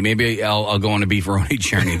beefaroni. Maybe I'll go on a beefaroni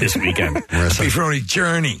journey this weekend. Beefaroni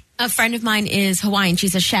journey. A friend of mine is Hawaiian.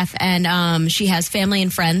 She's a chef, and she has family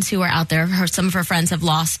and friends who are out there. Some of her friends have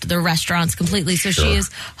lost their restaurants completely, so she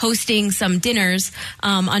is hosting some dinners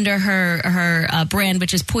under her brand,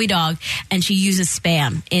 which is Poi Dog, and she uses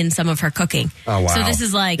Spam in some of her cooking. Oh, wow. So this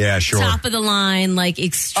is top of the line,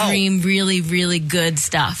 extreme, really, really good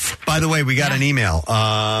stuff. By the way, we got an email.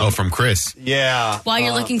 From Chris. Yeah. While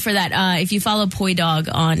you're looking for that, if you follow Poi Dog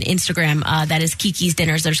on Instagram, that is Kiki's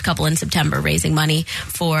Dinners. There's a couple in September raising money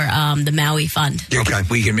for the Maui Fund. Okay.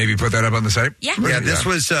 We can maybe put that up on the site? Yeah. Yeah, this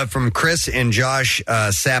was from Chris and Josh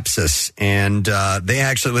Sapsis, and they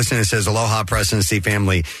actually listened and says, Aloha, Preston and Steve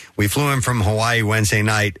family. We flew in from Hawaii Wednesday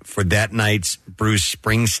night for that night's Bruce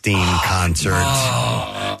Springsteen concert.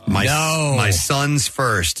 My son's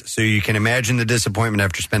first. So you can imagine the disappointment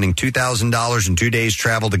after spending $2,000 and 2 days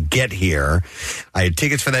travel to get here. I had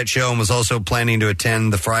tickets for that show and was also planning to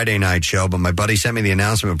attend the Friday night show, but my buddy sent me the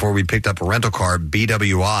announcement before we picked up a rental car,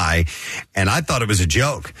 BWI, and I thought it was a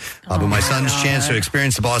joke. But my son's chance to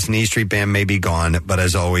experience the Boston E Street Band may be gone, but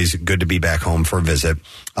as always, good to be back home for a visit.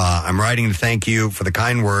 I'm writing to thank you for the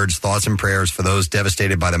kind words, thoughts, and prayers for those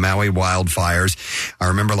devastated by the Maui wildfires. I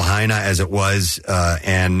remember Lahaina as it was,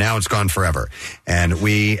 and now it's gone forever. And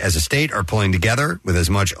we, as a state, are pulling together with as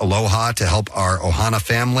much aloha to help our Ohana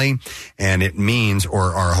family, and it means,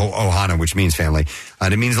 or our Ohana, which means family.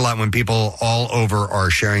 It means a lot when people all over are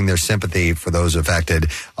sharing their sympathy for those affected.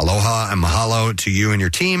 Aloha and mahalo to you and your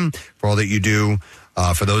team for all that you do.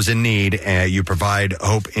 For those in need, you provide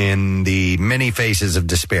hope in the many faces of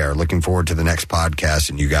despair. Looking forward to the next podcast,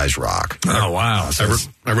 and you guys rock. Oh, wow.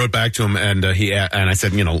 I wrote back to him, and I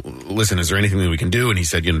said, listen, is there anything that we can do? And he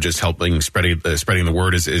said, just helping spreading the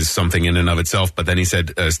word is something in and of itself. But then he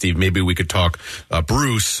said, Steve, maybe we could talk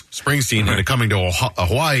Bruce Springsteen into coming to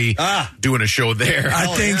Hawaii, doing a show there. I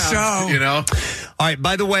think so. All right.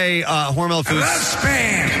 By the way, Hormel Foods. I love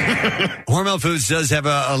Spam. Hormel Foods does have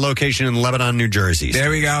a location in Lebanon, New Jersey. There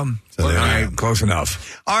we go. So all right, close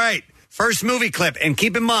enough. All right, first movie clip. And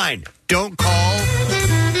keep in mind, don't call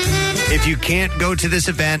if you can't go to this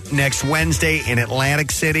event next Wednesday in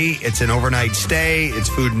Atlantic City. It's an overnight stay. It's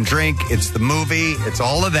food and drink. It's the movie. It's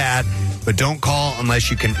all of that. But don't call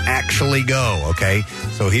unless you can actually go, okay?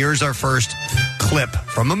 So here's our first clip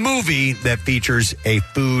from a movie that features a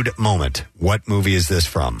food moment. What movie is this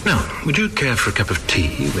from? Now, would you care for a cup of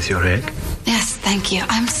tea with your egg? Yes, thank you.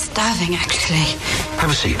 I'm starving, actually.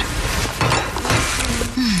 Have a seat.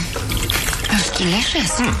 That's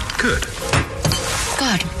delicious. Good.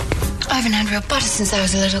 God, I haven't had real butter since I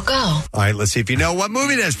was a little girl. All right, let's see if you know what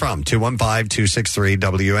movie that's from.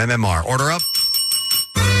 215-263-WMMR. Order up.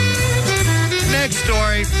 Next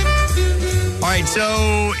story. All right,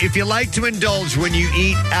 so if you like to indulge when you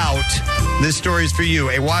eat out, this story is for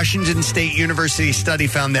you. A Washington State University study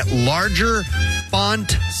found that larger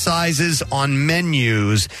font sizes on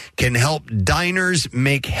menus can help diners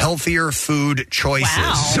make healthier food choices.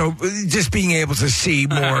 Wow. So just being able to see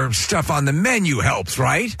more stuff on the menu helps,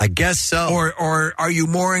 right? I guess so. Or are you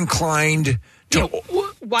more inclined to...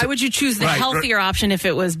 Why would you choose the Right, healthier option if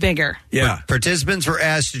it was bigger? Yeah. Participants were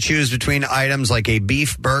asked to choose between items like a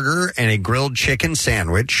beef burger and a grilled chicken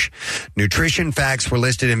sandwich. Nutrition facts were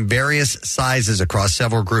listed in various sizes across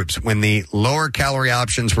several groups. When the lower calorie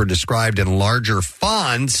options were described in larger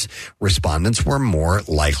fonts, respondents were more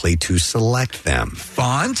likely to select them.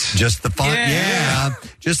 Fonts? Just the font, yeah.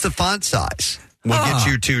 Just the font size will get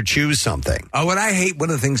you to choose something. One of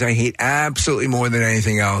the things I hate absolutely more than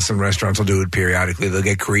anything else, and restaurants will do it periodically, they'll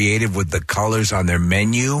get creative with the colors on their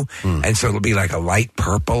menu, and so it'll be like a light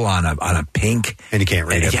purple on a pink. And you can't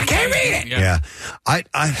read it. You can't read it. Yeah. I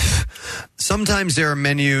sometimes there are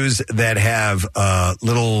menus that have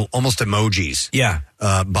little almost emojis. Yeah.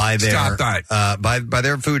 By their Stop that. by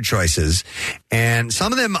their food choices, and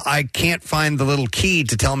some of them I can't find the little key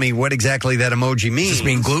to tell me what exactly that emoji means. Does this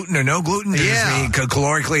mean gluten or no gluten? Does this mean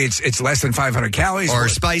calorically it's less than 500 calories? Or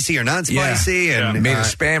spicy or not spicy, and made of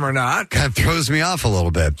spam or not? Kind of throws me off a little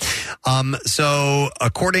bit. So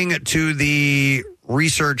according to the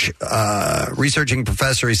researching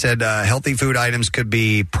professor, he said healthy food items could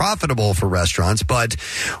be profitable for restaurants, but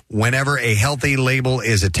whenever a healthy label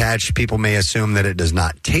is attached, people may assume that it does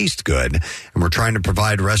not taste good. And we're trying to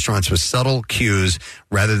provide restaurants with subtle cues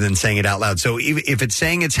rather than saying it out loud. So if it's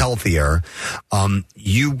saying it's healthier,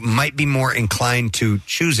 you might be more inclined to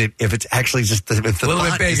choose it if it's actually just if the little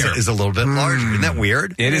bit font bigger. is a little bit larger. Isn't that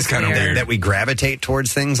weird? It is kind of weird that we gravitate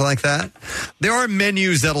towards things like that. There are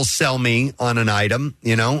menus that'll sell me on an item,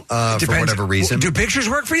 for whatever reason. Do pictures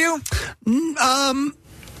work for you? No,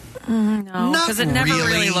 because it never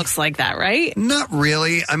really looks like that, right? Not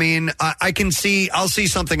really. I mean, I'll see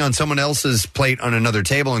something on someone else's plate on another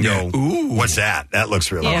table and go, ooh, what's that? That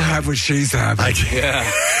looks really I'll good. have what she's having.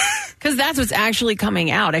 Yeah. Because that's what's actually coming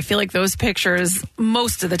out. I feel like those pictures,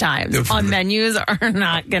 most of the time, on menus are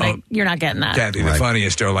not gonna. You're not getting that. Kathy, the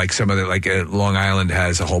funniest are like some of the Long Island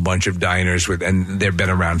has a whole bunch of diners and they've been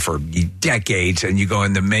around for decades. And you go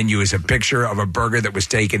in the menu is a picture of a burger that was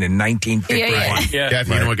taken in 1951.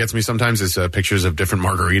 Kathy, you know what gets me sometimes is pictures of different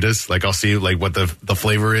margaritas. Like I'll see like what the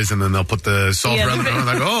flavor is, and then they'll put the salt around it. And I'm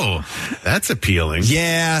like, oh, that's appealing.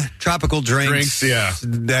 Yeah, tropical drinks. Yeah,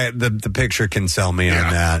 the picture can sell me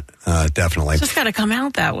on that. Definitely. It's just got to come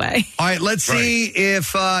out that way. All right, let's see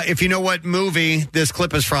if you know what movie this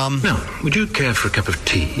clip is from. Now, would you care for a cup of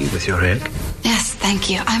tea with your egg? Yes, thank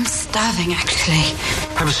you. I'm starving, actually.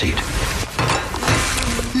 Have a seat.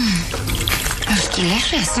 That's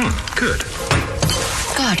delicious. Good.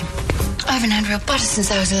 God, I haven't had real butter since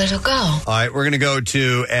I was a little girl. All right, we're going to go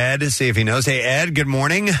to Ed, see if he knows. Hey, Ed, good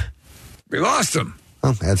morning. We lost him.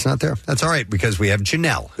 Oh, Ed's not there. That's all right, because we have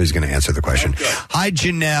Janelle who's going to answer the question. Okay. Hi,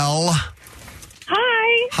 Janelle.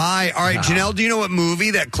 Hi. Hi. All right, Janelle, do you know what movie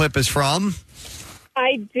that clip is from?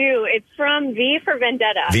 I do. It's from V for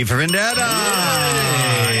Vendetta. V for Vendetta.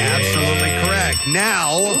 Absolutely correct.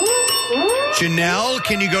 Now, Janelle,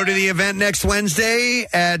 can you go to the event next Wednesday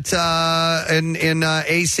at in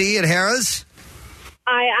AC at Harrah's?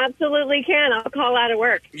 I absolutely can. I'll call out of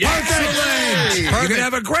work. Excellent. You're going to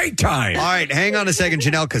have a great time. All right, hang on a second,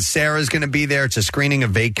 Janelle, because Sarah's going to be there. It's a screening of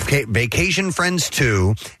Vacation Friends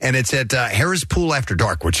 2, and it's at Harrah's Pool After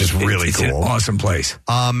Dark, which is really it's cool. An awesome place.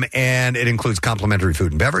 And it includes complimentary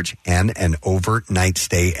food and beverage and an overnight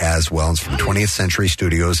stay as well. It's from 20th Century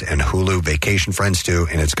Studios and Hulu, Vacation Friends 2,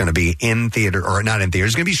 and it's going to be in theater, or not in theater,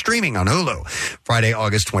 it's going to be streaming on Hulu Friday,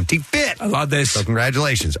 August 25th. I love this. So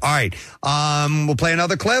congratulations. All right, we'll play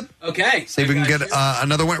another clip. Okay. See if we can get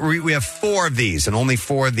another one. We have 4 of these and only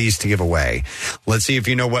 4 of these to give away. Let's see if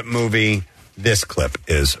you know what movie this clip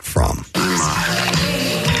is from.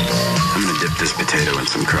 I'm going to dip this potato in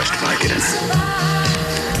some crushed Vicodin.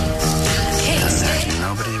 There's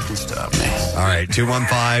nobody who can stop me. All right,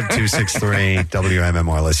 215-263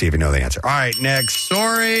 WMMR. Let's see if you know the answer. All right, next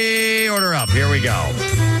story. Order up. Here we go.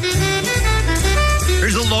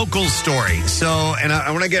 Here's a local story. So, and I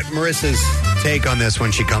want to get Marissa's take on this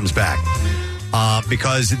when she comes back.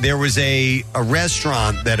 Because there was a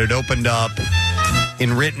restaurant that had opened up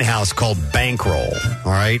in Rittenhouse called Bankroll.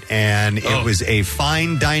 All right. And it was a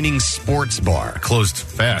fine dining sports bar. Closed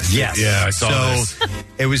fast. Yes. Yeah, I saw this.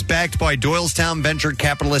 It was backed by Doylestown venture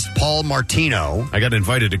capitalist Paul Martino. I got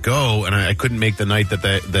invited to go, and I couldn't make the night that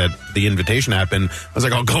the invitation happened. I was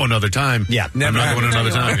like, I'll go another time. Yeah. I'm not going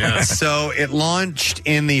another time. Yeah. So it launched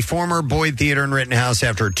in the former Boyd Theater in Rittenhouse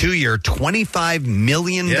after a 2-year, $25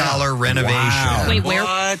 million renovation. Wow.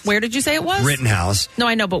 Wait, where did you say it was? Rittenhouse. No,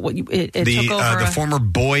 I know, but it took over the former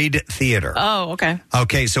Boyd Theater. Oh, okay.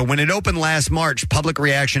 Okay, so when it opened last March, public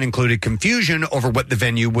reaction included confusion over what the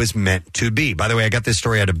venue was meant to be. By the way, I got this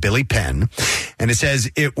story out of Billy Penn, and it says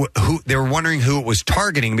they were wondering who it was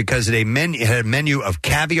targeting because it had a menu of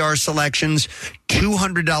caviar selections,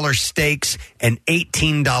 $200 steaks, and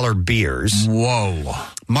 $18 beers. Whoa.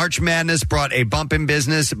 March Madness brought a bump in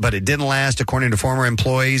business, but it didn't last, according to former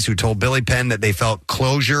employees who told Billy Penn that they felt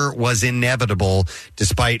closure was inevitable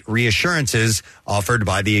despite reassurances offered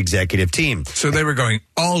by the executive team. So they were going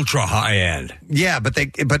ultra high end. Yeah, but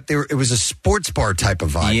it was a sports bar type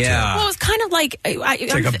of vibe. Yeah. Well, it was kind of like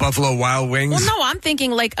It's like a Buffalo Wild Wings. Well, no, I'm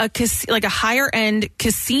thinking like a higher end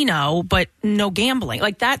casino, but no gambling,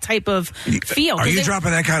 like that type of feel. Are you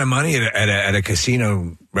dropping that kind of money at a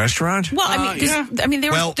casino restaurant? Well, I mean,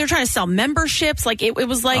 they're trying to sell memberships. Like it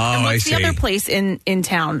was like what's the other place in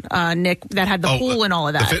town, Nick, that had the pool and all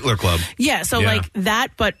of that? The Fittler Club. Yeah, so like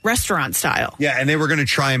that, but restaurant style. Yeah, and they were going to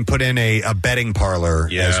try and put in a betting parlor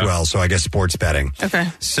as well. So I guess sports betting. Okay.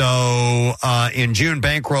 So in June,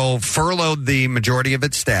 Bankroll furloughed the majority of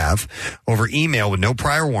its staff over email with no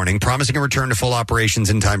prior warning, promising a return to full operations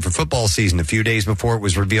in time for football season. A few days before it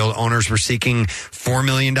was revealed, owners were seeking $4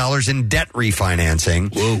 million in debt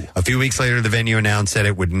refinancing. Whoa. A few weeks later, the venue announced that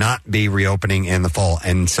it would not be reopening in the fall.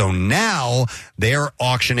 And so now they're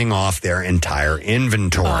auctioning off their entire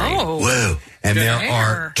inventory. Oh. Whoa. And there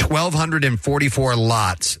are 1,244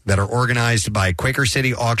 lots that are organized by Quaker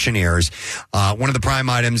City auctioneers. One of the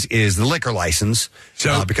prime items is the liquor license,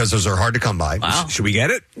 because those are hard to come by. Wow. Should we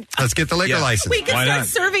get it? Let's get the liquor license. We can start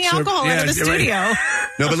serving alcohol out of the studio. Right.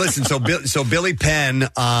 No, but listen, so Billy Penn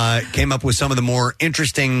came up with some of the more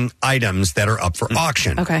interesting items that are up for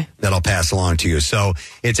auction. Okay. That I'll pass along to you. So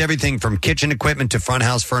it's everything from kitchen equipment to front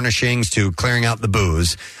house furnishings to clearing out the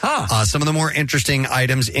booze. Some of the more interesting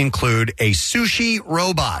items include a sushi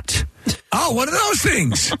robot. Oh, what are those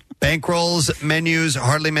things? Bankroll's menus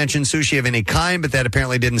hardly mention sushi of any kind, but that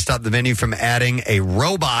apparently didn't stop the venue from adding a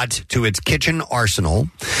robot to its kitchen arsenal.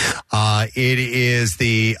 It is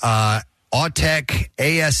the Autech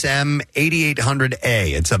ASM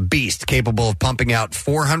 8800A. It's a beast capable of pumping out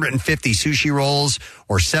 450 sushi rolls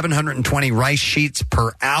or 720 rice sheets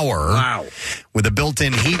per hour. Wow. With a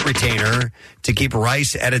built-in heat retainer to keep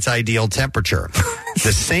rice at its ideal temperature.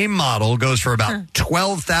 The same model goes for about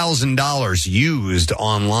 $12,000 used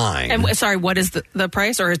online. And sorry, what is the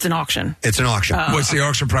price, or it's an auction? It's an auction. What's the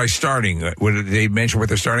auction price starting? Did they mention what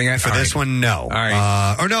they're starting at? For this one, no. All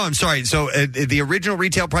right. I'm sorry. So the original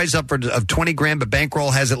retail price up of $20,000, but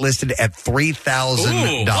Bankroll has it listed at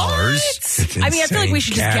 $3,000. I mean, I feel like we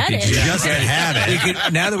should just get it. Just to have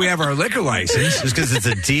it. Now that we have our liquor license. Just because it's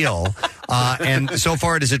a deal. And so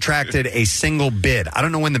far it has attracted a single bid. I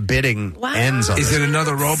don't know when the bidding ends on Is this. it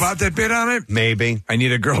another robot that bid on it? Maybe. I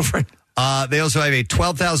need a girlfriend. They also have a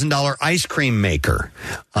 $12,000 ice cream maker.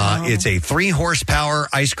 It's a 3-horsepower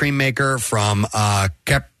ice cream maker from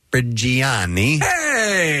Caprigiani.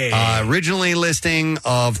 Hey! Originally listing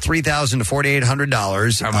of $3,000 to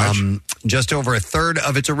 $4,800. How much? Just over a third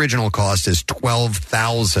of its original cost is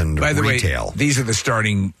 $12,000 By the retail. way, these are the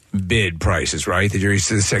starting bid prices, right? The jury's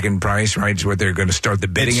to the second price, right? Is what they're going to start the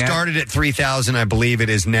bidding It at? started at $3,000. I believe it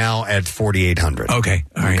is now at $4,800. Okay.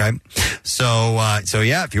 All right. Okay. So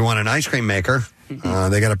yeah, if you want an ice cream maker,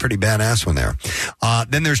 they got a pretty badass one there.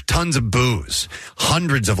 Then there's tons of booze,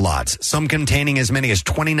 hundreds of lots, some containing as many as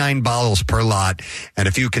 29 bottles per lot, and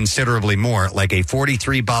a few considerably more, like a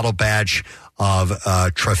 43-bottle batch of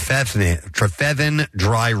Trefethen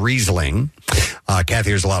Dry Riesling.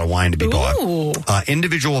 Kathy, there's a lot of wine to be bought.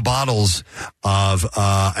 Individual bottles of,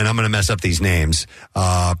 and I'm going to mess up these names,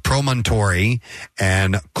 Promontory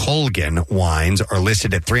and Colgan wines are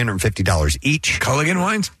listed at $350 each. Culligan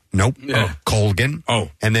wines? Nope. Colgan.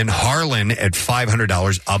 And then Harlan at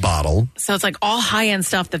 $500 a bottle. So it's like all high end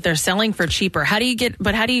stuff that they're selling for cheaper. How do you get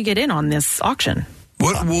in on this auction?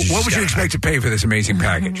 What would you expect to pay for this amazing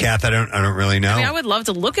package? Kath, I don't really know. I mean, I would love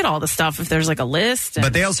to look at all the stuff if there's like a list.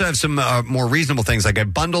 But they also have some more reasonable things, like a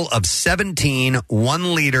bundle of 17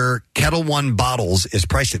 1-liter Kettle One bottles is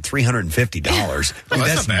priced at $350.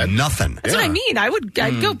 That's not bad. Nothing. That's what I mean.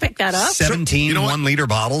 I'd go pick that up. 17 1-liter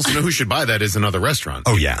bottles. You know who should buy that is another restaurant.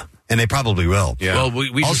 Oh, yeah. And they probably will. Yeah. Well,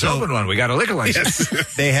 we just Also- opened one. We got a liquor license.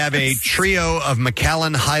 They have a trio of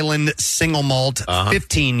Macallan Highland single malt,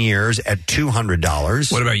 15 years at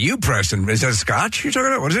 $200. What about you, Preston? Is that scotch you're talking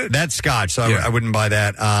about? What is it? That's scotch, so Yeah. I wouldn't buy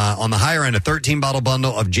that. On the higher end, a 13-bottle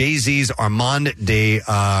bundle of Jay-Z's Armand de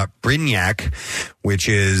Brignac, which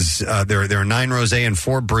is, there are 9 Rosé and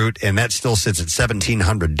 4 Brut, and that still sits at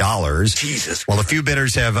 $1,700. Jesus. Well, a few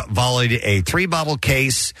bidders have volleyed a 3-bottle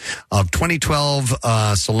case of 2012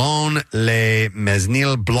 Salon Les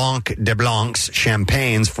Mesnil Blanc de Blancs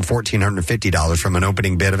champagnes for $1,450 from an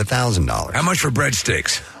opening bid of $1,000. How much for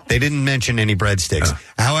breadsticks? They didn't mention any breadsticks.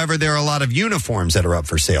 However, there are a lot of uniforms that are up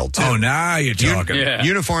for sale, too. Oh, now you're talking.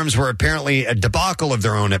 Uniforms were apparently a debacle of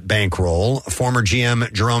their own at Bankroll. Former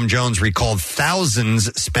GM Jerome Jones recalled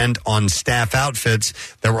thousands spent on staff outfits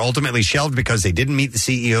that were ultimately shelved because they didn't meet the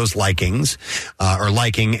CEO's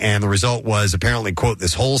liking, and the result was apparently, quote,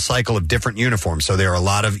 this whole cycle of different uniforms. So there are a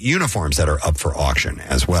lot of uniforms that are up for auction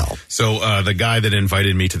as well. So the guy that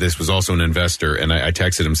invited me to this was also an investor, and I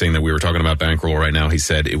texted him saying that we were talking about Bankroll right now. He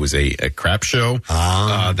said it was a crap show,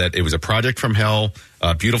 that it was a project from hell,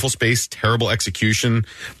 beautiful space, terrible execution.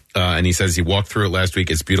 And he says he walked through it last week.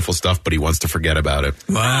 It's beautiful stuff, but he wants to forget about it.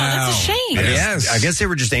 Wow. That's a shame. I guess they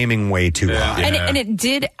were just aiming way too high. And it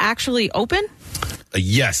did actually open?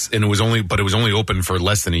 Yes, and it was only open for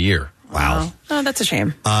less than a year. Wow. Oh, that's a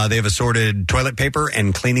shame. They have assorted toilet paper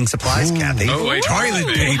and cleaning supplies, Kathy. Oh, wait.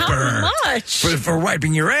 Toilet paper. How much? For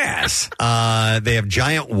wiping your ass. They have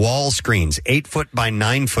giant wall screens, 8 foot by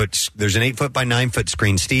 9 foot. There's an 8 foot by 9 foot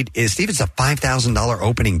screen. Steve, it's a $5,000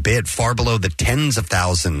 opening bid, far below the tens of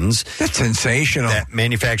thousands. That's sensational. That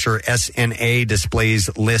manufacturer SNA displays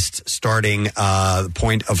lists starting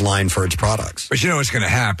point of line for its products. But you know what's going to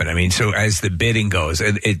happen. I mean, so as the bidding goes,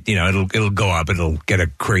 it'll go up. It'll get a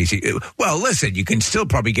crazy. Well, listen, you can still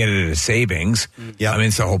probably get it at a savings. Yeah, I mean,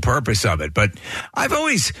 it's the whole purpose of it. But I've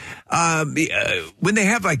always, when they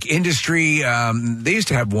have like industry, they used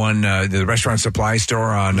to have one, the restaurant supply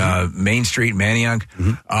store on Main Street, Manayunk.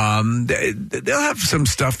 They'll have some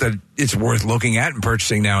stuff that it's worth looking at and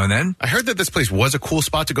purchasing now and then. I heard that this place was a cool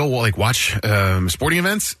spot to go, like watch sporting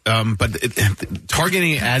events, but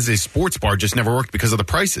targeting it as a sports bar just never worked because of the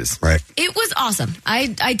prices. Right. It was awesome.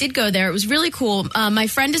 I did go there. It was really cool. My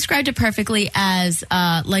friend described it perfectly as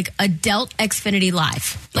like adult Xfinity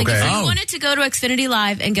Live. Like if you wanted to go to Xfinity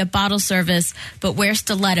Live and get bottle service, but wear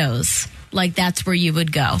stilettos, like that's where you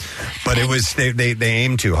would go. But it was they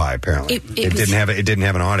aimed too high. Apparently, it didn't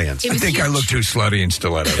have an audience. I think I look too slutty in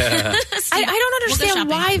stilettos. I don't understand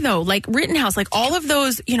why though. Like Rittenhouse, like all of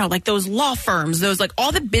those, like those law firms, those like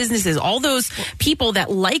all the businesses, all those people that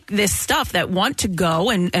like this stuff that want to go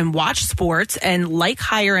and watch sports and like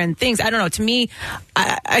higher end things. I don't know. To me,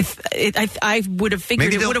 I would have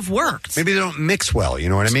figured it would have worked. Maybe they don't mix well. You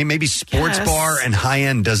know what I mean? Maybe sports bar and high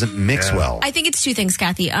end doesn't mix well. I think it's two things,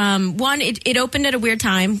 Kathy. One, it opened at a weird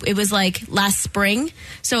time. It was like last spring.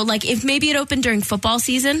 So like if maybe it opened during football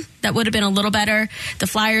season, that would have been a little better. The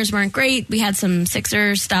Flyers weren't great. We had some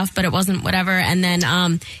Sixers stuff, but it wasn't whatever. And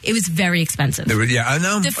then it was very expensive. Yeah, I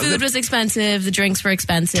know. The food was expensive. The drinks were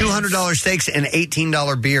expensive. $200 steaks and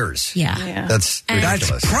 $18 beers. Yeah. That's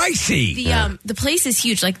ridiculous. That's pricey. The place is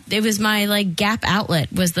huge. Like it was my like Gap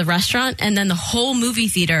outlet was the restaurant, and then the whole movie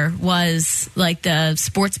theater was like the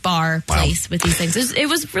sports bar place with these things. It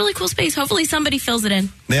was really cool space. Hopefully somebody fills it in.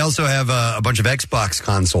 They also have a bunch of Xbox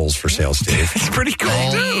consoles for sale, Steve. It's pretty cool.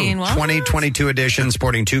 2022 edition,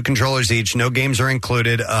 sporting 2 controllers each. No games are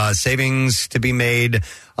included. Savings to be made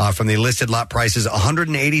from the listed lot prices,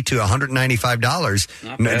 $180 to $195.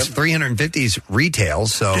 It's $350 retail,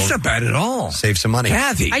 so it's not bad at all. Save some money.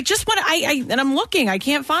 Kathy, I just want and I'm looking. I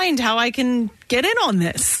can't find how I can get in on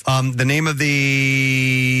this. The name of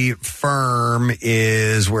the firm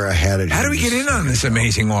is where I had it. How do we get in on this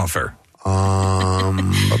amazing offer?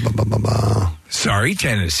 Sorry,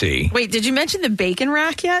 Tennessee. Wait, did you mention the bacon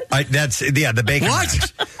rack yet? The bacon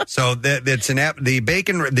What? rack. So that's an app. The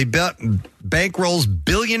Bankrolls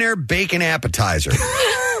Billionaire Bacon Appetizer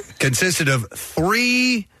consisted of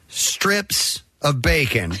 3 strips of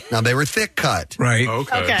bacon. Now, they were thick cut. Right.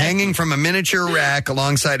 Okay. Hanging from a miniature rack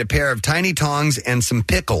alongside a pair of tiny tongs and some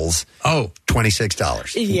pickles. Oh.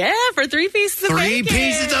 $26. Yeah, for 3 pieces of bacon. 3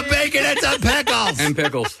 pieces of bacon and some pickles. And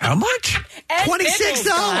pickles. How much? And $26. pickles,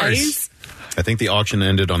 guys. I think the auction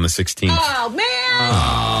ended on the 16th. Oh, man.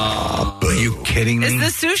 Are you kidding me?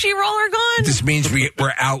 Is the sushi roller gone? This means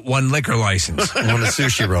we're out 1 liquor license. On a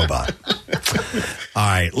sushi robot. All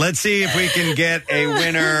right, let's see if we can get a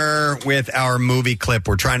winner with our movie clip.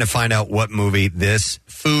 We're trying to find out what movie this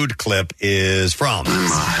food clip is from.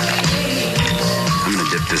 I'm going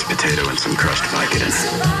to dip this potato in some crushed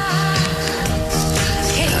Vicodin.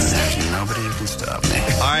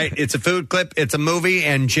 right, it's a food clip, it's a movie,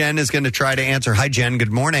 and Jen is going to try to answer. Hi, Jen.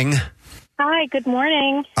 Good morning. Hi, good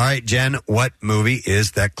morning. All right, Jen, what movie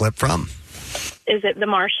is that clip from? Is it The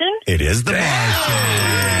Martian? It is The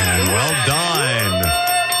Martian. Well done.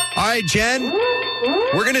 All right, Jen,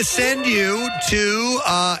 we're going to send you to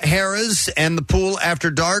Harrah's and the Pool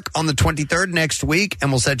After Dark on the 23rd next week,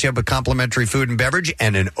 and we'll set you up with complimentary food and beverage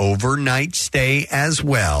and an overnight stay as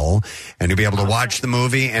well. And you'll be able to watch the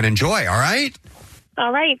movie and enjoy, all right?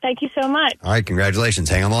 All right. Thank you so much. All right, congratulations.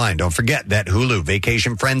 Hang on the line. Don't forget that Hulu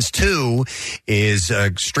Vacation Friends 2 is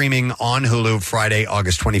streaming on Hulu Friday,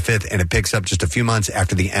 August 25th, and it picks up just a few months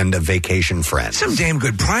after the end of Vacation Friends. Some damn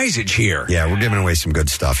good prizage here. Yeah, we're giving away some good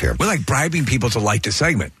stuff here. We're like bribing people to like the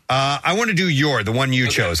segment. I want to do the one you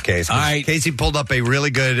chose, Casey. Casey pulled up a really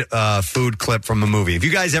good food clip from a movie. If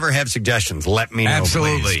you guys ever have suggestions, let me know,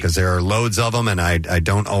 Absolutely. because there are loads of them, and I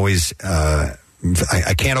don't always...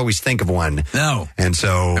 I can't always think of one. No. And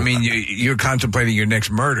so... I mean, you're contemplating your next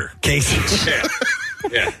murder. Casey.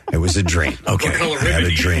 Yeah. It was a dream. Okay. I had a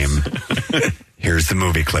dream. Here's the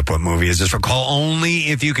movie clip. What movie is this for? Call only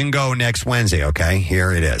if you can go next Wednesday, okay?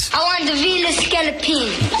 Here it is. I want the Venus skeleton.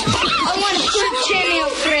 I want a soup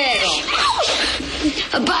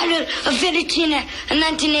Alfredo. A bottle of fettuccine in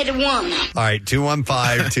 1981. All right,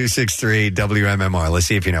 215-263-WMMR. Let's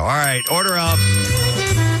see if you know. All right, order up.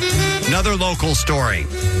 Another local story.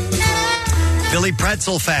 Philly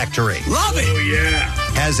Pretzel Factory. Love it. Oh, yeah.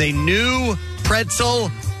 Has a new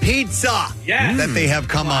pretzel pizza that they have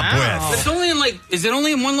come up with. It's only is it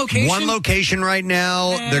only in one location? One location right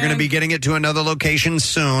now. They're going to be getting it to another location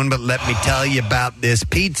soon, but let me tell you about this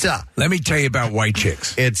pizza. Let me tell you about White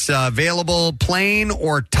Chicks. It's available plain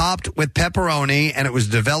or topped with pepperoni, and it was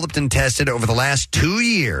developed and tested over the last 2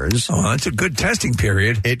 years. Oh, that's a good testing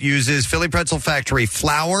period. It uses Philly Pretzel Factory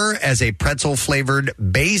flour as a pretzel-flavored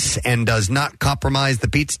base and does not compromise the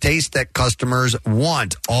pizza taste that customers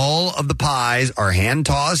want. All of the pies are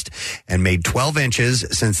hand-tossed and made 12 inches,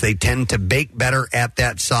 since they tend to bake better at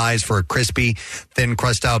that size for a crispy, thin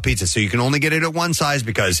crust style pizza. So you can only get it at one size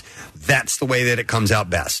because that's the way that it comes out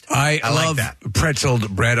best. I love like that. pretzeled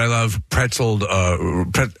bread. I love pretzeled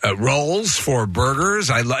rolls for burgers.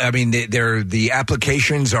 I mean, the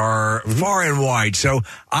applications are far and wide. So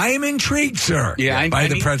I am intrigued, sir, by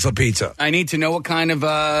the pretzel pizza. I need to know what kind of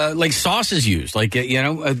sauce is used.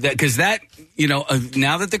 Because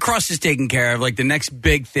now that the crust is taken care of, the next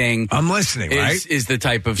big thing I'm listening, is the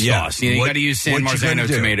type of sauce. You got to use San Marzano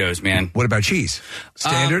tomatoes, man. What about cheese?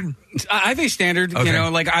 Standard? I think standard. Okay.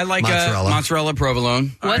 I like mozzarella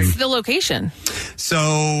provolone. What's the location?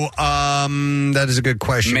 So that is a good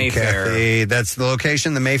question, Mayfair. Kathy. That's the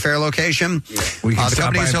location, the Mayfair location. We can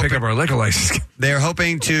stop by and pick up our liquor license. They're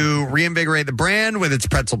hoping to reinvigorate the brand with its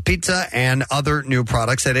pretzel pizza and other new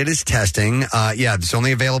products that it is testing. It's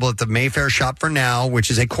only available at the Mayfair shop for now, which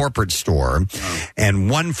is a corporate store, and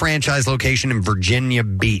one franchise location in Virginia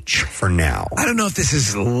Beach for now. I don't know if this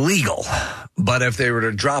is legal, but if they were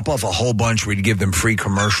to drop off a whole bunch, we'd give them free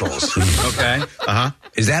commercials. Okay.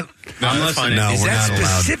 Is that... I'm listening. No, is we're that not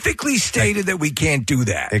allowed. Specifically stated that we can't do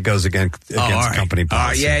that? It goes against company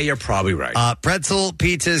policy. Yeah, you're probably right. Pretzel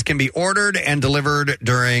pizzas can be ordered and delivered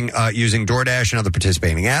during using DoorDash and other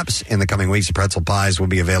participating apps. In the coming weeks, the pretzel pies will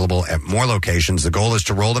be available at more locations. The goal is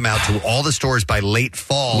to roll them out to all the stores by late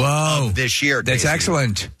fall of this year. That's Casey.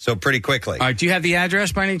 excellent. So pretty quickly. All right, do you have the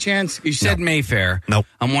address by any chance? You said Mayfair. Nope.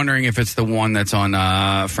 I'm wondering if it's the one that's on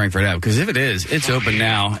Frankfurt Ave, because if it is, it's open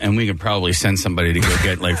now, and we could probably send somebody to go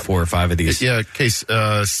get 4 or 5 of these. Yeah, case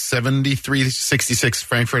 7366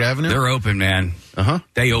 Frankfurt Avenue. They're open, man.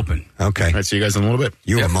 They open. Okay. All right, see you guys in a little bit.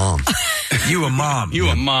 You a mom. You a mom. You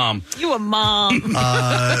a mom. You a mom.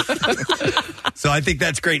 So I think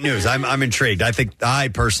that's great news. I'm intrigued. I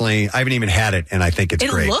personally haven't even had it, and I think it's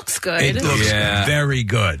great. It looks good. It looks very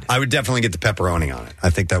good. I would definitely get the pepperoni on it. I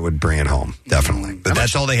think that would bring it home. Definitely. But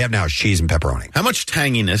that's all they have now is cheese and pepperoni. How much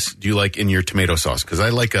tanginess do you like in your tomato sauce? Because I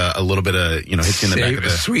like a little bit of, hits you in the back of the...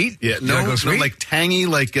 Sweet? Yeah, no, like tangy,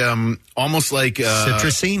 almost like...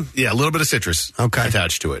 citrusy? Yeah, a little bit of citrus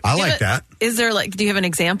attached to it. I like that. Is there do you have an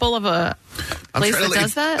example of a place that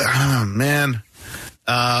does that? Oh, man.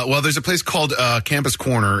 Well, there's a place called Campus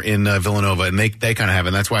Corner in Villanova, and they kind of have it,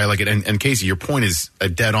 and that's why I like it. And Casey, your point is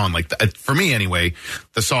dead on. For me anyway,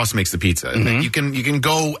 the sauce makes the pizza. Mm-hmm. You can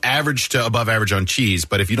go average to above average on cheese,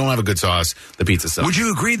 but if you don't have a good sauce, the pizza sucks. Would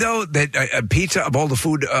you agree, though, that a pizza of all the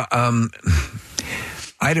food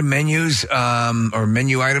item menus or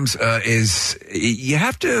menu items is you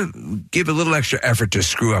have to give a little extra effort to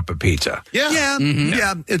screw up a pizza? Yeah.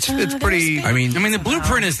 It's pretty. I mean, the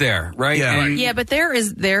blueprint is there, right? Yeah. Yeah, but there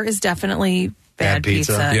is definitely bad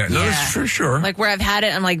pizza. Yeah, no, for sure. Like where I've had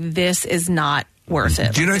it, I'm like, this is not worth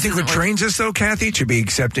it. Do you know, I This think what isn't worth trains us, though, Kathy, to be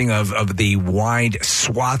accepting of the wide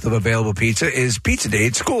swath of available pizza is pizza day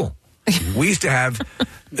at school. We used to have,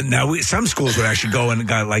 some schools would actually go and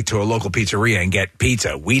go like to a local pizzeria and get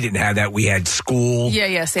pizza. We didn't have that. We had school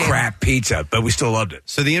same. crap pizza, but we still loved it.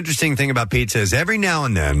 So the interesting thing about pizza is every now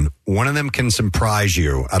and then, one of them can surprise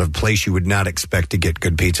you out of a place you would not expect to get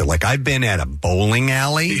good pizza. Like I've been at a bowling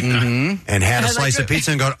alley and had a slice of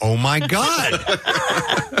pizza and gone, oh my God.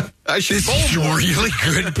 This is really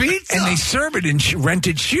good pizza. And they serve it in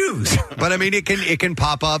rented shoes. But I mean, it can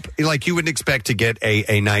pop up like you wouldn't expect to get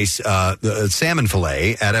a nice salmon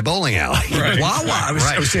fillet at a bowling alley. Right. Wawa.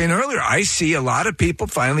 I was saying earlier, I see a lot of people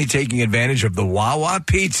finally taking advantage of the Wawa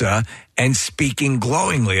pizza and speaking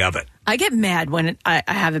glowingly of it. I get mad when I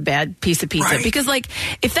have a bad piece of pizza because, like,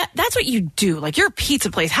 if that's what you do, like, you're a pizza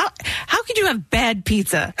place. How could you have bad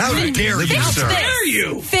pizza? How dare you, sir? How dare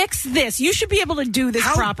you? Fix this. You should be able to do this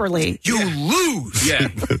properly. You lose. Yeah.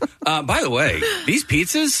 By the way, these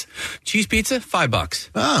pizzas, cheese pizza, $5.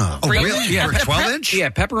 Oh, really? Yeah, For 12-inch? Yeah,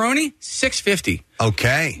 pepperoni, $6.50.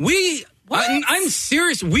 Okay. I'm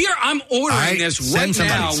serious. I'm ordering this right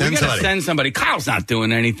now. We got to send somebody. Kyle's not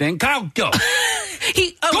doing anything. Kyle, go.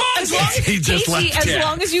 As long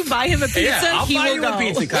as you buy him a pizza, I'll he buy will you go. a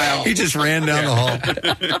pizza, Kyle. He just ran down the hall.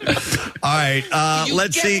 All right,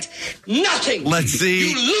 let's see. Nothing. Let's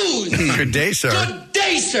see. You lose. Good day, sir. Good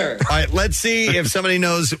day, sir. All right, let's see if somebody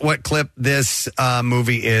knows what clip this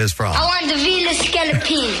movie is from. I want the Villa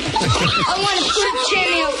Scallopini. I want a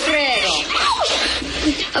fettuccine Alfredo.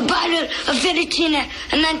 A bottle of fettuccine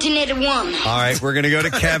in 1981. All right, we're going to go to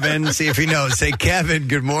Kevin, see if he knows. Say, Kevin,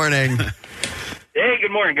 good morning. Hey,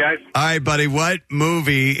 good morning, guys. All right, buddy, what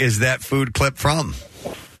movie is that food clip from?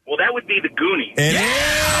 Well, that would be The Goonies. It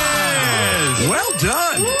is! Well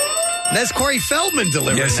done. That's Corey Feldman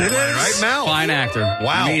delivering Yes, it that line, is. right, Mal? Fine actor.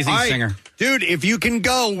 Wow. Amazing All right. singer. Dude, if you can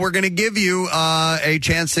go, we're going to give you a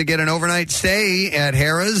chance to get an overnight stay at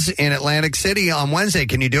Harrah's in Atlantic City on Wednesday.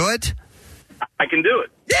 Can you do it? I can do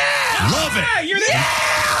it. Yeah! Love it! You're there!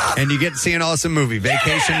 And you get to see an awesome movie,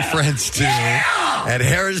 Vacation Friends 2, at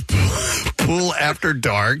Harrah's Pool After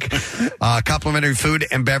Dark. Complimentary food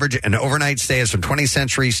and beverage and overnight stays from 20th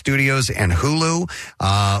Century Studios and Hulu.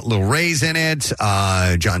 Lil Ray's in it,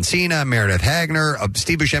 John Cena, Meredith Hagner,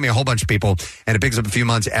 Steve Buscemi, a whole bunch of people. And it picks up a few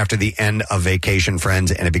months after the end of Vacation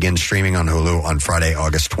Friends, and it begins streaming on Hulu on Friday,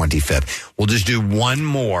 August 25th. We'll just do one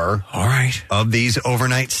more of these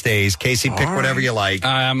overnight stays. Casey, pick whatever you like.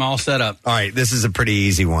 I'm all set up. All right, this is a pretty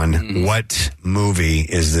easy one. What movie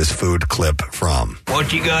is this food clip from?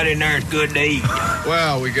 What you got in there is good to eat.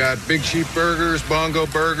 Well, we got Big Sheep Burgers, Bongo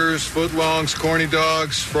Burgers, Footlongs, Corny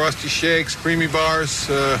Dogs, Frosty Shakes, Creamy Bars.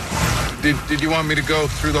 Did you want me to go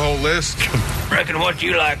through the whole list? Reckon what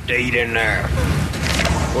you like to eat in there.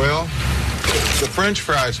 Well, the French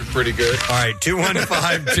fries are pretty good. All right,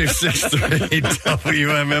 215-263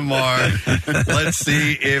 WMMR. Let's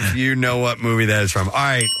see if you know what movie that is from. All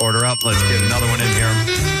right, order up. Let's get another one in here.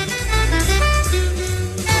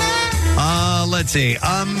 Let's see. Do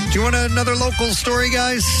you want another local story,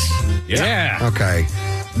 guys? Yeah. Okay.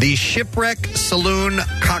 The Shipwreck Saloon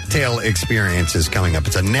Cocktail Experience is coming up.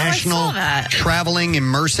 It's a national traveling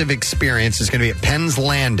immersive experience. It's going to be at Penn's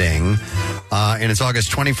Landing, and it's August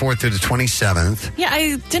 24th through the 27th. Yeah,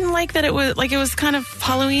 I didn't like that it was kind of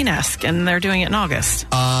Halloween-esque, and they're doing it in August.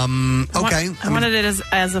 Okay. I wanted it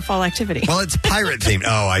as a fall activity. Well, it's pirate themed.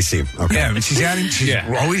 Oh, I see. Okay. Yeah, but she's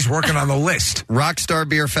always working on the list. Rockstar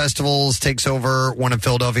Beer Festivals takes over one of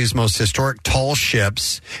Philadelphia's most historic tall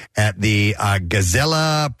ships at the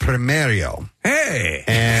Gazella Primario. Hey!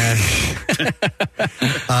 And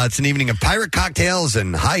it's an evening of pirate cocktails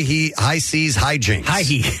and high seas hijinks.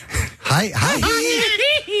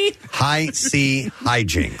 High sea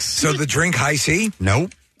hijinks. So the drink high sea?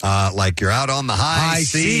 Nope. Like you're out on the high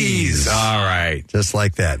seas. All right. Just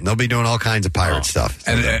like that. And they'll be doing all kinds of pirate stuff.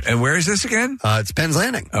 And where is this again? It's Penn's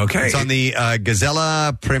Landing. Okay. It's on the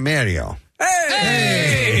Gazella Primario.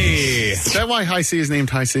 Hey! Is that why High C is named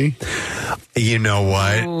High C? You know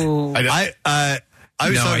what?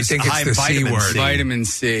 I think it's the C word. Vitamin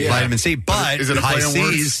C. Yeah. Vitamin C, but is it a high play on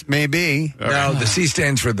words? C's maybe. No, the C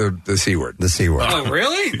stands for the C word. The C word. Oh,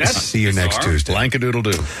 really? See you next Tuesday.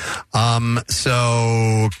 Blankadoodle-doo.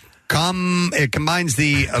 It combines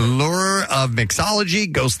the allure of mixology,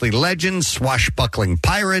 ghostly legends, swashbuckling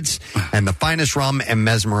pirates, and the finest rum and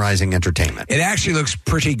mesmerizing entertainment. It actually looks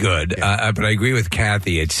pretty good, but I agree with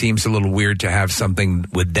Kathy. It seems a little weird to have something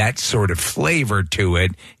with that sort of flavor to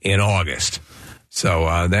it in August.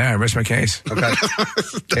 So there, I rest my case. Okay.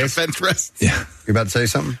 Defense rest. Yeah. You about to say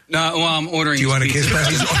something? No, well, I'm ordering. Do you want a kiss,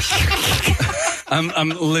 Preston? I'm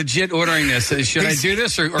legit ordering this. Should I do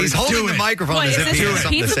this or he's holding the microphone as if he has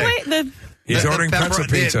something to say. He's ordering pretzel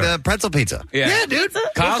pizza. The pretzel pizza. Yeah, dude.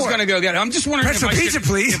 Kyle's going to go get it. I'm just wondering pretzel pizza,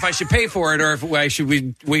 please. If I should pay for it or if I should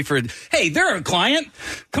wait for it. Hey, they're a client.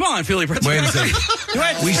 Come on, Philly Pretzel. Wait a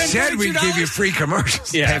second. We said we'd give you free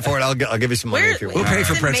commercials. Yeah. Pay for it. I'll give you some money if you want. We'll pay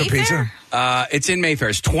for pretzel pizza. It's in Mayfair.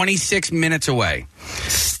 It's 26 minutes away.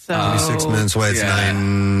 So 26 minutes away. It's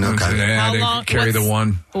 9. Okay. How long? Carry the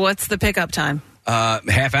one. What's the pickup time?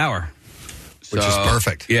 Half hour. Which is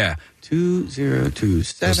perfect. Yeah.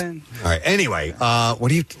 2027. All right. Anyway,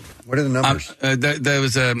 what are the numbers? That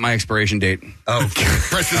was my expiration date. Oh,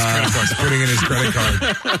 Preston's credit card. Putting in his credit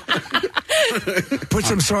card. Put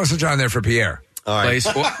some sausage on there for Pierre. All right.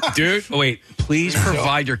 Dude, wait. Please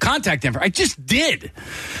provide your contact info. I just did.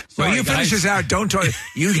 Well, you finish this out. Don't talk.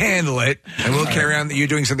 You handle it, and we'll carry on. You're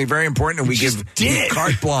doing something very important, and we give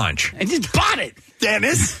carte blanche. I just bought it.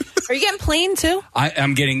 Dennis. Are you getting plain too?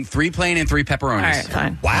 I'm getting 3 plain and 3 pepperonis. All right,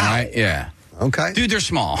 fine. Wow. All right, yeah. Okay. Dude, they're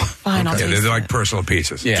small. Fine, I'll Yeah, taste they're it. like personal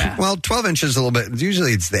pizzas. Yeah. Well, 12 inches a little bit.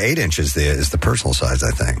 Usually it's the 8 inches is the personal size,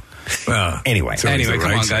 I think. Anyway, come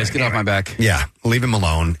on, guys. Get off my back. Yeah. Leave him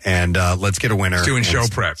alone, and let's get a winner. Doing show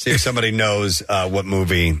and prep. See if somebody knows what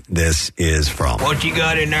movie this is from. What you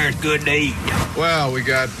got in there is good to eat. Well, we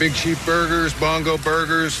got Big Sheep Burgers, Bongo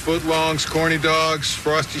Burgers, Footlongs, Corny Dogs,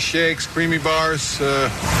 Frosty Shakes, Creamy Bars.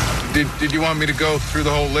 Did you want me to go through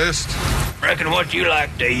the whole list? Reckon what you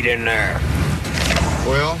like to eat in there.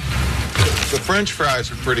 Well, the French fries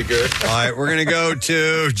are pretty good. All right, we're going to go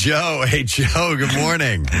to Joe. Hey, Joe, good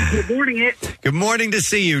morning. Good morning, Good morning to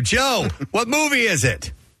see you. Joe, what movie is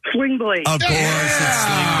it? Sling Blade. Of course, it's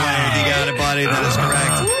Sling Blade. You got it, buddy. That is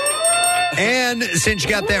correct. And since you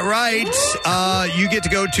got that right, you get to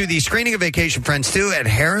go to the screening of Vacation Friends 2 at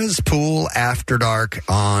Harrah's Pool After Dark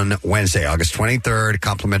on Wednesday, August 23rd.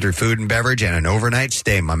 Complimentary food and beverage and an overnight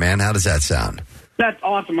stay, my man. How does that sound? That's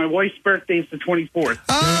awesome. My wife's birthday is the 24th.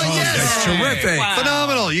 Oh, yes. That's terrific. Wow.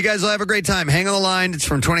 Phenomenal. You guys will have a great time. Hang on the line. It's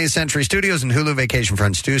from 20th Century Studios and Hulu Vacation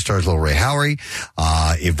Friends 2. Stars Lil Ray Howery,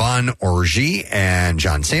 Yvonne Orgy, and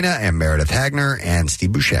John Cena, and Meredith Hagner, and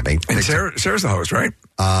Steve Buscemi. And Sarah's the host, right?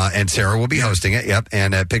 And Sarah will be hosting it, yep.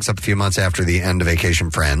 And it picks up a few months after the end of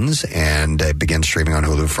Vacation Friends, and it begins streaming on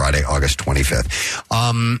Hulu Friday, August 25th.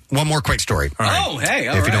 One more quick story. All right. Oh, hey,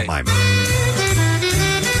 all if you right. don't mind.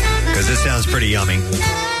 Because this sounds pretty yummy.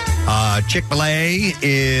 Chick-fil-A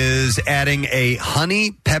is adding a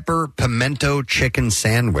honey pepper pimento chicken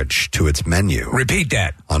sandwich to its menu. Repeat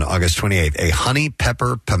that. On August 28th, a honey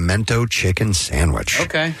pepper pimento chicken sandwich.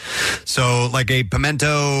 Okay. So, like a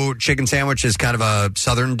pimento chicken sandwich is kind of a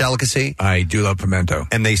southern delicacy. I do love pimento.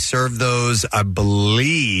 And they serve those, I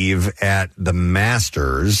believe, at the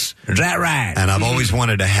Masters. Is that right? And I've always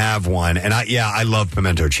wanted to have one. And I love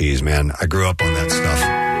pimento cheese, man. I grew up on that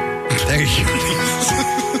stuff. Thank you.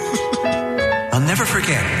 I'll never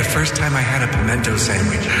forget the first time I had a pimento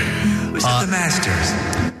sandwich. It was at the Masters.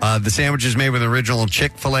 The sandwich is made with original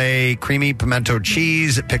Chick-fil-A creamy pimento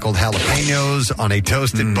cheese, pickled jalapenos on a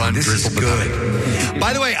toasted bun. This is good.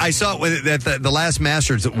 By the way, I saw it at the last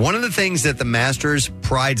Masters. One of the things that the Masters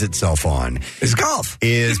prides itself on is golf.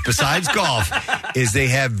 Besides golf, is they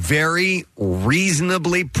have very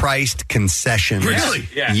reasonably priced concessions. Really?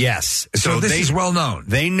 Yeah. Yes. So this is well known.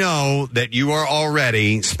 They know that you are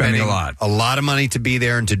already spending a lot of money to be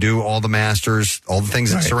there and to do all the Masters, all the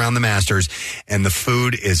things that surround the Masters, and the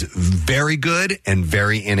food is very good and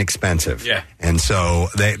very inexpensive. Yeah. And so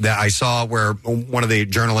I saw where one of the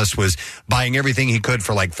journalists was buying everything he could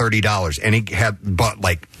for like $30, and he had bought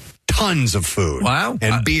like tons of food. Wow.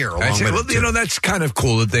 And beer along with it. Well, you know, that's kind of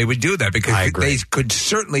cool that they would do that because they could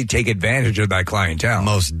certainly take advantage of that clientele.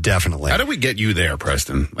 Most definitely. How did we get you there,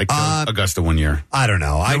 Preston? Like Augusta one year? I don't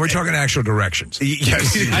know. We're talking actual directions.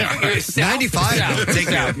 Yes. 95 will take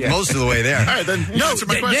you most of the way there. All right, then. No, answer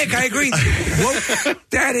my question. Nick, I agree. Well,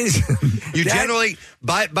 that is... You generally,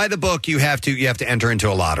 by the book, you have to enter into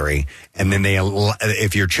a lottery, and then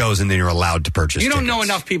if you're chosen, then you're allowed to purchase You don't tickets. know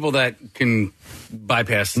enough people that can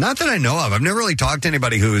bypass. Not that I know of. I've never really talked to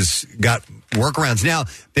anybody who's got workarounds. Now,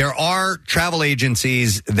 there are travel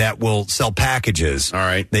agencies that will sell packages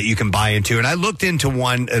that you can buy into. And I looked into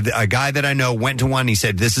one. A guy that I know went to one. He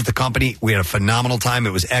said, this is the company. We had a phenomenal time.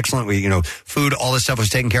 It was excellent. Food, all this stuff was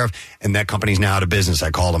taken care of. And that company's now out of business.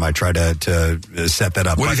 I called him. I tried to set that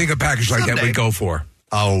up. What do you think a package like that would go for?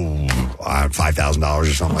 Oh, $5,000 or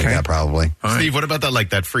something like that, probably. Steve, what about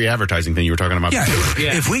that free advertising thing you were talking about? Yeah,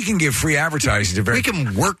 if we can give free advertising to we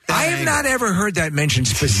can work that. I have not ever heard that mentioned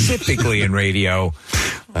specifically in radio.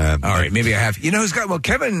 All right, maybe I have. You know who's got? Well,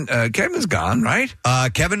 Kevin's gone, right?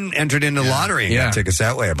 Kevin entered into the lottery and got tickets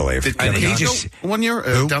that way, I believe. Did he just 1 year?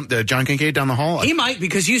 John Kincaid down the hall? He might,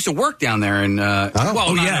 because he used to work down there in, not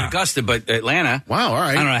in Augusta, but Atlanta. Wow, all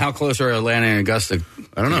right. I don't know how close are Atlanta and Augusta.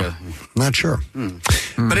 I don't know. Not sure.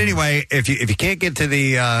 But anyway, if you can't get to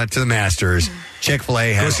the Masters,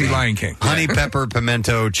 Chick-fil-A has the Lion King honey pepper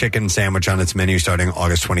pimento chicken sandwich on its menu starting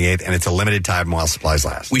August 28th, and it's a limited time while supplies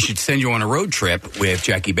last. We should send you on a road trip with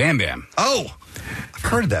Jackie Bam Bam. Oh, I've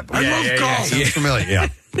heard of that. I love golf. Sounds familiar. Yeah.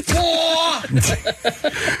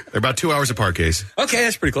 They're about 2 hours apart, Case. Okay,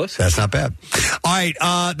 that's pretty close. That's not bad. All right,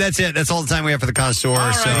 that's it. That's all the time we have for the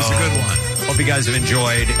Connoisseur. So it's a good one. Hope you guys have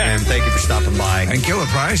enjoyed, and thank you for stopping by. And killer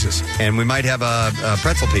prizes. And we might have a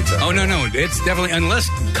pretzel pizza. Oh, no. It's definitely, unless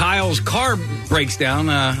Kyle's car breaks down,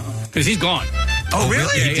 because he's gone. Oh,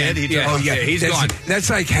 really? He did? He's gone. That's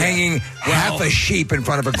like hanging half a sheep in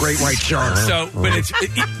front of a great white shark. So, but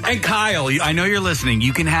and Kyle, I know you're listening.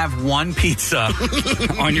 You can have one pizza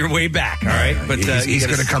on your way back, all right? But he's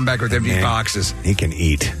going to come back with empty boxes. He can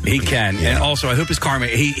eat. He can. Yeah. And also, I hope his car,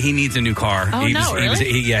 he needs a new car. Oh,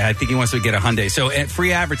 really? I think he wants to get a Hyundai. So,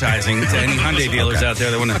 free advertising to any Hyundai dealers out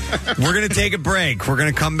there that want to. We're going to take a break. We're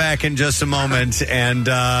going to come back in just a moment, and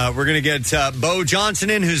we're going to get Bo Johnson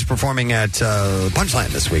in, who's performing at Punchline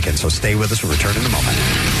this weekend. So stay with us. We'll return in a moment.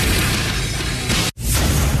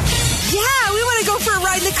 Yeah, we want to go for a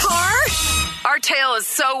ride in the car. Our tail is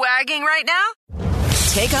so wagging right now.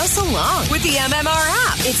 Take us along with the MMR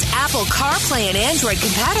app. It's Apple CarPlay and Android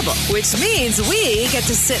compatible, which means we get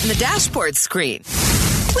to sit in the dashboard screen.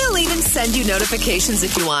 We'll even send you notifications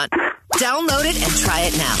if you want. Download it and try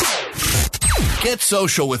it now. Get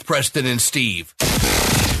social with Preston and Steve.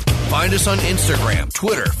 Find us on Instagram,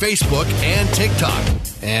 Twitter, Facebook, and TikTok.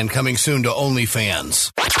 And coming soon to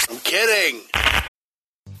OnlyFans. I'm kidding.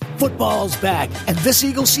 Football's back, and this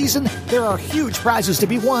Eagle season, there are huge prizes to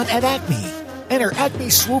be won at Acme. Enter Acme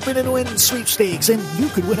Swoop In and Win sweepstakes, and you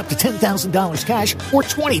could win up to $10,000 cash or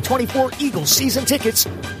 2024 Eagles season tickets.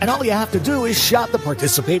 And all you have to do is shop the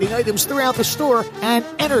participating items throughout the store and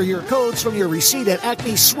enter your codes from your receipt at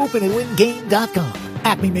acmeswoopinandwingame.com.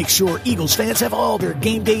 Acme makes sure Eagles fans have all their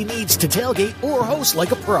game day needs to tailgate or host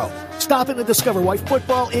like a pro. Stop in to discover why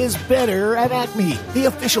football is better at Acme, the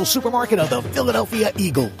official supermarket of the Philadelphia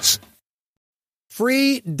Eagles.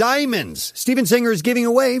 Free diamonds. Steven Singer is giving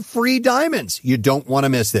away free diamonds. You don't want to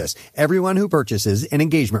miss this. Everyone who purchases an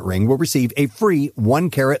engagement ring will receive a free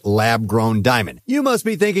 1-carat lab-grown diamond. You must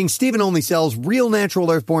be thinking Steven only sells real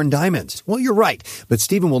natural earth-born diamonds. Well, you're right, but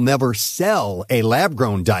Steven will never sell a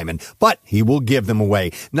lab-grown diamond, but he will give them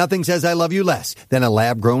away. Nothing says I love you less than a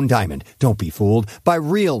lab-grown diamond. Don't be fooled by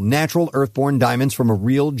real natural earth-born diamonds from a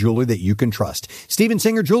real jeweler that you can trust. Steven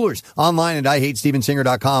Singer Jewelers, online at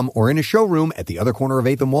IHateStevenSinger.com or in a showroom at the other corner of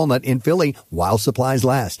 8th and Walnut in Philly while supplies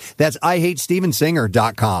last. That's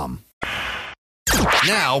IHateStevenSinger.com.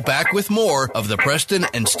 Now back with more of the Preston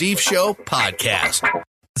and Steve Show podcast.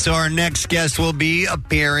 So our next guest will be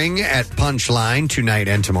appearing at Punchline tonight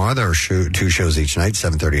and tomorrow. There are two shows each night,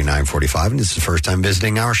 7:30 and 9:45, and this is the first time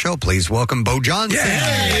visiting our show. Please welcome Bo Johnson.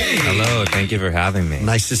 Yay! Hello, thank you for having me.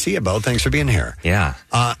 Nice to see you, Bo. Thanks for being here. Yeah.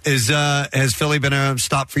 Has Philly been a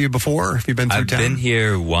stop for you before? Have you been through town? I've been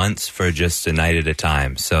here once for just a night at a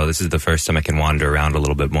time, so this is the first time I can wander around a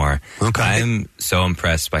little bit more. Okay. I'm so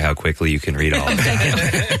impressed by how quickly you can read all of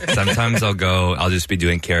that. Sometimes I'll just be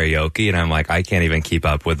doing karaoke, and I'm like, I can't even keep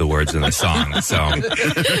up with the words in the song. So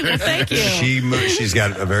thank you. She's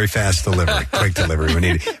got a very fast delivery, quick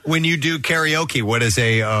delivery. When you do karaoke, what do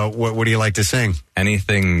you like to sing?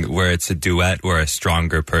 Anything where it's a duet where a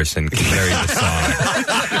stronger person can carry the song.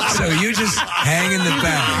 So you just hang in the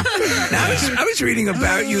back. Now, I was reading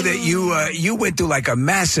about you that you went through like a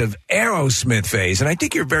massive Aerosmith phase, and I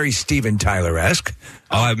think you're very Steven Tyler-esque.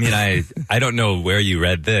 Oh, I mean, I don't know where you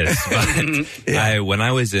read this, but when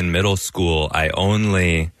I was in middle school, I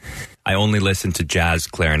only listened to jazz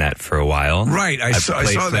clarinet for a while. Right, I saw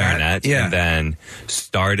clarinet, that. Yeah. And then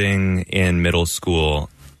starting in middle school,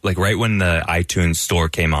 like right when the iTunes store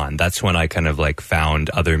came on, that's when I kind of like found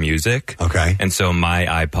other music. Okay. And so my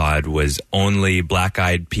iPod was only Black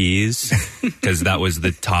Eyed Peas because that was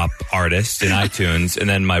the top artist in iTunes. And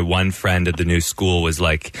then my one friend at the new school was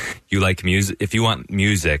like, you like music? If you want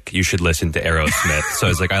music, you should listen to Aerosmith. So I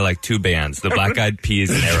was like, I like two bands, the Black Eyed Peas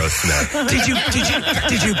and Aerosmith.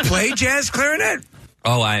 Did you play jazz clarinet?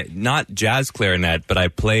 Not jazz clarinet, but I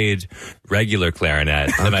played regular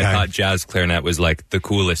clarinet, and I thought jazz clarinet was like the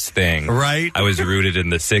coolest thing. Right. I was rooted in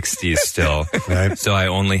the 60s still. Right. So I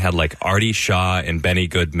only had like Artie Shaw and Benny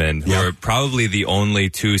Goodman, who are probably the only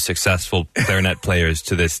two successful clarinet players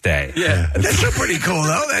to this day. Yeah. That's still pretty cool,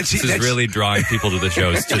 though. This is really drawing people to the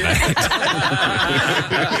shows tonight.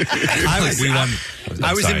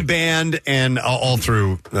 I was in band and all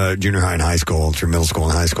through junior high and high school, through middle school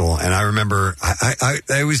and high school. And I remember I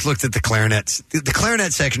always looked at the clarinets. The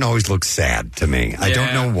clarinet section always looked sad to me. I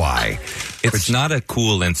don't know why. It's not a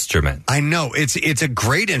cool instrument. I know. It's a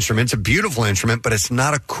great instrument. It's a beautiful instrument, but it's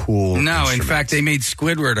not a cool instrument. In fact, they made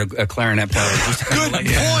Squidward a clarinet player. Good point.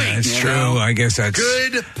 That's true. I guess that's...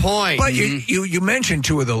 Good point. But you mentioned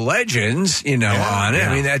two of the legends, on it.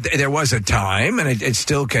 I mean, there was a time, and it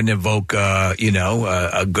still can evoke, a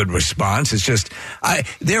good response. It's just,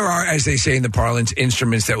 there are, as they say in the parlance,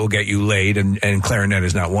 instruments that will get you laid, and clarinet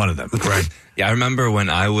is not one of them. Right. Yeah, I remember when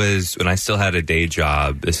I still had a day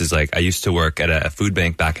job. This is I used to work at a food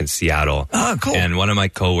bank back in Seattle. Oh, cool. And one of my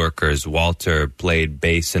coworkers, Walter, played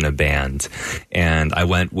bass in a band. And I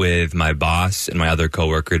went with my boss and my other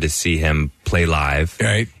coworker to see him play live.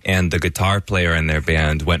 Right. And the guitar player in their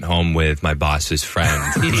band went home with my boss's friend.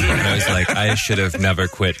 And I was like, I should have never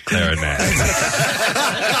quit clarinet.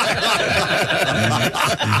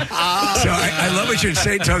 So I love what you're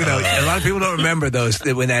saying, talking about. A lot of people don't remember those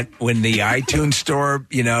when the iTunes store,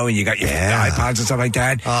 and you got your iPods and stuff like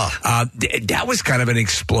that. That was kind of an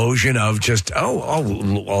explosion of just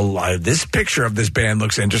this picture of this band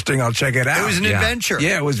looks interesting. I'll check it out. It was an adventure.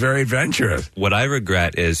 Yeah, it was very adventurous. What I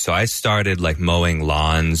regret is, so I started mowing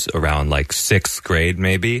lawns around 6th grade,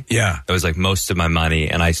 maybe. Yeah, it was most of my money,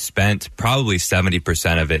 and I spent probably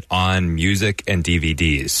 70% of it on music and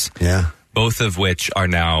DVDs. Yeah. Both of which are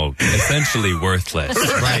now essentially worthless.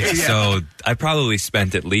 Right. Yeah. So I probably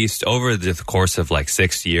spent at least over the course of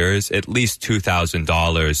 6 years, at least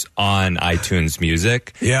 $2,000 on iTunes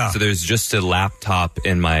Music. Yeah. So there's just a laptop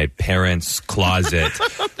in my parents' closet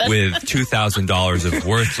with $2,000 of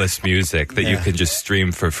worthless music that you can just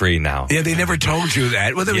stream for free now. Yeah, they never told you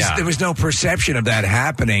that. Well, there was no perception of that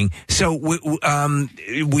happening. So, were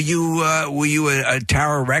you a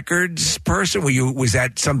Tower Records person? Was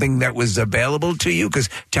that something that was available to you? Because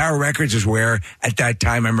Tower Records is where, at that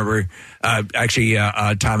time, I remember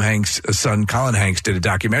Tom Hanks' son Colin Hanks did a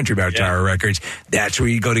documentary about Tower Records. That's where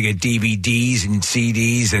you go to get DVDs and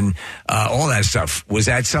CDs and all that stuff. Was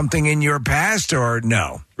that something in your past or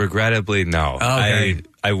no? Regrettably, no. Okay.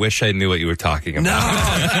 I wish I knew what you were talking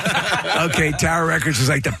about. No. Okay, Tower Records was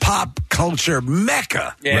like the pop culture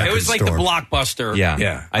mecca. Yeah, it was like the Blockbuster.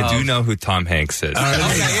 Yeah. I do know who Tom Hanks is. Okay,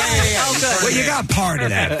 yeah. Oh, good. Well, you got part of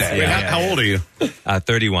that then. How old are you?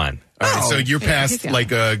 31. All right, so you're past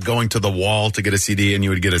going to the wall to get a CD, and you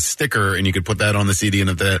would get a sticker, and you could put that on the CD, and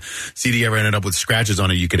if the CD ever ended up with scratches on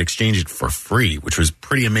it, you could exchange it for free, which was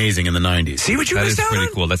pretty amazing in the 90s. See what you That missed is out pretty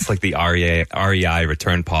on? cool. That's like the REI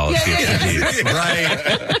return policy of CDs.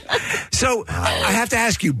 Right. So I have to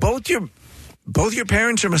ask you, both your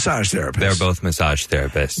parents are massage therapists? They're both massage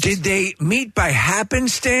therapists. Did they meet by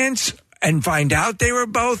happenstance and find out they were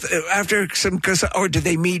both after or did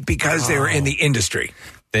they meet because they were in the industry?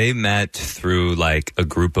 They met through a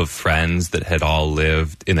group of friends that had all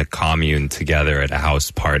lived in a commune together at a house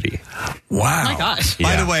party. Wow. Oh my gosh.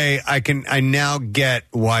 By the way, I now get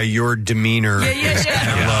why your demeanor is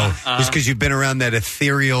kind of low. Just because you've been around that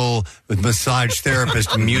ethereal massage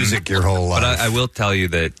therapist music your whole life. But I will tell you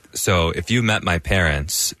that, so if you met my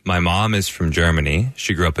parents, my mom is from Germany.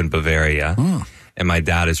 She grew up in Bavaria. And my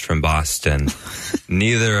dad is from Boston,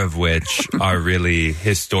 neither of which are really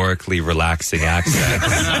historically relaxing accents.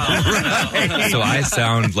 Right. So I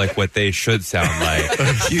sound like what they should sound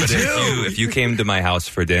like. You do. If you came to my house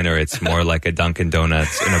for dinner, it's more like a Dunkin'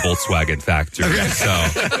 Donuts in a Volkswagen factory. So,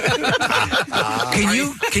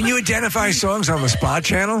 can you identify songs on the Spa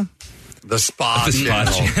channel? The Spa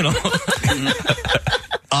channel.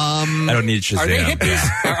 I don't need Shazam. Are they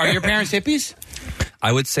hippies? Are your parents hippies?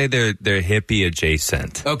 I would say they're hippie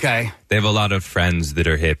adjacent. Okay. They have a lot of friends that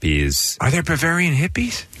are hippies. Are there Bavarian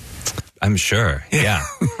hippies? I'm sure. Yeah.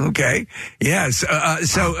 Okay. Yes.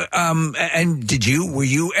 And were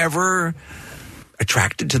you ever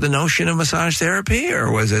attracted to the notion of massage therapy,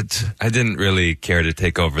 or was it? I didn't really care to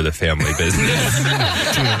take over the family business.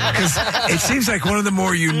 Because it seems like one of the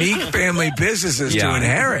more unique family businesses to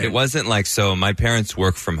inherit. It wasn't so my parents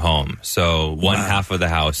work from home. So one half of the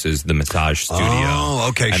house is the massage studio. Oh,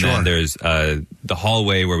 okay, and sure. then there's the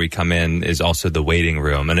hallway where we come in is also the waiting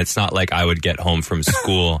room. And it's not like I would get home from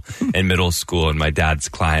school in middle school and my dad's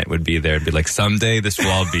client would be there and be like, someday this will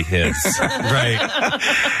all be his. Right.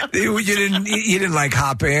 You didn't like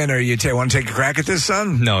hop in or you want to take a crack at this,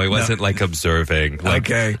 son? No, it wasn't like observing. Like,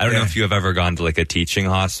 okay. I don't know if you have ever gone to like a teaching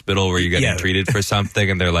hospital where you're getting treated for something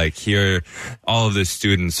and they're like, here, all of the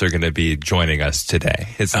students are going to be joining us today.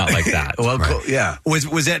 It's not like that. Well, cool. Yeah.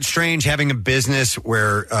 Was that strange having a business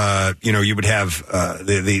where, you would have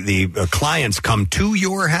the clients come to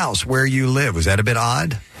your house where you live? Was that a bit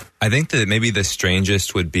odd? I think that maybe the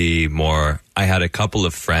strangest would be more, I had a couple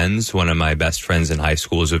of friends. One of my best friends in high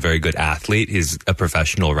school was a very good athlete. He's a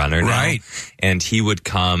professional runner now. Right. And he would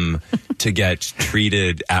come to get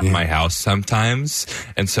treated at my house sometimes.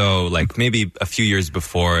 And so, like, maybe a few years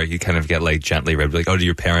before, you kind of get, like, gently ribbed, like, oh, do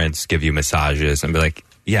your parents give you massages? And be like,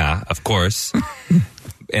 yeah, of course.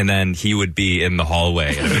 And then he would be in the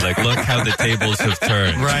hallway and be like, look how the tables have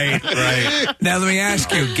turned. Right. Now, let me ask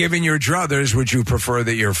you, given your druthers, would you prefer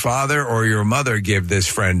that your father or your mother give this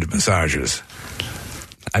friend massages?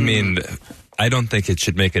 I mean, I don't think it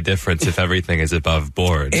should make a difference if everything is above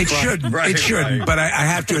board. It shouldn't. It shouldn't. But I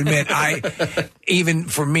have to admit, even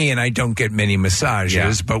for me, and I don't get many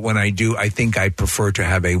massages, but when I do, I think I prefer to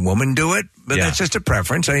have a woman do it. But that's just a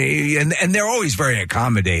preference. And they're always very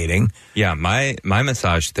accommodating. Yeah, my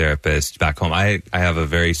massage therapist back home, I have a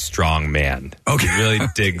very strong man. Okay. He really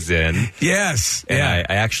digs in. Yes. And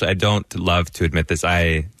I don't love to admit this.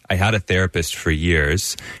 I had a therapist for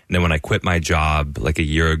years, and then when I quit my job like a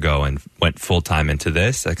year ago and went full-time into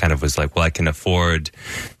this, I kind of was like, well, I can afford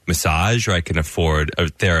massage or I can afford a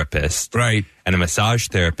therapist. Right. And a massage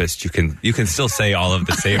therapist, you can still say all of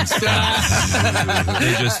the same stuff.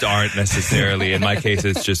 They just aren't necessarily. In my case,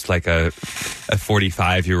 it's just like a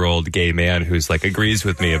 45-year-old gay man who's like agrees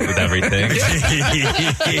with me with everything. And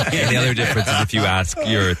the other difference is if you ask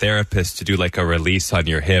your therapist to do like a release on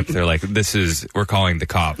your hip, they're like, we're calling the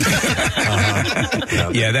cops.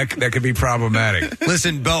 Yeah, that could be problematic.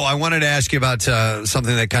 Listen, Bo, I wanted to ask you about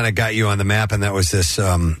something that kind of got you on the map, and that was this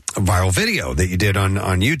viral video that you did on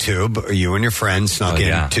YouTube. You and your friends snuck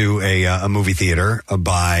into a movie theater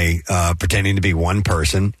by pretending to be one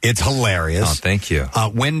person. It's hilarious. Oh, thank you.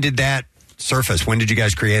 When did that surface? When did you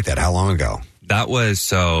guys create that? How long ago? That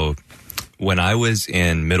was when I was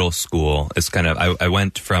in middle school. It's kind of I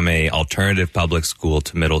went from a alternative public school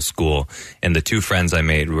to middle school, and the two friends I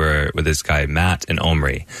made were with this guy Matt and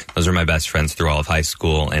Omri. Those were my best friends through all of high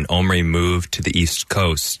school. And Omri moved to the East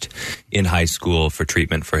Coast in high school for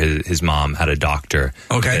treatment for his mom had a doctor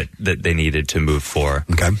that they needed to move for.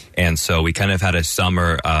 Okay, and so we kind of had a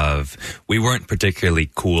summer of we weren't particularly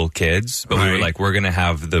cool kids, but we were like we're gonna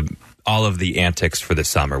have all of the antics for the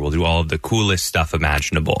summer. We'll do all of the coolest stuff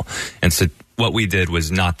imaginable. And so what we did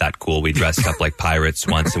was not that cool. We dressed up like pirates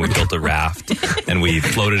once and we built a raft and we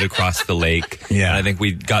floated across the lake. Yeah. And I think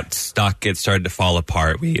we got stuck. It started to fall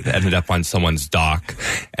apart. We ended up on someone's dock.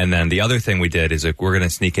 And then the other thing we did is like, we're going to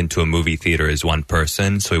sneak into a movie theater as one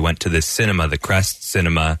person. So we went to this cinema, the Crest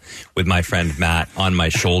Cinema, with my friend Matt on my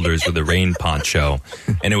shoulders with a rain poncho.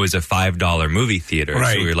 And it was a $5 movie theater.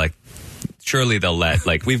 Right. So we were like, surely they'll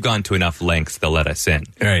we've gone to enough lengths, they'll let us in.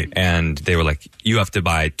 Right. And they were like, you have to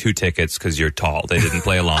buy 2 tickets because you're tall. They didn't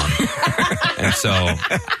play along. And so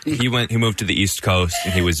he moved to the East Coast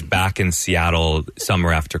and he was back in Seattle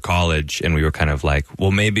summer after college. And we were kind of like,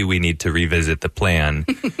 well, maybe we need to revisit the plan.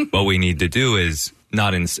 What we need to do is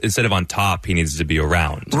instead of on top, he needs to be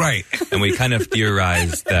around. Right. And we kind of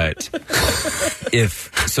theorized that if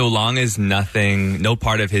so long as no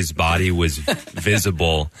part of his body was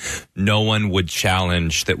visible, no one would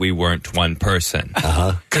challenge that we weren't one person.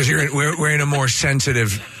 Because we're in a more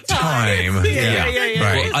sensitive time. Yeah. Right.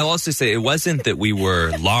 Well, I'll also say it wasn't that we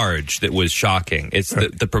were large that was shocking. It's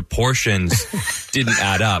the proportions didn't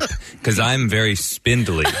add up because I'm very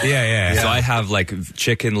spindly. Yeah. So I have like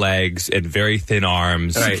chicken legs and very thin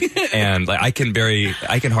arms, and like I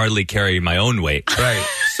can hardly carry my own weight. Right.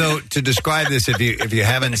 So to describe this, if you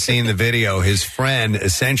haven't seen the video, his friend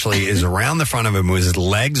essentially is around the front of him with his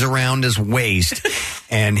legs around his waist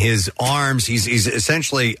and his arms. He's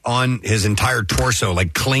essentially on his entire torso,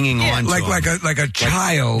 like clinging on to him. like a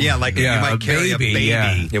child. You might carry a baby.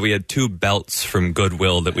 Yeah, we had 2 belts from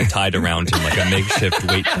Goodwill that we tied around him like a makeshift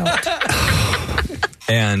weight belt.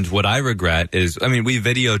 And what I regret is, I mean, we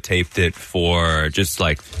videotaped it for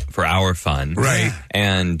our fun. Right.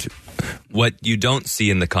 And what you don't see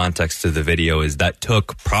in the context of the video is that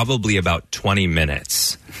took probably about 20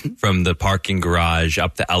 minutes. from the parking garage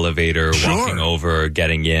up the elevator, walking over,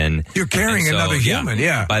 getting in. You're carrying another human,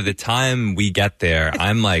 yeah. By the time we get there,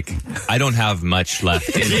 I'm like, I don't have much left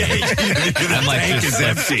in me. I'm like, just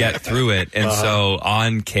let's get through it. And so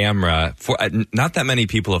on camera, not that many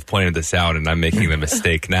people have pointed this out, and I'm making the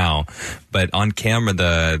mistake now, but on camera,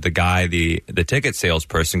 the guy, the ticket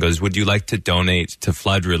salesperson goes, "Would you like to donate to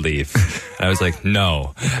flood relief?" And I was like,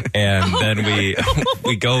 "No." And then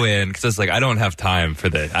we go in, because I was like, I don't have time for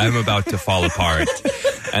this. I'm about to fall apart.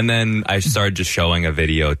 And then I started just showing a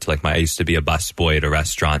video to I used to be a busboy at a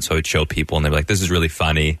restaurant, so I would show people, and they'd be like, "This is really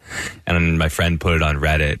funny." And my friend put it on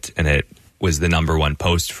Reddit, and it was the #1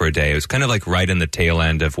 post for a day. It was kind of like right in the tail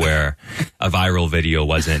end of where a viral video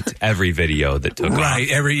wasn't every video that took off. Right,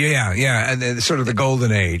 and then sort of the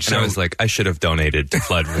golden age. And I was like, I should have donated to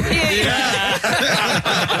flood relief.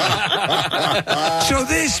 So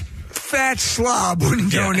this fat slob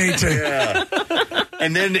wouldn't donate to...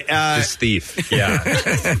 And then this thief,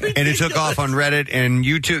 and it took off on Reddit and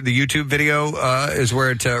YouTube. The YouTube video is where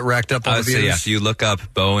it racked up all the views. So if you look up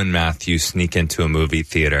Bo and Matthew sneak into a movie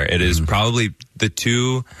theater, it is probably the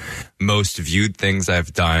 2 most viewed things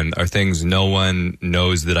I've done are things no one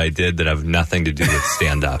knows that I did that have nothing to do with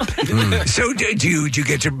stand up. So do you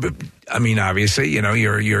get to? I mean, obviously,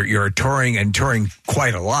 you're touring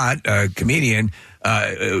quite a lot, comedian.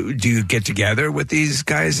 Do you get together with these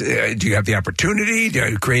guys? Do you have the opportunity?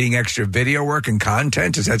 Creating extra video work and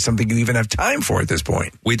content? Is that something you even have time for at this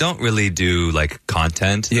point? We don't really do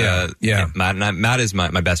content. Yeah. Matt is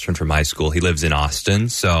my best friend from high school. He lives in Austin,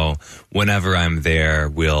 so whenever I'm there,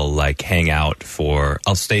 we'll hang out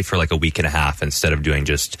I'll stay for a week and a half instead of doing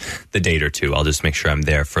just the date or 2. I'll just make sure I'm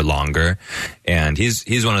there for longer. And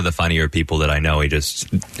he's one of the funnier people that I know. He just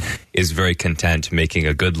is very content making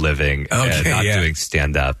a good living and not doing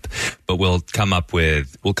stand up. But we'll come up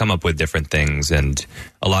with different things, and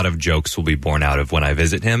a lot of jokes will be born out of when I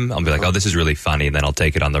visit him. I'll be like, "Oh, this is really funny," and then I'll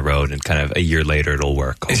take it on the road, and kind of a year later it'll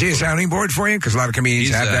work. Hopefully. Is he a sounding board for you? Because a lot of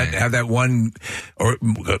comedians have that one, or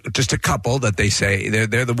just a couple that they say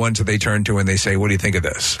they're the ones that they turn to and they say, "What do you think of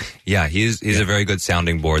this?" Yeah, he's a very good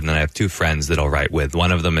sounding board, and then I have 2 friends that I'll write with.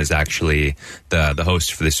 One of them is actually the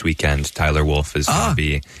host for this weekend. Tyler Wolf is going to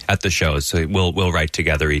be at the shows, so we'll write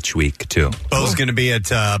together each week too. Bo's going to be at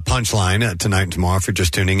Punchline tonight and tomorrow if you're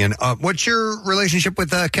just tuning in. What's your relationship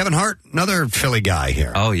with Kevin Hart? Another Philly guy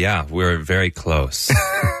here. Oh yeah, we're very close.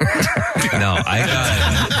 No,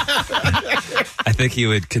 I think he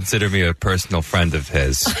would consider me a personal friend of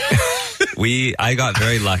his. I got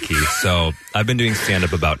very lucky. So I've been doing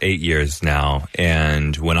stand-up about 8 years now.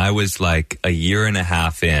 And when I was a year and a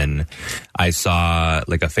half in, I saw a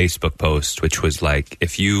Facebook post, which was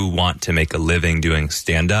if you want to make a living doing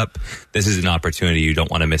stand-up, this is an opportunity you don't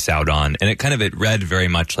want to miss out on. And it read very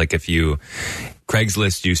much if you...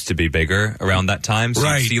 Craigslist used to be bigger around that time. So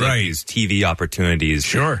you see these TV opportunities.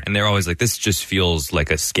 Sure. And they're always this just feels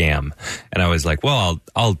like a scam. And I was like, well,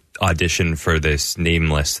 I'll audition for this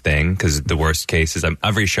nameless thing, because the worst case is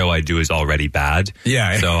every show I do is already bad.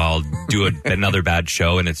 Yeah. So I'll do another bad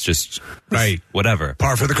show, and it's just whatever.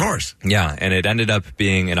 Par for the course. Yeah. And it ended up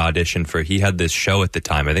being an audition he had this show at the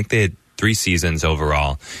time. I think they had 3 seasons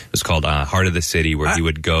overall. It was called Heart of the City, where he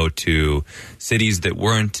would go to cities that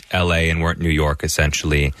weren't LA and weren't New York,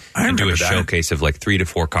 essentially, and do a showcase of 3 to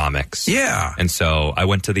 4 comics. Yeah. And so I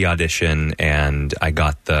went to the audition, and I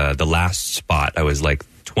got the last spot. I was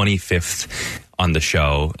 25th on the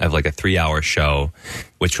show. I have a 3-hour show,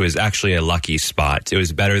 which was actually a lucky spot. It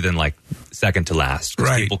was better than second to last.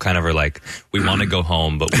 People kind of are we want to go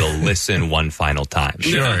home, but we'll listen one final time.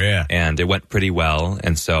 Sure, yeah. And it went pretty well.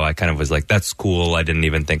 And so I kind of was that's cool. I didn't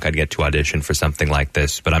even think I'd get to audition for something like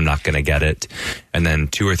this, but I'm not going to get it. And then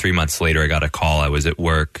 2 or 3 months later, I got a call. I was at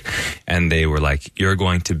work, and they were "You're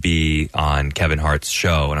going to be on Kevin Hart's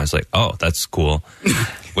show." And I was like, "Oh, that's cool."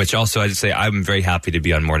 Which also, I just say, I'm very happy to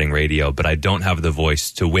be on morning radio, but I don't have the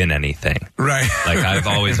voice to win anything. Right. I've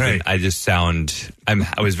always been, I just sound,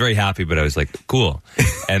 I was very happy, but I was cool.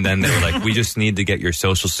 And then they were we just need to get your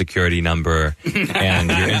social security number and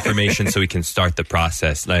your information so we can start the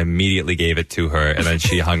process. And I immediately gave it to her, and then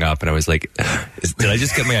she hung up, and I was did I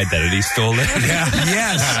just get my identity stolen? Yeah.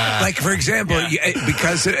 Yes. For example,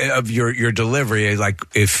 because of your delivery,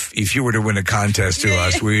 if you were to win a contest to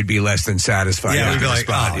us, we would be less than satisfied. Yeah, we'd be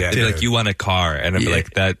Oh, yeah, you won a car, and I'd be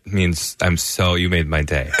that means you made my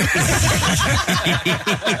day.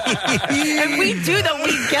 And we do that.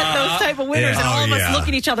 We get those type of winners, and all of us look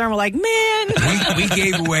at each other and we're like, man. We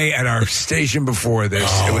gave away at our station before this.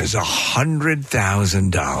 It was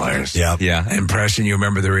 $100,000. Yeah. And Preston, you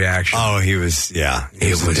remember the reaction? Oh, he was a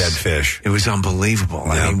dead fish. It was unbelievable. unbelievable.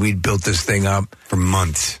 I mean, we'd built this thing up for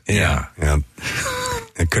months. Yeah.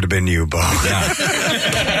 It could have been you, Bo.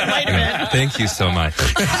 Thank you so much.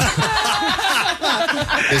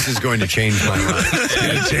 This is going to change my life. It's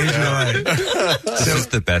going to change your life. This is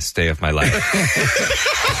the best day of my life.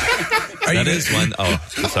 That is one. Oh,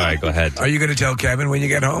 sorry. Go ahead. Are you going to tell Kevin when you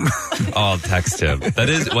get home? I'll text him. That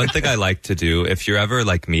is one thing I like to do. If you're ever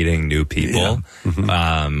like meeting new people,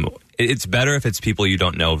 it's better if it's people you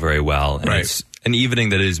don't know very well. And it's an evening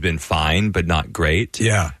that has been fine, but not great.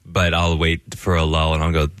 Yeah. But I'll wait for a lull and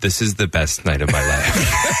I'll go, this is the best night of my life.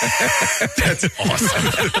 That's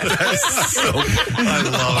awesome. That's so, I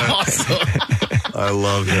love it. Awesome. I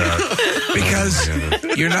love that.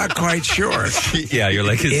 Because you're not quite sure. Yeah, you're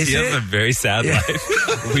like, he has a very sad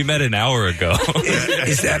life. We met an hour ago.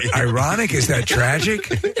 Is that ironic? Is that tragic?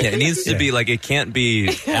 Yeah, it needs to be like, it can't be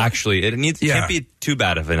actually, can't be too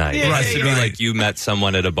bad of a night. It has to be like you met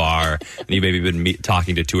someone at a bar and you maybe been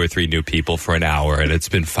talking to 2 or 3 new people for an hour and it's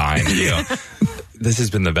been fine. You know? This has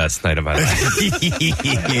been the best night of my life.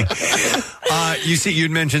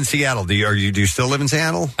 You'd mentioned Seattle. Do you still live in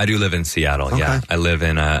Seattle? I do live in Seattle. Yeah, I live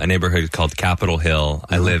in a neighborhood called Capitol Hill.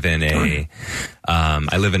 I live in a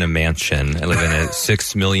mansion. I live in a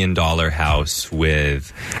 $6 million house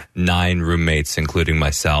with 9 roommates, including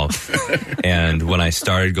myself. And when I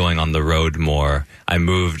started going on the road more, I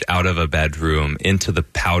moved out of a bedroom into the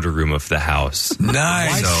powder room of the house.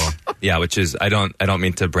 Nice. So, yeah, which is I don't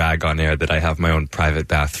mean to brag on air that I have my own private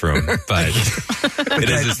bathroom, but it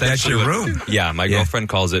is essentially that's your room. Yeah, my girlfriend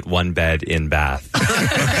calls it 1 bed in bath.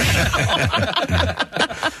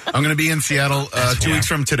 I'm going to be in Seattle 2 weeks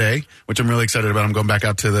from today, which I'm really excited about. I'm going back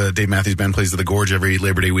out to the Dave Matthews Band plays at the Gorge every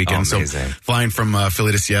Labor Day weekend. So flying from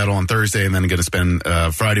Philly to Seattle on Thursday, and then going to spend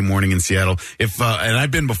Friday morning in Seattle. And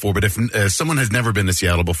I've been before, but if someone has never been to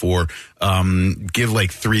Seattle before, give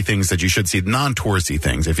like 3 things that you should see, non-touristy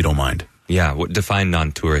things, if you don't mind. Yeah, define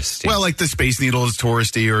non-touristy. Well, like the Space Needle is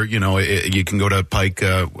touristy, or you can go to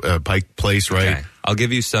Pike Place, right? Okay. I'll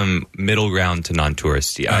give you some middle ground to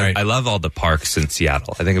non-touristy. I love all the parks in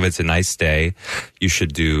Seattle. I think if it's a nice day, you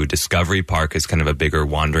should do Discovery Park as kind of a bigger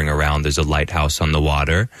wandering around. There's a lighthouse on the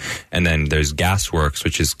water. And then there's Gasworks,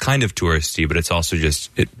 which is kind of touristy, but it's also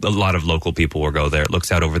just a lot of local people will go there. It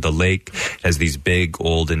looks out over the lake. It has these big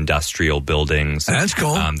old industrial buildings. That's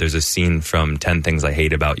cool. There's a scene from 10 Things I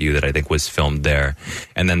Hate About You that I think was filmed there.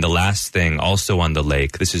 And then the last thing, also on the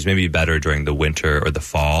lake, this is maybe better during the winter or the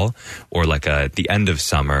fall or like the end of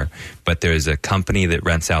summer, but there's a company that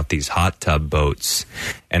rents out these hot tub boats,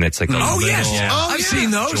 and it's like I've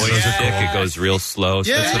seen those. It goes real slow.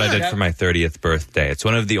 So that's what I did for my 30th birthday. It's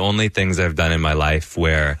one of the only things I've done in my life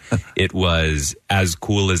where it was as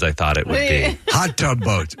cool as I thought it would be. Hot tub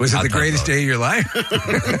boats. Was it the greatest day of your life?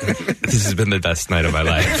 This has been the best night of my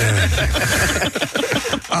life.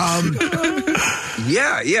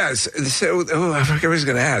 Yes. So, I forget what I was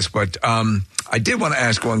going to ask, but I did want to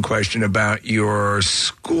ask one question about your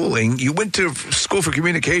schooling. You went to school for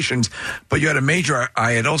communications, but you had a major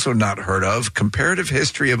I had also not heard of, comparative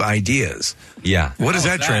history of ideas. Yeah. What does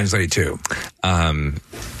that translate to?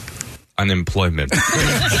 Unemployment.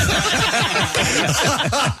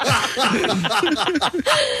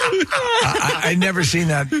 I never seen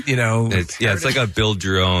that, It's like a build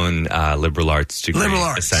your own liberal arts degree. Liberal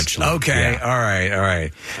arts. Essentially. Okay. Yeah. All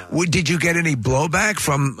right. Did you get any blowback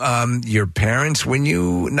from your parents when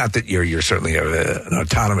not that you're certainly an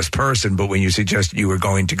autonomous person, but when you suggested you were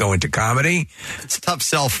going to go into comedy? It's a tough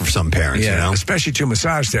sell for some parents, especially to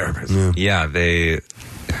massage therapists. Yeah,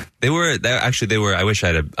 They were. I wish I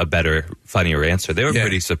had a better, funnier answer. They were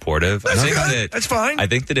pretty supportive. That's fine. I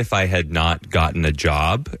think that if I had not gotten a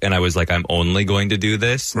job and I was like, I'm only going to do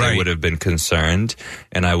this, they would have been concerned.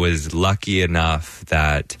 And I was lucky enough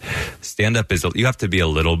that stand-up you have to be a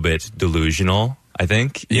little bit delusional. I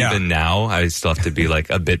think even now I still have to be like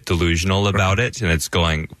a bit delusional about it, and it's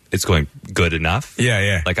going good enough.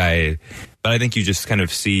 Yeah. But I think you just kind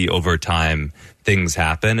of see over time things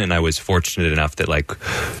happen, and I was fortunate enough that like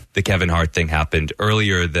the Kevin Hart thing happened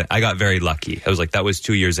earlier. That I got very lucky. I was like, that was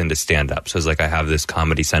 2 years into stand-up, so I was like, I have this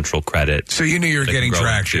Comedy Central credit. So you knew you were getting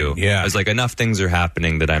traction. Yeah, I was like, enough things are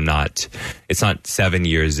happening that it's not 7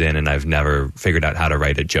 years in, and I've never figured out how to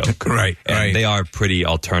write a joke. Right. They are pretty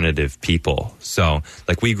alternative people. So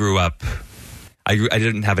like we grew up. I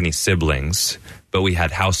didn't have any siblings, but we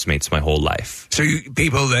had housemates my whole life. So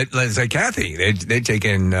people that, let's say Kathy, they'd take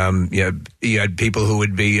in, you had people who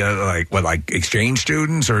would be like exchange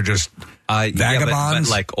students or just vagabonds?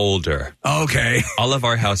 But like older. Okay. All of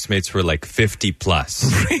our housemates were like 50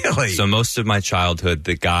 plus. Really? So most of my childhood,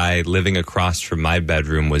 the guy living across from my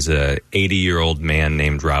bedroom was a 80-year-old man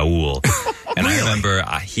named Raul. And I remember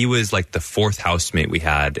he was like the fourth housemate we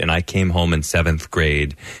had, and I came home in 7th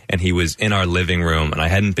grade, and he was in our living room, and I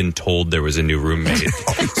hadn't been told there was a new roommate.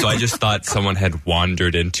 So I just thought someone had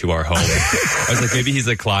wandered into our home. I was like, maybe he's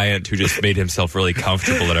a client who just made himself really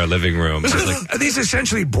comfortable in our living room. So I was like, are these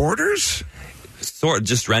essentially boarders?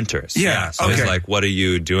 Just renters. Yeah. So I was like, what are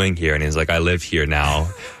you doing here? And he's like, I live here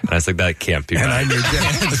now. And I was like, that can't be right. And I knew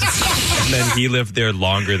that. And then he lived there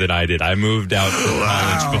longer than I did. I moved out to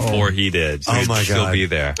college before he did. So Oh, he'd my still God. be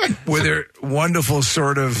there. Were there wonderful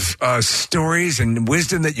sort of stories and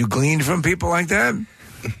wisdom that you gleaned from people like that?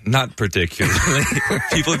 Not particularly.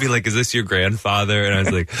 People would be like, is this your grandfather? And I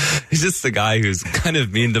was like, he's just the guy who's kind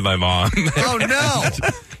of mean to my mom. Oh, no.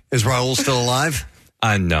 Is Raul still alive?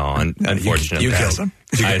 No, unfortunately. You killed him?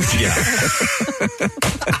 Yeah.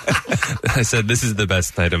 I said, this is the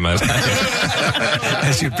best night of my life.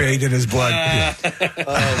 As you bathed in his blood.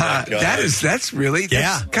 God. That's really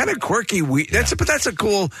kind of quirky. But that's a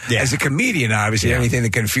cool, as a comedian, obviously, anything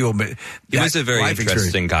that can fuel. But He was a very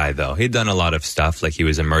interesting guy, though. He'd done a lot of stuff. Like he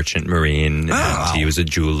was a merchant marine, and he was a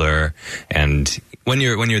jeweler, and when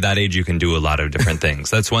you're that age, you can do a lot of different things.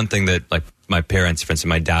 That's one thing that, like, my parents, for instance,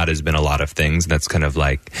 my dad has been a lot of things. That's kind of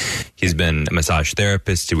like, he's been a massage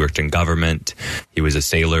therapist. He worked in government. He was a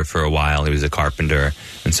sailor for a while. He was a carpenter.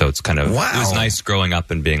 And so it's kind of, it was nice growing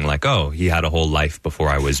up and being like, oh, he had a whole life before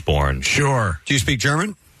I was born. Sure. Do you speak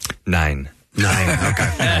German? 9.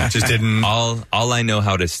 Okay. Just didn't. All I know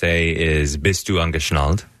how to say is "Bist du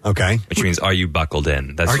angeschnallt?" Okay. Which means, are you buckled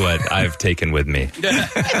in? That's what I've taken with me. Is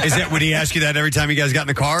that, would he ask you that every time you guys got in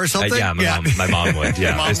the car or something? Yeah, my mom would.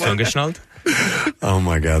 Yeah. Bist du angeschnallt? Oh,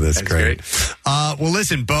 my God, that's great. Well,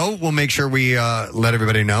 listen, Bo, we'll make sure we let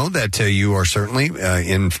everybody know that you are certainly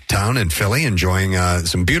in town in Philly enjoying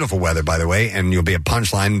some beautiful weather, by the way, and you'll be at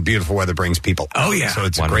Punchline. Beautiful weather brings people out. Oh, yeah. So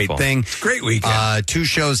it's Wonderful. a great thing. Great weekend. 2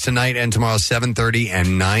 shows tonight and tomorrow, 7:30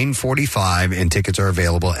 and 9:45, and tickets are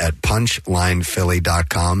available at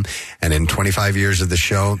punchlinephilly.com. And in 25 years of the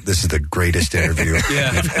show, this is the greatest interview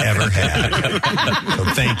we've ever had. So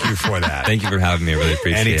thank you for that. Thank you for having me. I really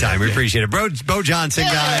appreciate it. Anytime. We appreciate it. Bo Johnson,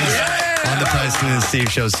 guys, on the Preston and Steve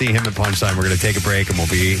Show. See him at Punchline. We're going to take a break, and we'll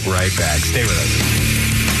be right back. Stay with us.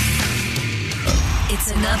 It's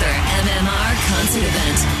another MMR concert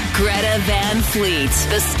event. Greta Van Fleet,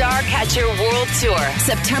 the Starcatcher World Tour,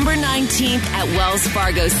 September 19th at Wells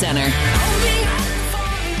Fargo Center.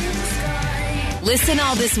 Listen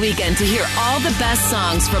all this weekend to hear all the best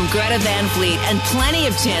songs from Greta Van Fleet and plenty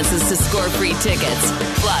of chances to score free tickets.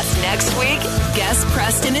 Plus, next week, guess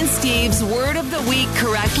Preston and Steve's Word of the Week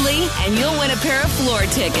correctly, and you'll win a pair of floor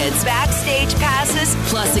tickets, backstage passes,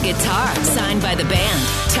 plus a guitar signed by the band.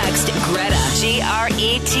 Text GRETA,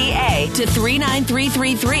 GRETA, to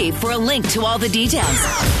 39333 for a link to all the details.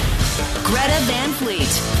 Greta Van Fleet,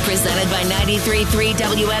 presented by 93.3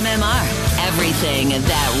 WMMR. Everything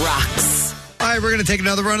that rocks. All right, we're going to take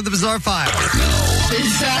another run at the Bizarre File.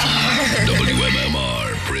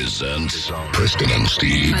 WMMR presents Preston and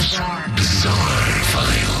Steve's Bizarre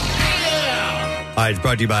File. All right, it's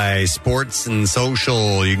brought to you by Sports and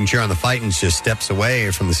Social. You can cheer on the Fightins just steps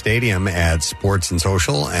away from the stadium at Sports and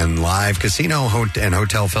Social and Live Casino and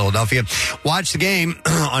Hotel Philadelphia. Watch the game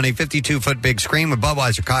on a 52-foot big screen with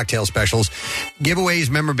Budweiser cocktail specials,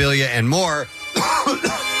 giveaways, memorabilia, and more.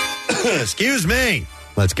 Excuse me.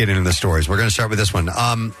 Let's get into the stories. We're going to start with this one.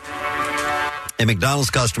 A McDonald's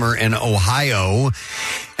customer in Ohio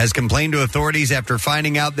has complained to authorities after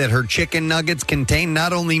finding out that her chicken nuggets contain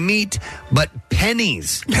not only meat, but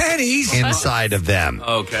pennies. Pennies? Inside of them.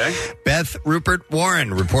 Okay. Beth Rupert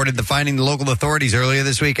Warren reported the finding to local authorities earlier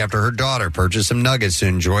this week after her daughter purchased some nuggets to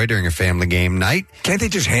enjoy during a family game night. Can't they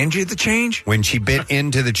just hand you the change? When she bit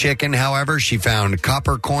into the chicken, however, she found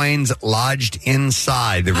copper coins lodged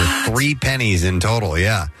inside. There were 3 pennies in total,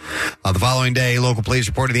 The following day, local police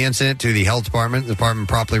reported the incident to the health department. The department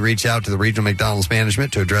promptly reached out to the regional McDonald's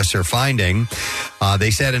management to address their finding. They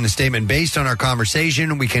said in a statement, based on our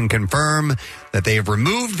conversation, we can confirm that they have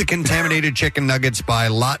removed the contaminated chicken nuggets by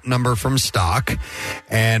lot number from stock.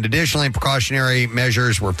 And additionally, precautionary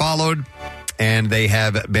measures were followed, and they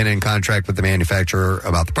have been in contract with the manufacturer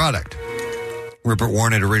about the product. Rupert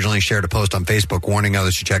Warren had originally shared a post on Facebook warning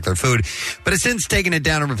others to check their food, but has since taken it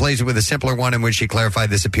down and replaced it with a simpler one in which she clarified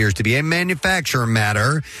this appears to be a manufacturer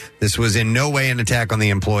matter. This was in no way an attack on the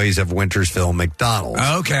employees of Wintersville McDonald's.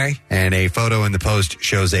 Okay. And a photo in the post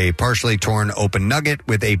shows a partially torn open nugget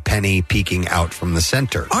with a penny peeking out from the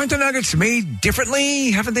center. Aren't the nuggets made differently?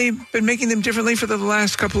 Haven't they been making them differently for the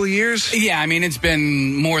last couple of years? Yeah, I mean, it's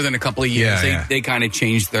been more than a couple of years. Yeah, They kind of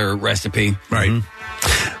changed their recipe. Right.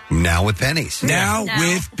 Now with pennies. Now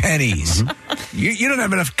with pennies. You don't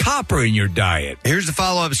have enough copper in your diet. Here's the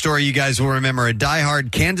follow-up story you guys will remember. A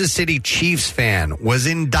diehard Kansas City Chiefs fan was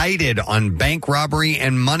indicted on bank robbery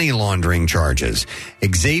and money laundering charges.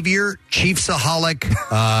 Xavier Chiefsaholic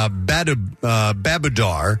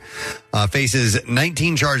Babudar faces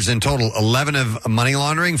 19 charges in total, 11 of money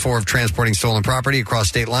laundering, 4 of transporting stolen property across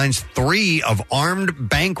state lines, 3 of armed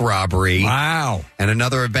bank robbery. Wow. And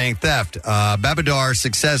another of bank theft. Babudar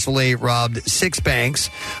successfully robbed 6 banks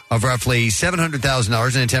of roughly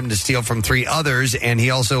 $700,000 in an attempt to steal from 3 others, and he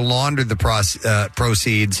also laundered the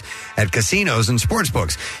proceeds at casinos and sports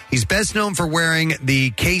books. He's best known for wearing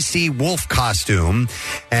the KC Wolf costume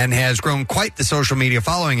and has grown quite the social media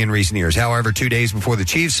following in recent years. However, 2 days before the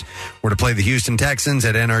Chiefs were to play the Houston Texans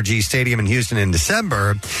at NRG Stadium in Houston in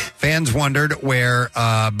December, fans wondered where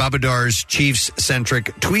Babudar's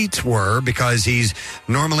Chiefs-centric tweets were because he's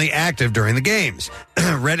normally active during the games.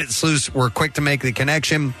 Reddit sleuths were quick to make the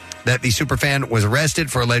connection that the superfan was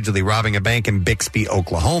arrested for allegedly robbing a bank in Bixby,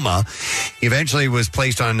 Oklahoma. He eventually was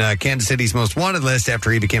placed on Kansas City's most wanted list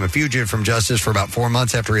after he became a fugitive from justice for about 4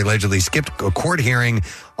 months after he allegedly skipped a court hearing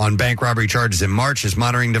on bank robbery charges in March. His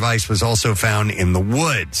monitoring device was also found in the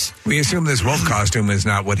woods. We assume this wolf costume is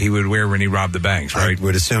not what he would wear when he robbed the banks, right? I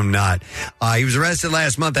would assume not. He was arrested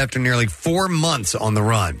last month after nearly 4 months on the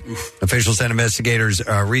run. Officials said investigators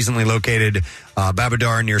recently located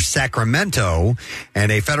Babudar near Sacramento,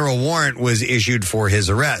 and a federal warrant was issued for his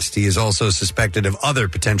arrest. He is also suspected of other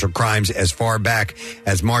potential crimes as far back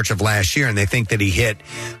as March of last year, and they think that he hit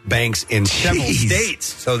banks in several states.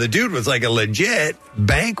 So the dude was like a legit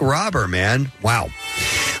bank robber, man. Wow.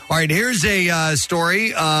 All right, here's a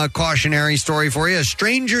story, cautionary story for you. A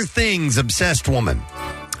Stranger Things obsessed woman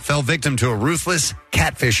fell victim to a ruthless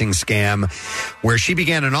catfishing scam where she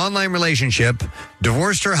began an online relationship,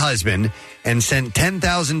 divorced her husband, and sent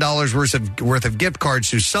 $10,000 worth of gift cards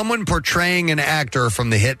to someone portraying an actor from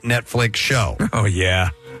the hit Netflix show. Oh, yeah.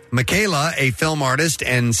 Michaela, a film artist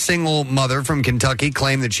and single mother from Kentucky,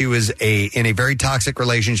 claimed that she was in a very toxic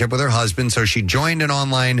relationship with her husband, so she joined an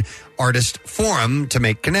online artist forum to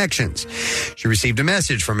make connections. She received a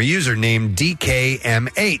message from a user named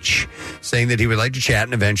DKMH saying that he would like to chat,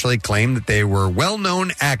 and eventually claimed that they were a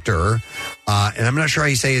well-known actor, and I'm not sure how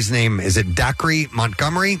you say his name. Is it Dacre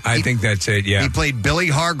Montgomery? I think that's it, yeah. He played Billy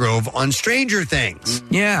Hargrove on Stranger Things.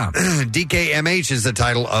 Yeah. DKMH is the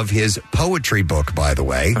title of his poetry book, by the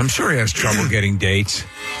way. I'm sure he has trouble getting dates.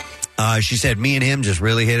 She said, me and him just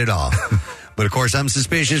really hit it off. But, of course, I'm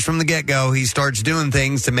suspicious from the get-go. He starts doing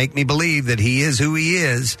things to make me believe that he is who he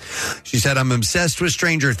is. She said, I'm obsessed with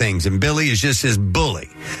Stranger Things, and Billy is just his bully.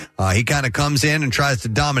 He kind of comes in and tries to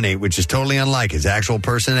dominate, which is totally unlike his actual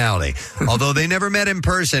personality. Although they never met in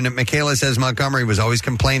person, Michaela says Montgomery was always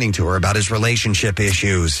complaining to her about his relationship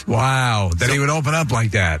issues. Wow, that he would open up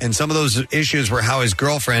like that. And some of those issues were how his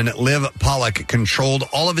girlfriend, Liv Pollock, controlled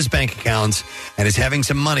all of his bank accounts and is having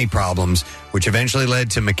some money problems, which eventually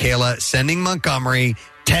led to Michaela sending Montgomery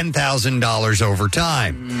 $10,000 over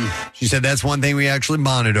time. She said that's one thing we actually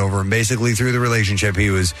bonded over, and basically through the relationship he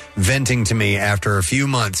was venting to me after a few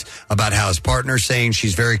months about how his partner's saying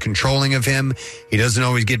she's very controlling of him. He doesn't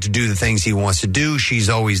always get to do the things he wants to do. She's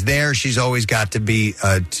always there. She's always got to be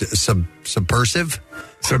subversive.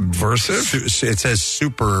 Subversive? It says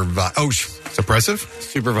supervise. Oh, suppressive?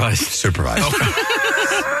 Supervised.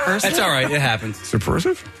 That's all right. It happens.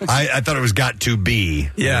 Subversive? I thought it was got to be.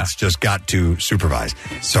 Yeah. It's just got to supervise.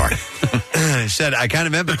 Sorry. Said, I kind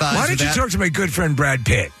of empathize Why with did you that. talk to my good friend Brad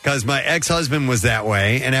Pitt? Because my ex-husband was that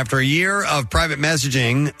way, and after a year of private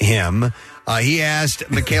messaging him, he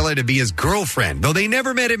asked Michaela to be his girlfriend, though they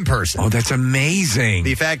never met in person. Oh, that's amazing.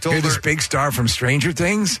 The fact told You're this her, big star from Stranger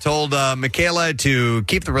Things? told Michaela to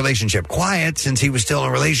keep the relationship quiet since he was still in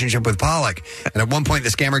a relationship with Pollock. And at one point, the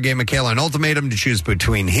scammer gave Michaela an ultimatum to choose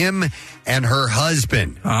between him and her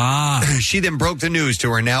husband. She then broke the news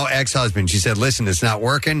to her now ex-husband. She said, listen, it's not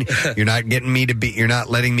working. You're not getting me to be, you're not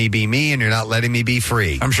letting me be me, and you're not letting me be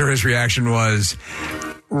free. I'm sure his reaction was,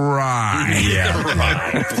 right. Yeah,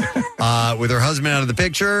 right. With her husband out of the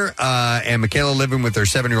picture and Michaela living with their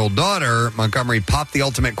 7-year-old daughter, Montgomery popped the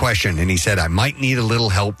ultimate question, and he said, I might need a little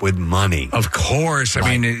help with money. Of course.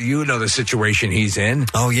 I mean, you know the situation he's in.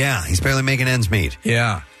 Oh, yeah. He's barely making ends meet.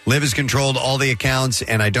 Yeah. Liv has controlled all the accounts,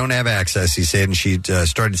 and I don't have access, he said. And she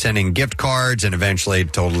started sending gift cards, and eventually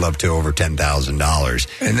it totaled up to over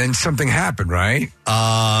 $10,000. And then something happened, right?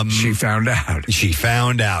 She found out. She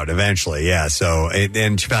found out eventually, yeah. So,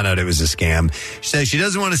 and she found out it was a scam. She says she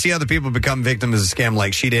doesn't want to see other people become victims of a scam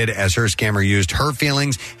like she did, as her scammer used her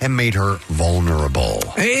feelings and made her vulnerable.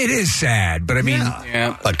 It is sad, but I mean...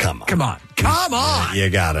 Yeah. But come on. Come on. Come on! You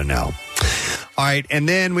gotta know. All right, and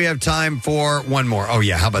then we have time for one more. Oh,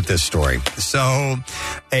 yeah, how about this story? So,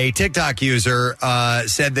 a TikTok user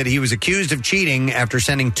said that he was accused of cheating after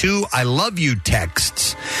sending 2 I love you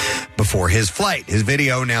texts before his flight. His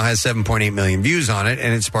video now has 7.8 million views on it,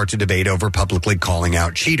 and it sparked a debate over publicly calling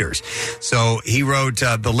out cheaters. So, he wrote,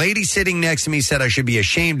 the lady sitting next to me said I should be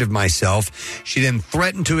ashamed of myself. She then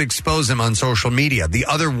threatened to expose him on social media. The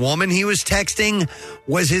other woman he was texting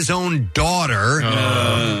was his own daughter.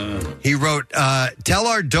 He wrote, tell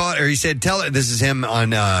our daughter, he said, this is him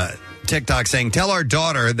on TikTok saying, tell our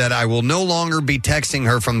daughter that I will no longer be texting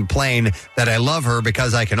her from the plane that I love her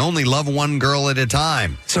because I can only love one girl at a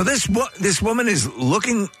time. So this woman is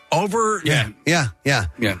looking over... Yeah.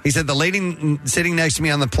 He said, the lady sitting next to me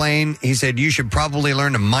on the plane, he said, you should probably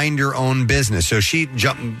learn to mind your own business. So she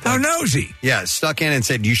jumped... How nosy. Yeah, stuck in and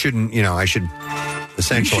said, you shouldn't, I should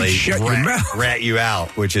essentially shut your mouth. rat you out,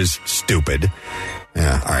 which is stupid.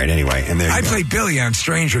 Yeah, all right, anyway. And there I play Billy on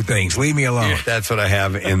Stranger Things. Leave me alone. That's what I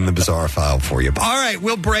have in the bizarre file for you. All right,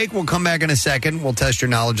 we'll break. We'll come back in a second. We'll test your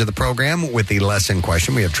knowledge of the program with the lesson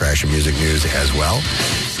question. We have trash and music news as well.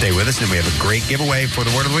 Stay with us, and we have a great giveaway for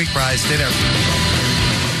the Word of the Week prize. Stay there.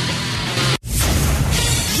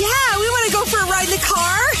 Yeah, we want to go for a ride in the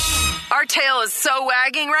car. Our tail is so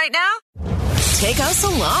wagging right now. Take us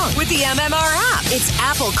along with the MMR app. It's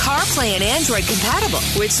Apple CarPlay and Android compatible,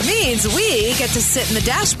 which means we get to sit in the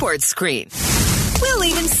dashboard screen. We'll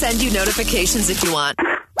even send you notifications if you want.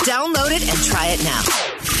 Download it and try it now.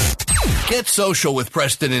 Get social with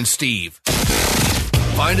Preston and Steve.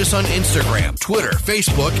 Find us on Instagram, Twitter,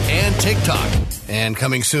 Facebook, and TikTok. And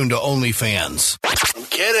coming soon to OnlyFans. I'm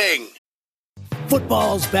kidding.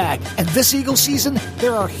 Football's back, and this Eagle season,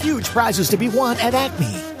 there are huge prizes to be won at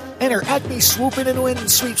Acme. Enter Acme Swoop In and Win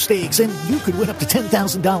sweepstakes, and you could win up to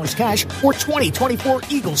 $10,000 cash or 2024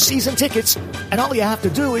 Eagles season tickets. And all you have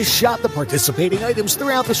to do is shop the participating items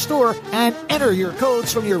throughout the store and enter your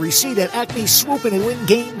codes from your receipt at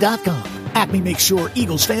acmeswoopinandwingame.com. Acme makes sure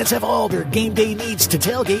Eagles fans have all their game day needs to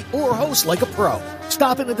tailgate or host like a pro.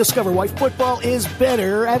 Stop in and discover why football is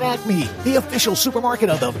better at Acme, the official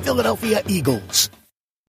supermarket of the Philadelphia Eagles.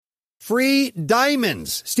 Free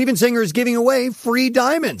diamonds. Steven Singer is giving away free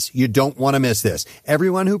diamonds. You don't want to miss this.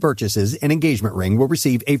 Everyone who purchases an engagement ring will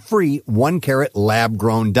receive a free 1-carat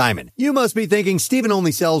lab-grown diamond. You must be thinking Steven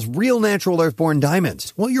only sells real natural earth-born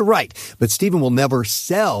diamonds. Well, you're right, but Steven will never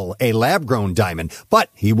sell a lab-grown diamond, but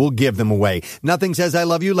he will give them away. Nothing says I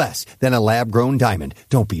love you less than a lab-grown diamond.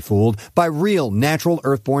 Don't be fooled by real natural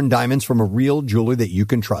earth-born diamonds from a real jeweler that you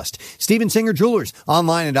can trust. Steven Singer Jewelers,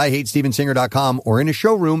 online at IHateStevenSinger.com or in a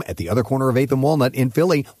showroom at the other corner of 8th and Walnut in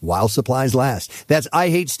Philly while supplies last. That's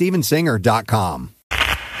IHateStevenSinger.com.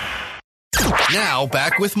 Now,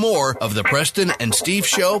 back with more of the Preston and Steve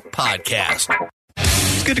Show podcast.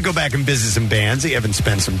 It's good to go back and visit some bands that you haven't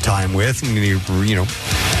spent some time with, and you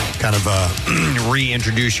kind of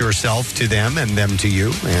reintroduce yourself to them and them to you.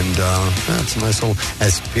 And it's a nice little,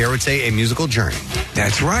 as Pierre would say, a musical journey.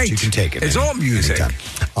 That's right. You can take it. It's all music.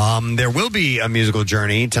 There will be a musical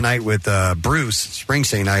journey tonight with Bruce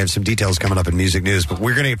Springsteen. I have some details coming up in music news, but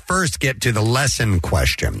we're going to first get to the lesson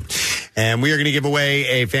question. And we are going to give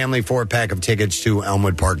away a family 4-pack of tickets to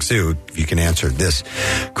Elmwood Park Zoo. If you can answer this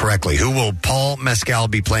correctly. Who will Paul Mescal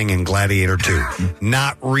be playing in Gladiator 2?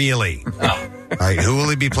 Not really. All right, who will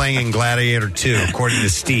he be playing in Gladiator 2, according to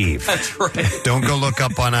Steve? That's right. Don't go look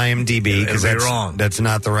up on IMDb, because that's wrong. That's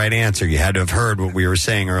not the right answer. You had to have heard what we were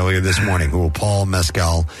saying earlier this morning. Who will Paul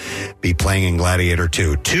Mescal be playing in Gladiator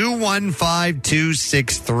 2?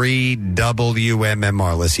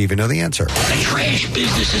 215-263-WMMR. Let's see if you know the answer. The trash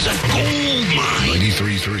business is a gold mine.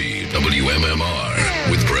 93.3 WMMR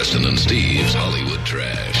with Preston and Steve's Hollywood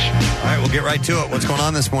Trash. All right, we'll get right to it. What's going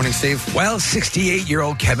on this morning, Steve? Well,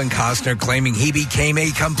 68-year-old Kevin Costner claiming he became a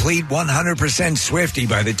complete 100% Swiftie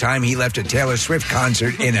by the time he left a Taylor Swift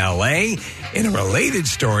concert in L.A. In a related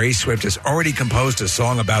story, Swift has already composed a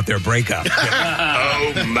song about their breakup.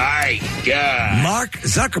 Oh, my God. Mark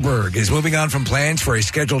Zuckerberg is moving on from plans for a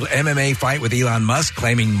scheduled MMA fight with Elon Musk,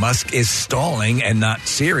 claiming Musk is stalling and not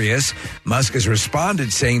serious. Musk has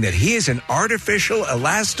responded saying that he is an artificial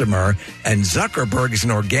elastomer and Zuckerberg is an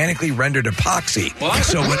organically rendered epoxy. What?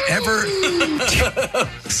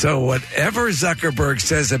 So whatever Zuckerberg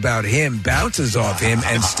says about him bounces off him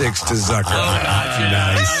and sticks to Zuckerberg.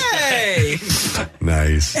 Nice. Hey.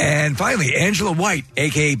 Nice. And finally, Angela White,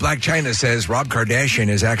 a.k.a. Black China, says Rob Kardashian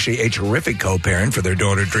is actually a terrific co-parent for their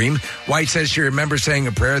daughter Dream. White says she remembers saying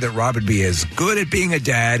a prayer that Rob would be as good at being a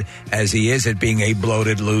dad as he is at being a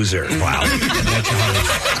bloated loser. Wow.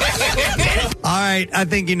 All right, I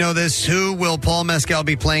think you know this. Who will Paul Mescal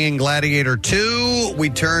be playing in Gladiator 2? We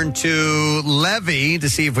turn to Levy to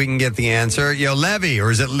see if we can get the answer. Yo, Levy,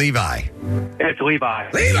 or is it Levi? It's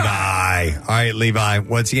Levi. Levi. All right, Levi,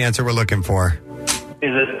 what's the answer we're looking for?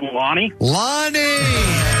 Is it Lonnie? Lonnie!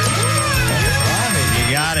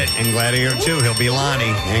 You got it. In Gladiator 2, he'll be Lonnie.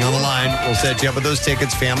 Hang on the line. We'll set you up with those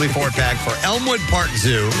tickets, family 4-pack for Elmwood Park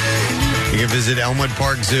Zoo. You can visit Elmwood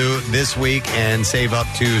Park Zoo this week and save up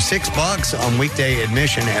to $6 on weekday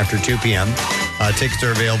admission after 2 p.m. Tickets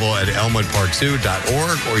are available at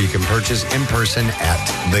elmwoodparkzoo.org, or you can purchase in person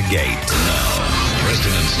at the gate. Now,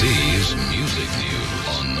 Preston and Steve's Music News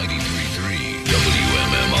on 93.3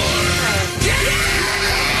 WMMR.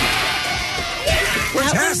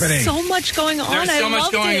 What's happening? So much going on. There's so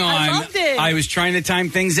much going on. I loved it. I was trying to time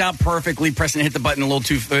things out perfectly. Preston hit the button a little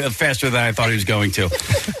too faster than I thought he was going to.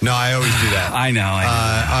 No, I always do that. I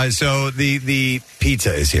know. So the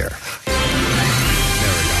pizza is here.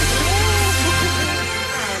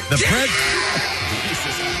 There we go.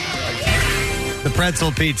 The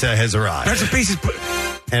pretzel pizza has arrived. Pretzel pieces.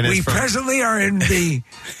 And we it's from- presently are in the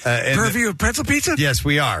purview of pretzel pizza? Yes,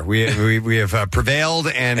 we are. We have prevailed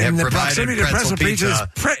and have the provided proximity to pretzel pizza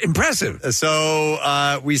is impressive.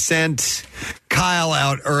 So we sent Kyle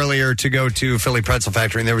out earlier to go to Philly Pretzel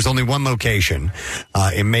Factory, and there was only one location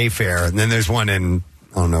in Mayfair, and then there's one in,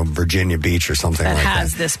 I don't know, Virginia Beach or something That like that.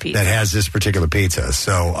 has this pizza. That has this particular pizza.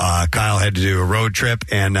 So Kyle had to do a road trip,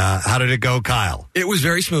 and how did it go, Kyle? It was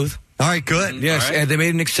very smooth. All right, good. Yes, All right. and they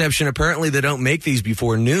made an exception. Apparently, they don't make these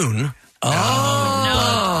before noon. But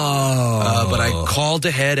I called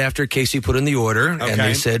ahead after Casey put in the order, and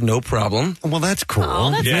they said no problem. Well, that's cool. Oh,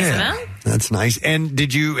 that's nice, man. That's nice. And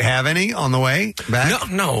did you have any on the way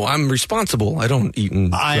back? No, I'm responsible. I don't eat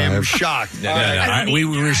and I am drive. shocked. We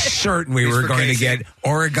were certain we were going to get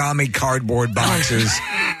origami cardboard boxes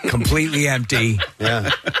completely empty.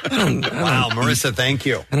 Yeah. Wow, Marissa, thank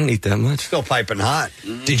you. I don't eat that much. Still piping hot.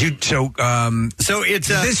 Did you? So it's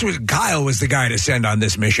this was Kyle was the guy to send on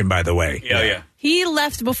this mission, by the way. Yeah. He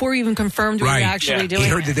left before we even confirmed we were actually doing He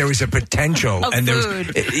heard it. that there was a potential, Of and there was food.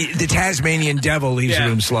 the Tasmanian devil leaves the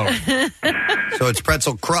room slow. So it's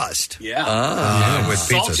pretzel crust. Yeah. With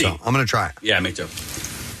pizza. Salty. So I'm going to try it. Yeah, me too.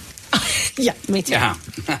 Yeah, me too. Yeah.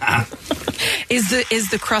 Is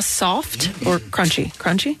the crust soft or crunchy?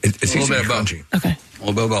 Crunchy? It's A little bit of crunchy. Okay. A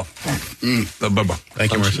little bit of both.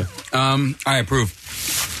 Thank you, Marissa. I approve.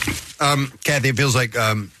 Kathy, it feels like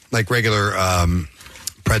regular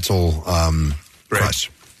pretzel crust.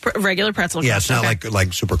 Regular pretzel Yeah, crust. it's not okay.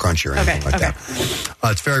 like super crunchy or anything like that.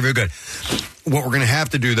 It's very, very good. What we're going to have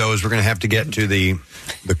to do, though, is we're going to have to get to the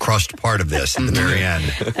crust part of this at the very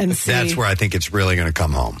end. And see. That's where I think it's really going to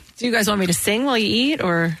come home. Do you guys want me to sing while you eat,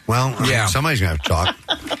 or Well, somebody's going to have to talk.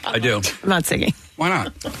 I do. I'm not singing Why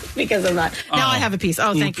not? because I'm not. Now I have a piece.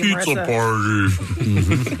 Oh, thank you, Marissa.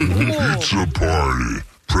 Pizza party.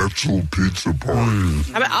 Pretzel pizza party.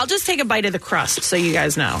 I'll just take a bite of the crust so you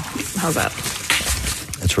guys know. How's that?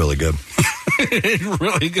 That's really good.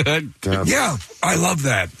 Really good. Yeah, I love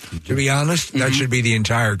that. To be honest, that should be the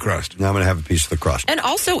entire crust. Now I'm going to have a piece of the crust. And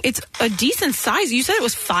also, it's a decent size. You said it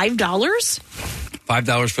was $5.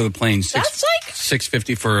 $5 for the plain. That's like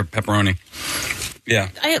 $6.50 for a pepperoni. Yeah.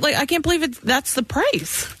 I can't believe that's the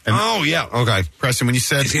price. Yeah. Okay. Preston, when you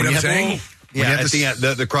said... See what I'm saying? Yeah, at the end,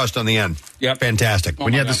 the crust on the end. Yep. Fantastic.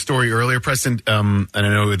 When you had the story earlier, Preston, and I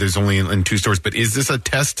know there's only in 2 stores, but is this a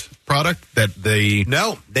test product that they...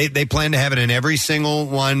 No, they plan to have it in every single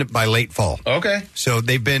one by late fall. Okay. So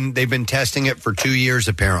they've been testing it for 2 years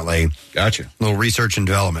apparently. Gotcha. A little research and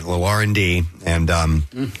development, a little R&D, and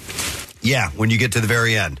yeah, when you get to the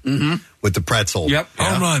very end with the pretzel. Yep.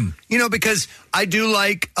 Home run. You know, because I do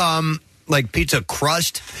like pizza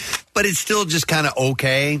crust, but it's still just kind of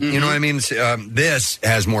okay. You know what I mean? This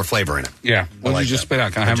has more flavor in it. Yeah. What did you just spit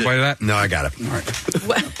out? Can I have a bite of that? No, I got it. All right.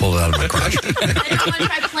 Pull it out of my crotch. Want to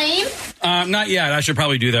try plain? Not yet. I should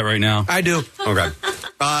probably do that right now. I do. Okay.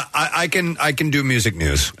 I can do music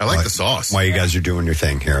news. I like the sauce. While you guys are doing your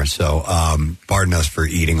thing here. So, pardon us for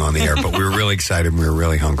eating on the air, but we were really excited. We were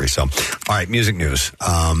really hungry. So, all right, music news.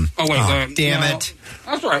 Damn it.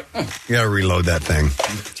 That's right. You got to reload that thing.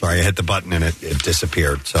 Sorry, I hit the button and it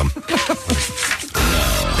disappeared. So,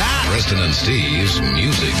 Preston and Steve's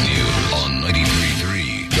Music News on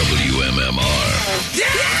 93.3 WMMR.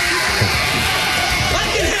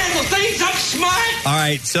 Smart! All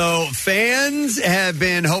right, so fans have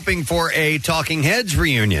been hoping for a Talking Heads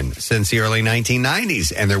reunion since the early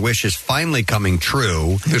 1990s, and their wish is finally coming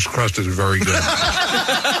true. This crust is very good.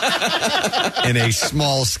 In a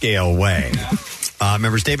small-scale way.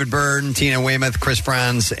 Members David Byrne, Tina Weymouth, Chris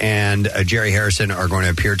Franz, and Jerry Harrison are going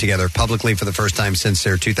to appear together publicly for the first time since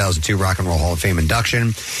their 2002 Rock and Roll Hall of Fame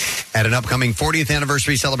induction at an upcoming 40th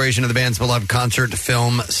anniversary celebration of the band's beloved concert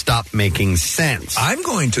film Stop Making Sense. I'm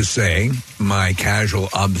going to say my casual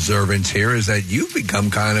observance here is that you've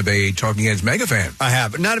become kind of a Talking Heads mega fan. I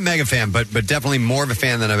have. Not a mega fan, but definitely more of a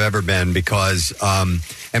fan than I've ever been because,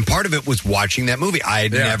 and part of it was watching that movie. I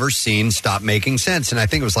had never seen Stop Making Sense, and I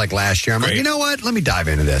think it was like last year. I'm like, you know what? Let me dive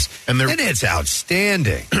into this. And it's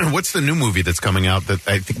outstanding. What's the new movie that's coming out that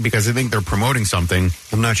I think, because I think they're promoting something.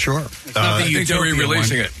 I'm not sure. I think they're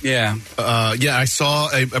re-releasing it. Yeah. I saw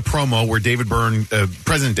a promo where David Byrne,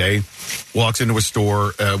 present day, walks into a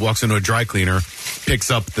store, walks into a dry cleaner,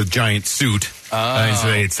 picks up the giant suit, and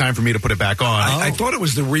says, it's time for me to put it back on. I thought it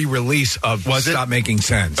was the re-release of Stop Making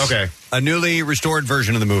Sense. Okay. A newly restored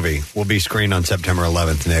version of the movie will be screened on September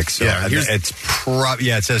 11th, Nick. So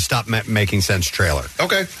it says Stop Making Sense trailer.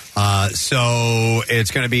 Okay. So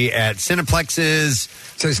it's going to be at Cineplex's.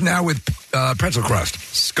 It says now with pretzel crust.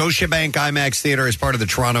 Scotiabank IMAX Theater is part of the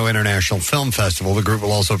Toronto International Film Festival. The group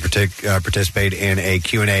will also participate in a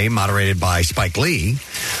Q&A moderated by Spike Lee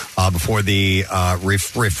before the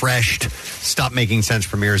refreshed Stop Making Sense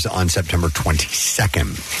premieres on September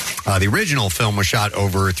 22nd. The original film was shot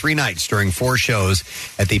over 3 nights during 4 shows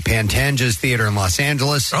at the Pantanges Theater in Los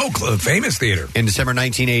Angeles. Oh, famous theater. In December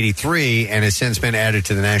 1983, and has since been added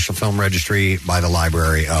to the National Film Registry by the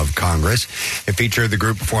Library of Congress. It featured the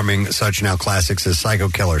group performing such now classics as Psycho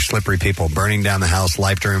Killer, Slippery People, Burning Down the House,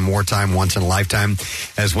 Life During Wartime, Once in a Lifetime,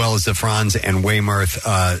 as well as the Franz and Weymouth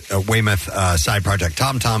side project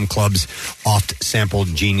Tom Tom Club's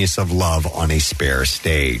oft-sampled Genius of Love on a Spare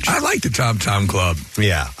Stage. I like the Tom Tom Club.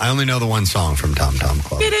 Yeah, I only know the one song from Tom Tom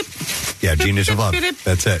Club. Yeah, Genius of Love.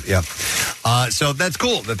 That's it, yeah. So that's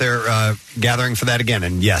cool that they're gathering for that again,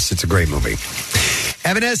 and yes, it's a great movie.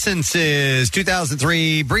 Evanescence's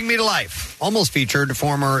 2003 Bring Me to Life almost featured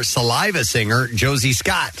former Saliva singer Josie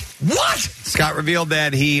Scott. What? Scott revealed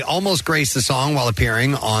that he almost graced the song while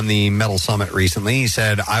appearing on the Metal Summit recently. He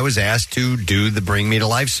said, I was asked to do the Bring Me to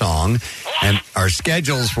Life song, and our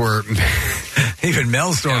schedules were... Even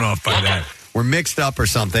Mel's thrown off by that. Were mixed up or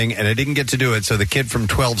something, and I didn't get to do it, so the kid from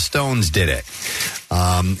 12 Stones did it.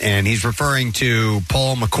 And he's referring to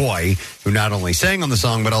Paul McCoy, who not only sang on the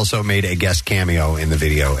song, but also made a guest cameo in the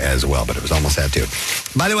video as well, but it was almost that too.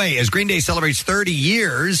 By the way, as Green Day celebrates 30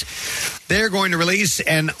 years, they're going to release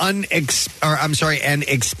an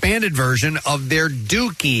expanded version of their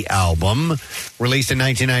Dookie album. Released in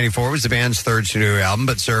 1994, it was the band's third studio album,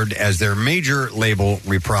 but served as their major label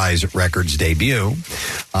Reprise Records debut.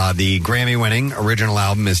 The Grammy-winning original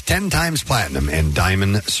album is 10 times platinum and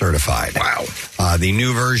diamond certified. Wow. The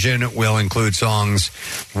new version will include songs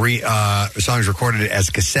recorded as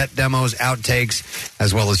cassette demos, outtakes,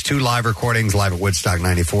 as well as 2 live recordings, live at Woodstock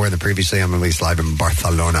 94 and the previously unreleased live in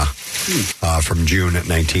Barcelona from June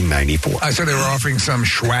 1994. I said they were offering some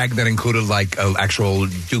swag that included like actual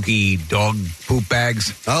Dookie dog poop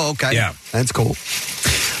bags. Oh, okay. Yeah. That's cool.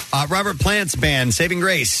 Robert Plant's band, Saving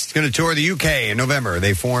Grace, is going to tour the UK in November.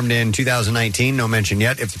 They formed in 2019. No mention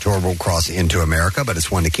yet if the tour will cross into America, but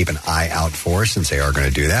it's one to keep an eye out for since they are going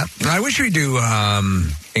to do that. I wish we do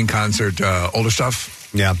in concert older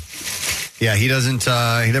stuff. Yeah. Yeah, he doesn't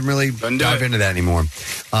really dive into that anymore.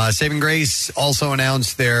 Saving Grace also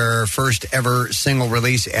announced their first ever single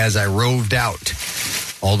release, As I Roved Out.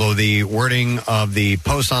 Although the wording of the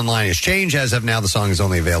post online has changed, as of now, the song is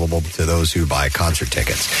only available to those who buy concert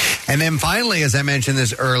tickets. And then finally, as I mentioned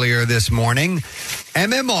this earlier this morning,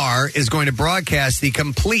 MMR is going to broadcast the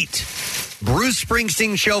complete Bruce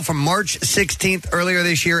Springsteen show from March 16th earlier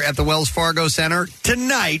this year at the Wells Fargo Center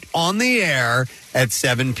tonight on the air at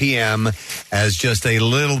 7 p.m. as just a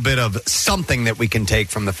little bit of something that we can take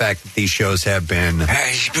from the fact that these shows have been... Hi,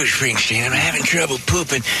 it's Bruce Springsteen. I'm having trouble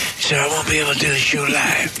pooping, so I won't be able to do the show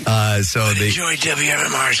live. Enjoy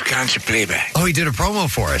WMMR's concert playback. Oh, he did a promo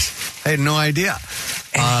for us. I had no idea.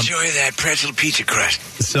 And enjoy that pretzel pizza crust.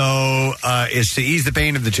 So it's to ease the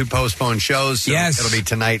pain of the 2 postponed shows. So yes. It'll be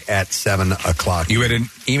tonight at 7 o'clock. You had an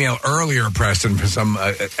email earlier, Preston, for some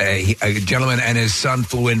a gentleman and his son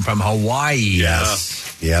flew in from Hawaii. Yes.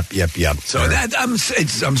 Yep. So I'm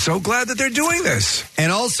so glad that they're doing this.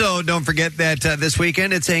 And also, don't forget that this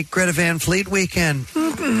weekend, it's a Greta Van Fleet weekend.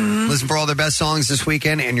 Listen for all their best songs this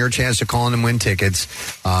weekend and your chance to call in and win tickets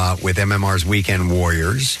with MMR's Weekend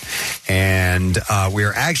Warriors. And we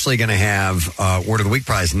are actually going to have Word of the Week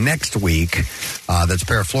prize next week. That's a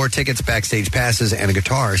pair of floor tickets, backstage passes, and a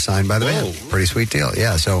guitar signed by the band. Pretty sweet deal.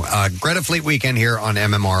 Yeah, so Greta Fleet Weekend here on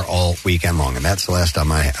MMR all weekend long. And that's the last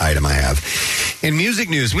item I have. In music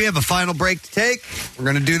news, we have a final break to take. We're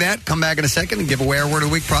going to do that. Come back in a second and give away our Word of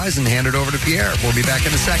the Week prize and hand it over to Pierre. We'll be back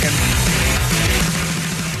in a second.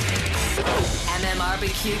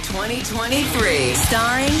 MMRBQ 2023.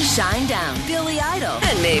 Starring Shinedown, Billy Idol,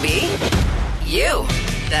 and maybe you.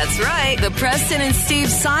 That's right. The Preston and Steve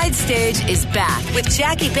Side Stage is back with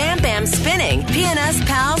Jackie Bam Bam spinning, PNS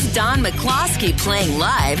pals Don McCloskey playing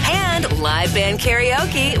live, and live band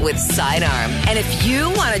karaoke with Sidearm. And if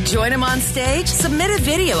you want to join them on stage, submit a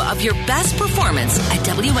video of your best performance at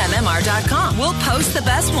WMMR.com. We'll post the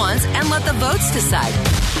best ones and let the votes decide.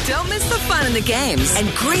 Don't miss the fun in the games and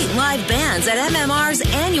great live bands at MMR's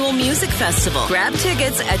annual music festival. Grab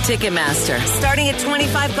tickets at Ticketmaster, starting at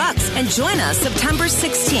 $25, and join us September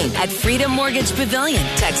 16th at Freedom Mortgage Pavilion.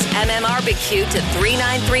 Text MMRBQ to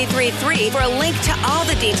 39333 for a link to all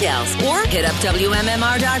the details, or hit up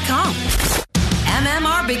WMMR.com.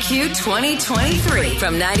 MMRBQ 2023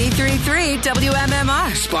 from 93.3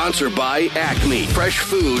 WMMR. Sponsored by Acme, fresh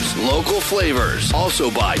foods, local flavors.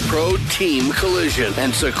 Also by Pro Team Collision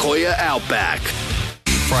and Sequoia Outback.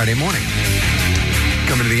 Friday morning.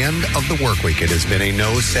 Coming to the end of the work week. It has been a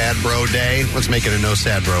no sad bro day. Let's make it a no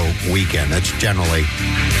sad bro weekend. That's generally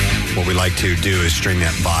what we like to do, is string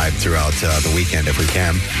that vibe throughout the weekend if we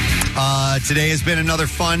can. Today has been another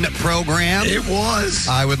fun program. It was.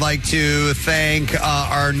 I would like to thank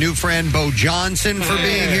our new friend Bo Johnson for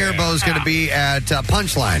being here. Bo's going to be at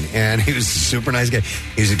Punchline, and he was a super nice guy.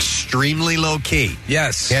 He's extremely low key.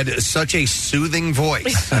 Yes. He had such a soothing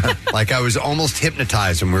voice. Like I was almost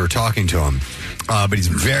hypnotized when we were talking to him. But he's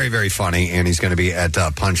very, very funny, and he's going to be at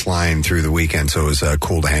Punchline through the weekend, so it was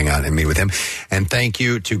cool to hang out and meet with him. And thank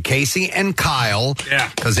you to Casey and Kyle,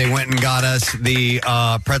 because they went and got us the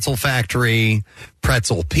Pretzel Factory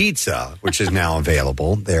pretzel pizza, which is now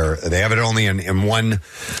available. They have it only in one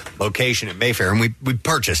location at Mayfair, and we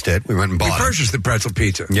purchased it. We went and bought it. We purchased the pretzel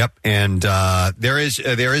pizza. Yep, and there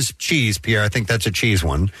is cheese, Pierre. I think that's a cheese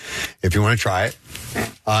one, if you want to try it.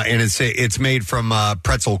 And it's made from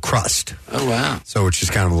pretzel crust. Oh, wow. So which is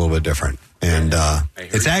kind of a little bit different. And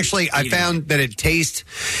it's actually, I found that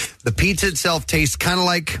the pizza itself tastes kind of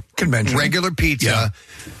like conventional regular pizza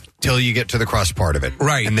till you get to the crust part of it.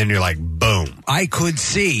 Right. And then you're like, boom. I could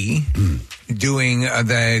see doing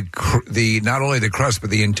the not only the crust,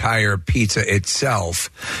 but the entire pizza itself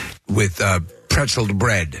with pretzeled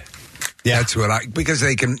bread. Yeah, that's what because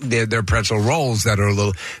they're pretzel rolls that are a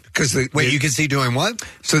little you can see doing what?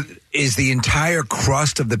 So is the entire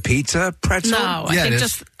crust of the pizza pretzel? No, I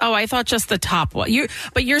think I thought just the top one.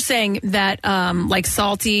 But you're saying that like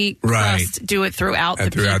salty crust, do it throughout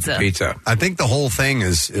the pizza. I think the whole thing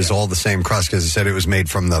is all the same crust, because it said it was made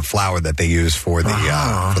from the flour that they use for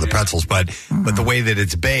the pretzels. But the way that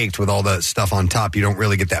it's baked with all the stuff on top, you don't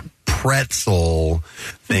really get that pretzel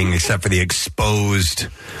thing except for the exposed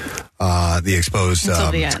until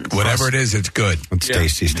the end. Whatever it is, it's good. It's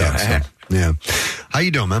tasty stuff. Yeah. How you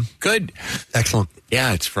doing, man? Good. Excellent.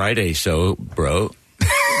 Yeah, it's Friday, so bro.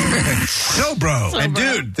 So, bro. And,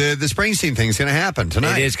 dude, the Springsteen thing's going to happen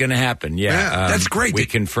tonight. It is going to happen, yeah. That's great. We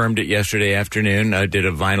confirmed it yesterday afternoon. I did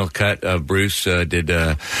a vinyl cut of Bruce, did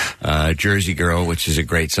Jersey Girl, which is a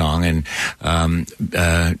great song. And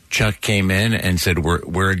Chuck came in and said,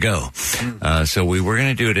 we're a go. So we were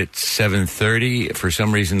going to do it at 7:30. For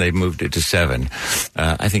some reason, they moved it to 7.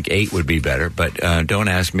 I think 8 would be better, but don't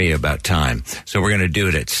ask me about time. So we're going to do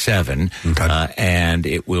it at 7. Okay. And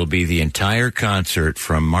it will be the entire concert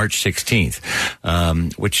from March 16th,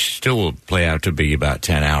 which still will play out to be about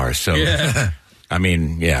 10 hours. So, I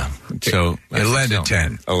mean, yeah. So it'll end at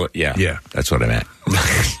 10. Oh, yeah. Yeah. That's what I meant.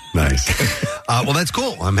 Nice. Well, that's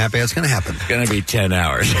cool. I'm happy that's going to happen. It's going to be 10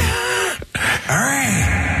 hours. All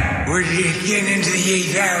right. We're getting into the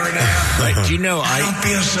 8th hour now. But you know, I don't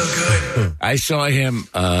feel so good. I saw him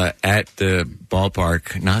at the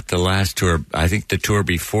ballpark, not the last tour, I think the tour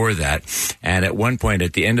before that. And at one point,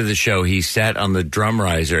 at the end of the show, he sat on the drum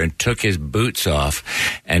riser and took his boots off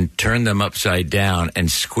and turned them upside down and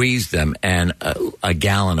squeezed them, and a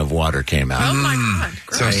gallon of water came out. Oh, my God.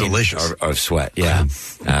 Great. Sounds delicious. Of sweat, yeah.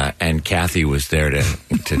 And Kathy was there to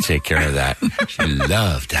take care of that. She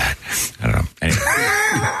loved that. I don't know. Anyway.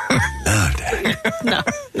 Loved that.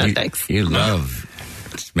 No, thanks. You love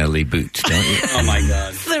smelly boots, don't you? Oh, my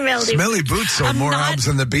God. Smelly boots sold more albums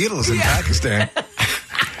than the Beatles in Pakistan.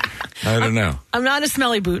 I don't know. I'm not a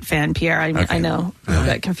smelly boot fan, Pierre. I know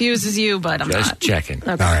that confuses you, but I'm Just not. checking.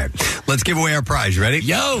 Okay. All right. Let's give away our prize. You ready?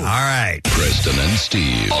 Yo! All right. Preston and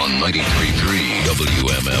Steve on 93.3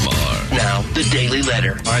 WMMR. Now, the Daily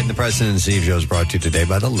Letter. All right. The Preston and Steve show is brought to you today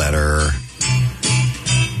by the letter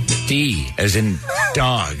D, as in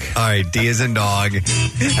dog. All right, D as in dog.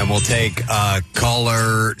 And we'll take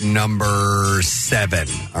caller number 7.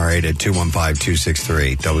 All right, at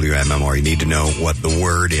 215-263 WMMR. You need to know what the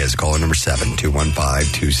word is. Caller number 7,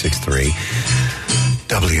 215-263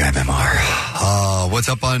 WMMR. What's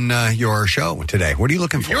up on your show today? What are you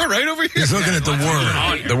looking for? You're right over here. He's looking at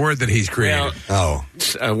the word that he's created. Well,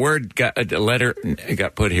 a letter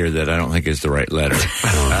got put here that I don't think is the right letter.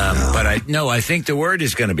 But I think the word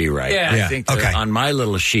is going to be right. Yeah. I think on my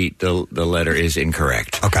little sheet, the letter is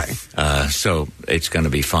incorrect. Okay. So it's going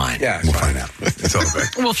to be fine. Yeah, We'll find out. It's all good.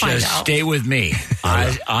 We'll find Just out. stay with me.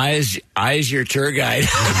 Eyes your tour guide.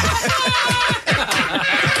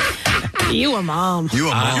 You a mom. You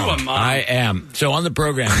a mom. I am. So on the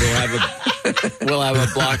program, we'll have a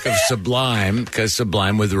block of Sublime, because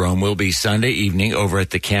Sublime with Rome will be Sunday evening over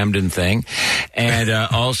at the Camden thing. And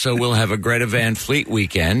also we'll have a Greta Van Fleet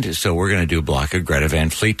weekend. So we're going to do a block of Greta Van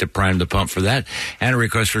Fleet to prime the pump for that. And a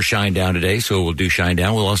request for Shine Down today. So we'll do Shine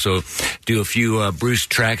Down. We'll also do a few Bruce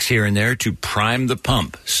tracks here and there to prime the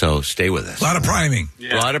pump. So stay with us. A lot of priming.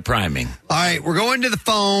 A lot of priming. All right, we're going to the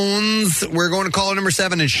phones. We're going to caller number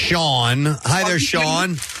 7 is Sean. Hi there,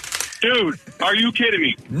 Sean. Dude, are you kidding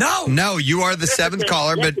me? No, you are the 7th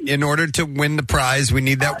caller, but in order to win the prize, we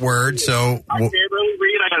need that word. So I can't really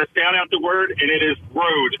read. I got to sound out the word, and it is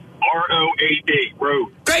road. R-O-A-D.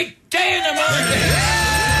 Road. Great day in the morning.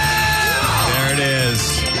 there it is.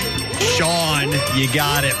 Sean, you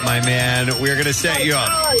got it, my man. We're going to set you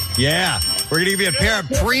up. Yeah. We're going to give you a pair of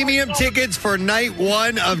premium tickets for night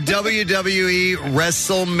 1 of WWE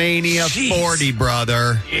WrestleMania 40,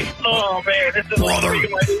 brother. Oh, man. This is like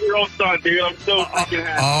my 8-year-old son, dude. I'm so freaking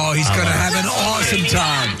happy. Oh, he's going to have an awesome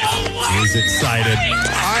time. He's excited. All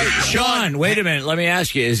right, Sean, wait a minute. Let me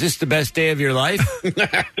ask you, is this the best day of your life? This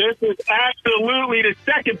is absolutely the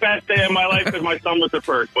second best day of my life because my son was the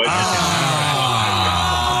first. But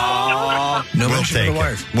No We'll mention take of the it.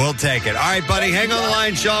 wife. We'll take it. All right, buddy. Hang on the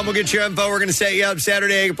line, Sean. We'll get your info. We're going to set you up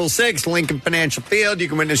Saturday, April 6th, Lincoln Financial Field. You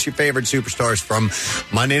can witness your favorite superstars from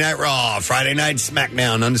Monday Night Raw, Friday Night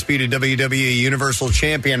SmackDown, undisputed WWE Universal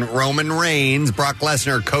Champion Roman Reigns, Brock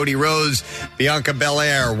Lesnar, Cody Rhodes, Bianca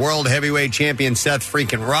Belair, World Heavyweight Champion Seth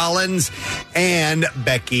freaking Rollins, and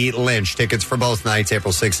Becky Lynch. Tickets for both nights,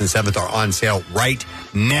 April 6th and 7th, are on sale right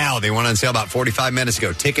now. They went on sale about 45 minutes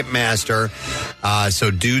ago. Ticketmaster.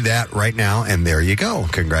 So do that right now, and there you go.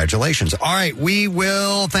 Congratulations. All right, we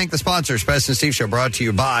will thank the sponsors. Preston and Steve Show brought to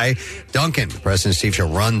you by Duncan. The Preston and Steve Show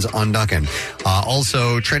runs on Duncan.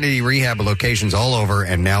 Also, Trinity Rehab locations all over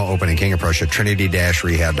and now open in King of Prussia,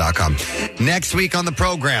 trinity-rehab.com. Next week on the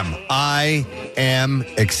program, I am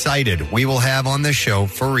excited. We will have on this show,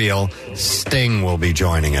 for real, Sting will be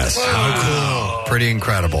joining us. How cool. Pretty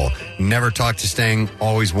incredible. Never talked to Sting,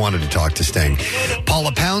 always wanted to talk to Sting.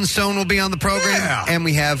 Paula Poundstone will be on the program, and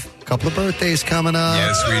we have a couple of birthdays coming up.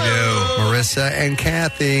 Yes, we do. Marissa and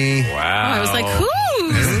Kathy. Wow. I was like,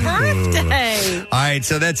 whose birthday? All right,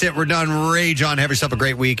 so that's it. We're done. Rage on. Have yourself a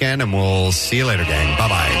great weekend, and we'll see you later, gang.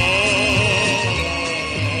 Bye-bye.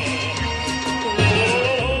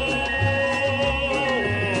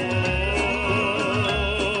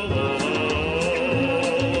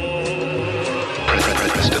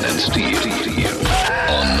 Preston and Steve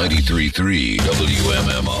on 93.3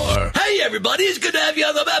 WMMR. Hey, everybody, it's good to have you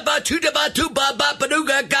on the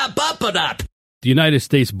The United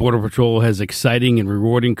States Border Patrol has exciting and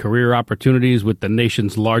rewarding career opportunities with the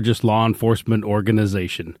nation's largest law enforcement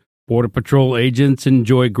organization. Border Patrol agents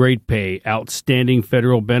enjoy great pay, outstanding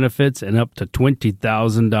federal benefits, and up to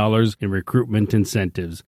 $20,000 in recruitment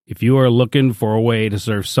incentives. If you are looking for a way to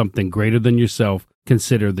serve something greater than yourself,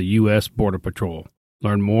 consider the U.S. Border Patrol.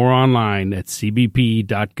 Learn more online at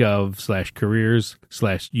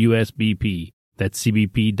cbp.gov/careers/USBP. That's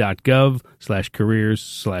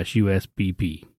cbp.gov/careers/USBP.